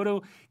Guy. Go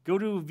to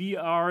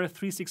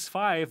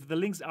VR365. The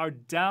links are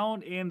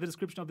down in the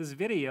description of this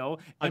video.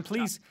 And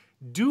please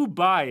do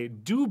buy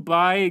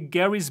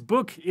Gary's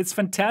book. It's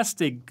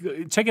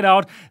fantastic. Check it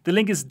out. The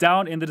link is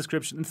down in the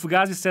description. And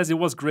Fugazi says it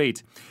was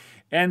great.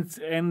 And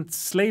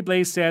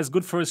Slayblaze says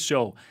good first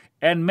show.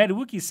 And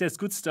Medwookie says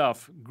good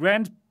stuff.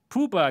 Grand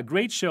Poopa,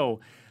 great show.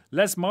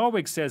 Les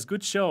Marwick says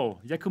good show.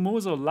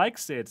 Yakumozo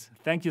likes it.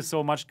 Thank you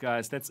so much,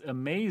 guys. That's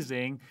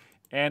amazing.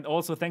 And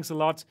also thanks a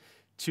lot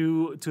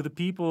to the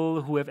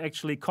people who have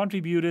actually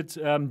contributed.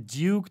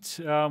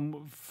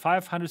 Duked,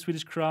 500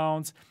 Swedish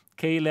crowns.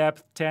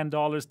 Caleb,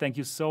 $10. Thank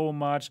you so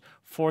much.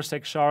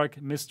 Forsec Shark,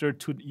 Mr.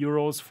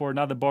 €2 for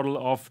another bottle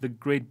of the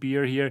great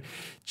beer here.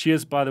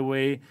 Cheers, by the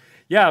way.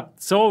 Yeah,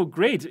 so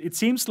great. It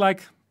seems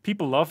like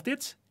people loved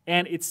it.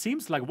 And it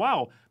seems like,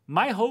 wow,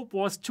 my hope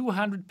was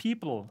 200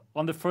 people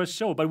on the first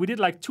show. But we did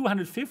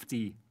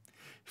 250.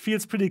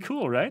 Feels pretty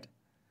cool, right?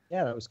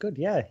 Yeah, that was good.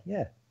 Yeah.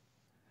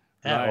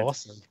 Yeah, right.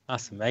 Awesome.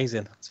 That's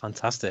amazing. That's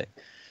fantastic.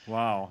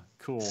 Wow,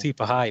 cool.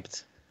 Super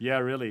hyped. Yeah,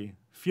 really.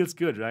 Feels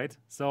good, right?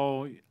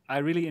 So I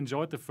really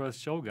enjoyed the first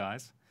show,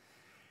 guys.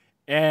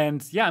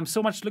 And yeah, I'm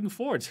so much looking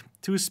forward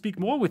to speak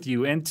more with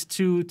you and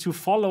to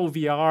follow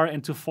VR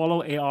and to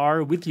follow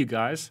AR with you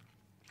guys.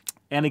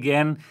 And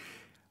again,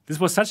 this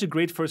was such a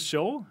great first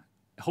show.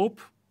 Hope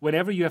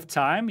whenever you have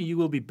time, you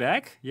will be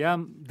back. Yeah,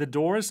 the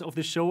doors of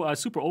the show are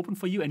super open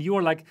for you, and you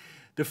are like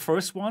the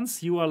first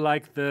ones. You are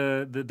like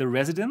the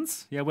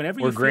residents. Yeah,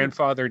 whenever we're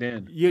grandfathered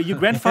in. You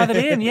grandfathered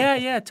in.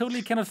 Yeah,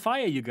 totally cannot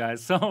fire you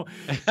guys. So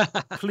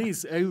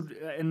please,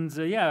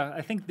 yeah,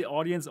 I think the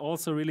audience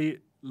also really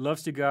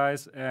loves you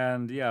guys.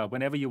 And yeah,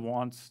 whenever you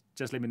want,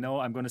 just let me know.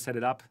 I'm going to set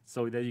it up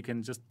so that you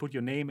can just put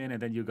your name in,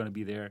 and then you're going to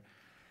be there.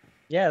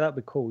 Yeah, that'd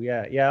be cool.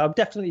 Yeah, I'm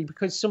definitely,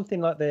 because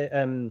something like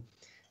the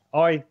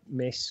I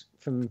miss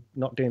from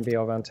not doing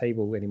VR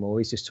Roundtable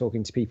anymore is just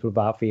talking to people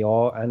about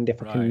VR, and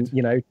if I can,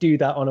 do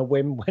that on a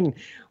whim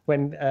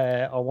when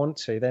I want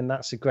to, then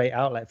that's a great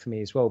outlet for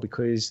me as well,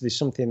 because there's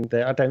something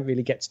that I don't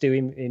really get to do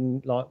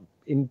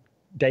in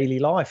daily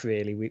life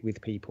really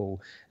with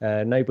people.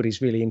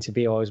 Nobody's really into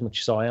VR as much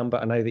as I am,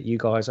 but I know that you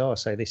guys are,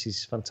 so this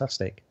is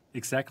fantastic.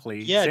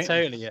 Exactly. Yeah,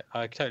 totally.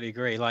 I totally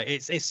agree. Like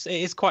it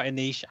is quite a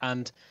niche,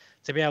 and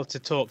to be able to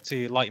talk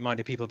to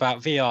like-minded people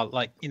about VR,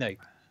 like,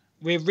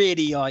 we're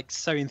really like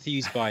so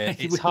enthused by it.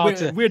 It's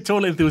we're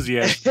total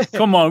enthusiasts.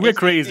 Come on, we're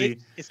crazy.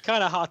 It's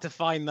kind of hard to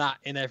find that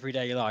in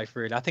everyday life,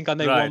 really. I think I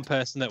know one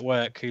person at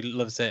work who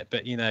loves it,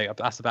 but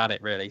that's about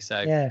it, really.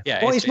 So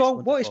yeah. What is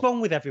wrong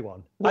with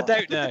everyone? I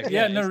don't know.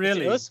 No,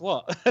 really. Is it us?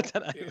 What? I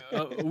don't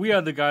know. We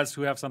are the guys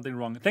who have something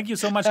wrong. Thank you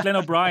so much, Glenn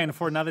O'Brien,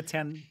 for another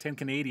 10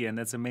 Canadian.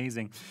 That's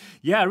amazing.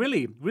 Yeah,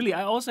 really.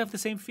 I also have the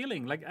same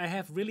feeling. Like, I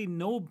have really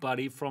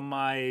nobody from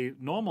my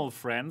normal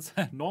friends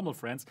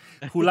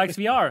who likes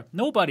VR.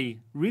 Nobody.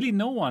 Really,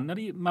 no one. Not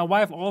even, my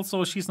wife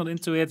also, she's not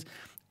into it.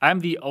 I'm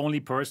the only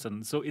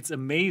person. So it's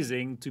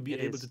amazing to be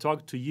able to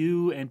talk to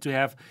you and to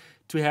have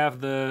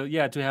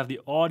the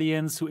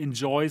audience who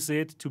enjoys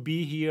it, to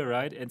be here,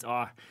 right? And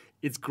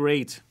it's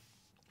great.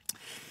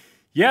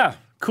 Yeah,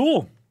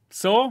 cool.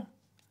 So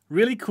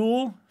really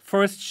cool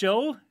first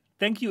show.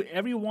 Thank you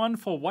everyone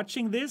for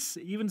watching this,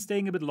 even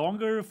staying a bit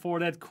longer for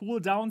that cool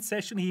down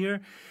session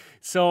here.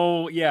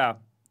 So yeah.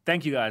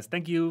 Thank you, guys.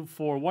 Thank you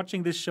for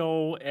watching this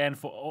show, and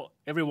for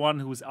everyone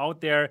who's out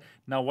there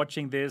now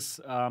watching this.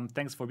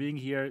 Thanks for being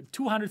here.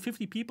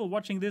 250 people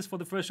watching this for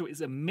the first show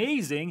is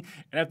amazing,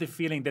 and I have the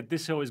feeling that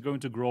this show is going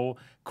to grow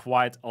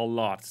quite a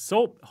lot.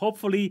 So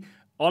hopefully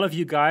all of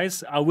you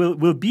guys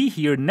will be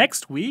here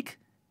next week,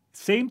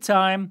 same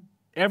time,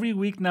 every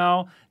week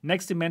now,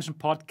 Next Dimension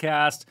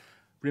Podcast.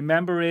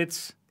 Remember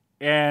it.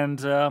 And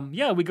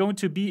we're going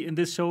to be in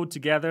this show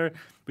together.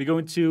 We're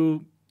going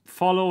to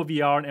follow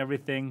VR and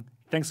everything.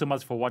 Thanks so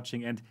much for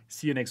watching, and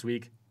see you next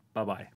week. Bye-bye.